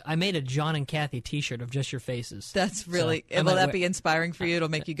 Well, I made a John and Kathy T-shirt of just your faces. That's really. So will that be inspiring for you? It'll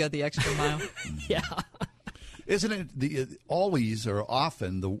make you go the extra mile. Yeah. Isn't it always or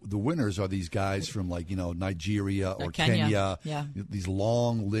often the winners are these guys from Nigeria or Kenya. These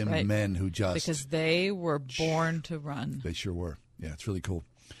long-limbed men who just because they were born to run. They sure were. Yeah, it's really cool.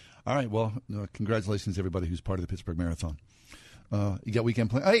 All right, well, congratulations to everybody who's part of the Pittsburgh Marathon. You got weekend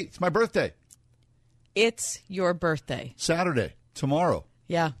plans? Hey, it's my birthday. It's your birthday. Saturday, tomorrow.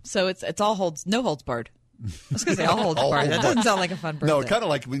 Yeah, so it's no holds barred. I was going to say all holds barred. That doesn't sound like a fun birthday. No, kind of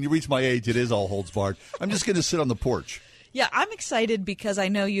like when you reach my age, it is all holds barred. I'm just going to sit on the porch. Yeah, I'm excited because I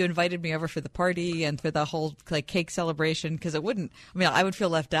know you invited me over for the party and for the whole cake celebration. Because I would feel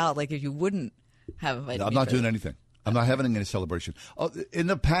left out if you wouldn't have invited me. I'm not doing anything. I'm not having any celebration. In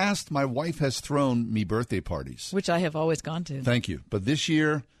the past, my wife has thrown me birthday parties, which I have always gone to. Thank you, but this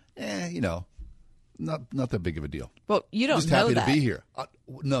year, not that big of a deal. Well, you don't just know happy that. to be here.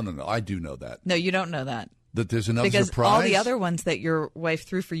 No, I do know that. No, you don't know that. That there's another because surprise? All the other ones that your wife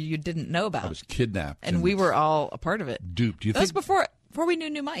threw for you didn't know about. I was kidnapped. And we were all a part of it. Duped. That was before we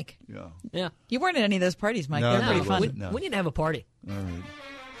knew Mike. Yeah. You weren't at any of those parties, Mike. They were pretty fun. We need to have a party. All right.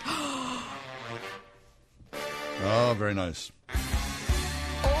 Oh, very nice.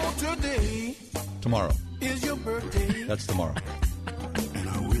 Oh, today tomorrow is your birthday. That's tomorrow. And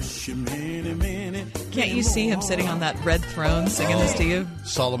I wish you many, many. Can't you see him sitting on that red throne singing this to you?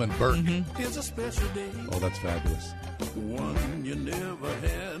 Solomon Burke. Mm-hmm. It's a special day. Oh, that's fabulous. One you never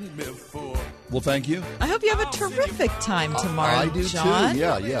had before. Well, thank you. I hope you have a terrific time tomorrow, I do John. too.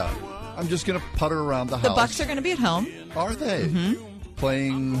 Yeah. I'm just going to putter around the house. The Bucks are going to be at home. Are they? Mm-hmm.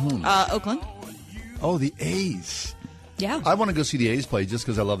 Playing whom? Oakland. Oh, the A's. Yeah. I want to go see the A's play just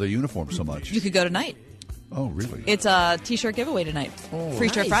because I love their uniform so much. You could go tonight. Oh, really? It's a T-shirt giveaway tonight. Free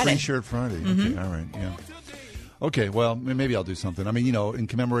Shirt Friday. Free Shirt Friday. Mm-hmm. Okay, all right, yeah. Okay, well, maybe I'll do something. I mean, in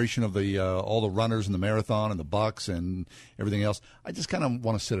commemoration of the all the runners in the marathon and the Bucks and everything else, I just kind of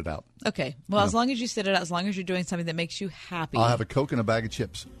want to sit it out. Okay. Well, as long as you sit it out, as long as you're doing something that makes you happy. I'll have a Coke and a bag of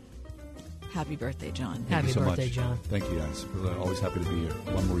chips. Happy birthday, John. Thank you so birthday, much. John. Thank you, guys. We're always happy to be here.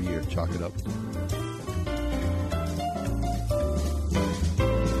 One more year. Chalk it up.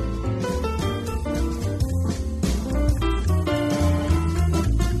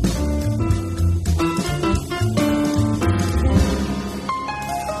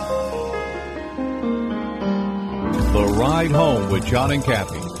 The Ride Home with John and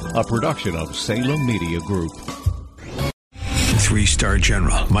Kathy, a production of Salem Media Group. 3-star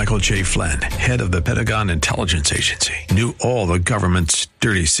General Michael J. Flynn, head of the Pentagon Intelligence Agency, knew all the government's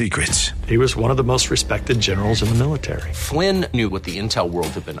dirty secrets. He was one of the most respected generals in the military. Flynn knew what the intel world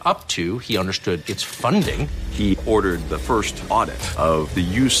had been up to. He understood its funding. He ordered the first audit of the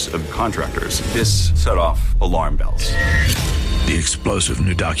use of contractors. This set off alarm bells. The explosive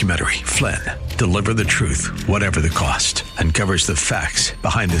new documentary, Flynn, Deliver the Truth, Whatever the Cost, uncovers the facts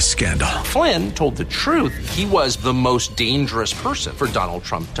behind this scandal. Flynn told the truth. He was the most dangerous person for Donald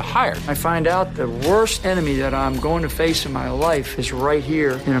Trump to hire. I find out the worst enemy that I'm going to face in my life is right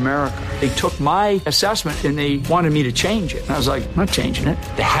here in America. They took my assessment and they wanted me to change it. And I was like, I'm not changing it.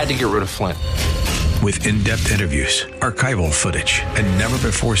 They had to get rid of Flynn. With in-depth interviews, archival footage, and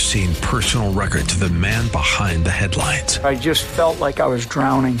never-before-seen personal records of the man behind the headlines. I just felt like I was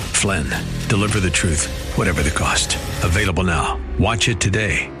drowning. Flynn, Deliver the Truth, Whatever the Cost. Available now. Watch it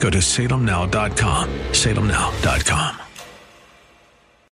today. Go to salemnow.com. salemnow.com.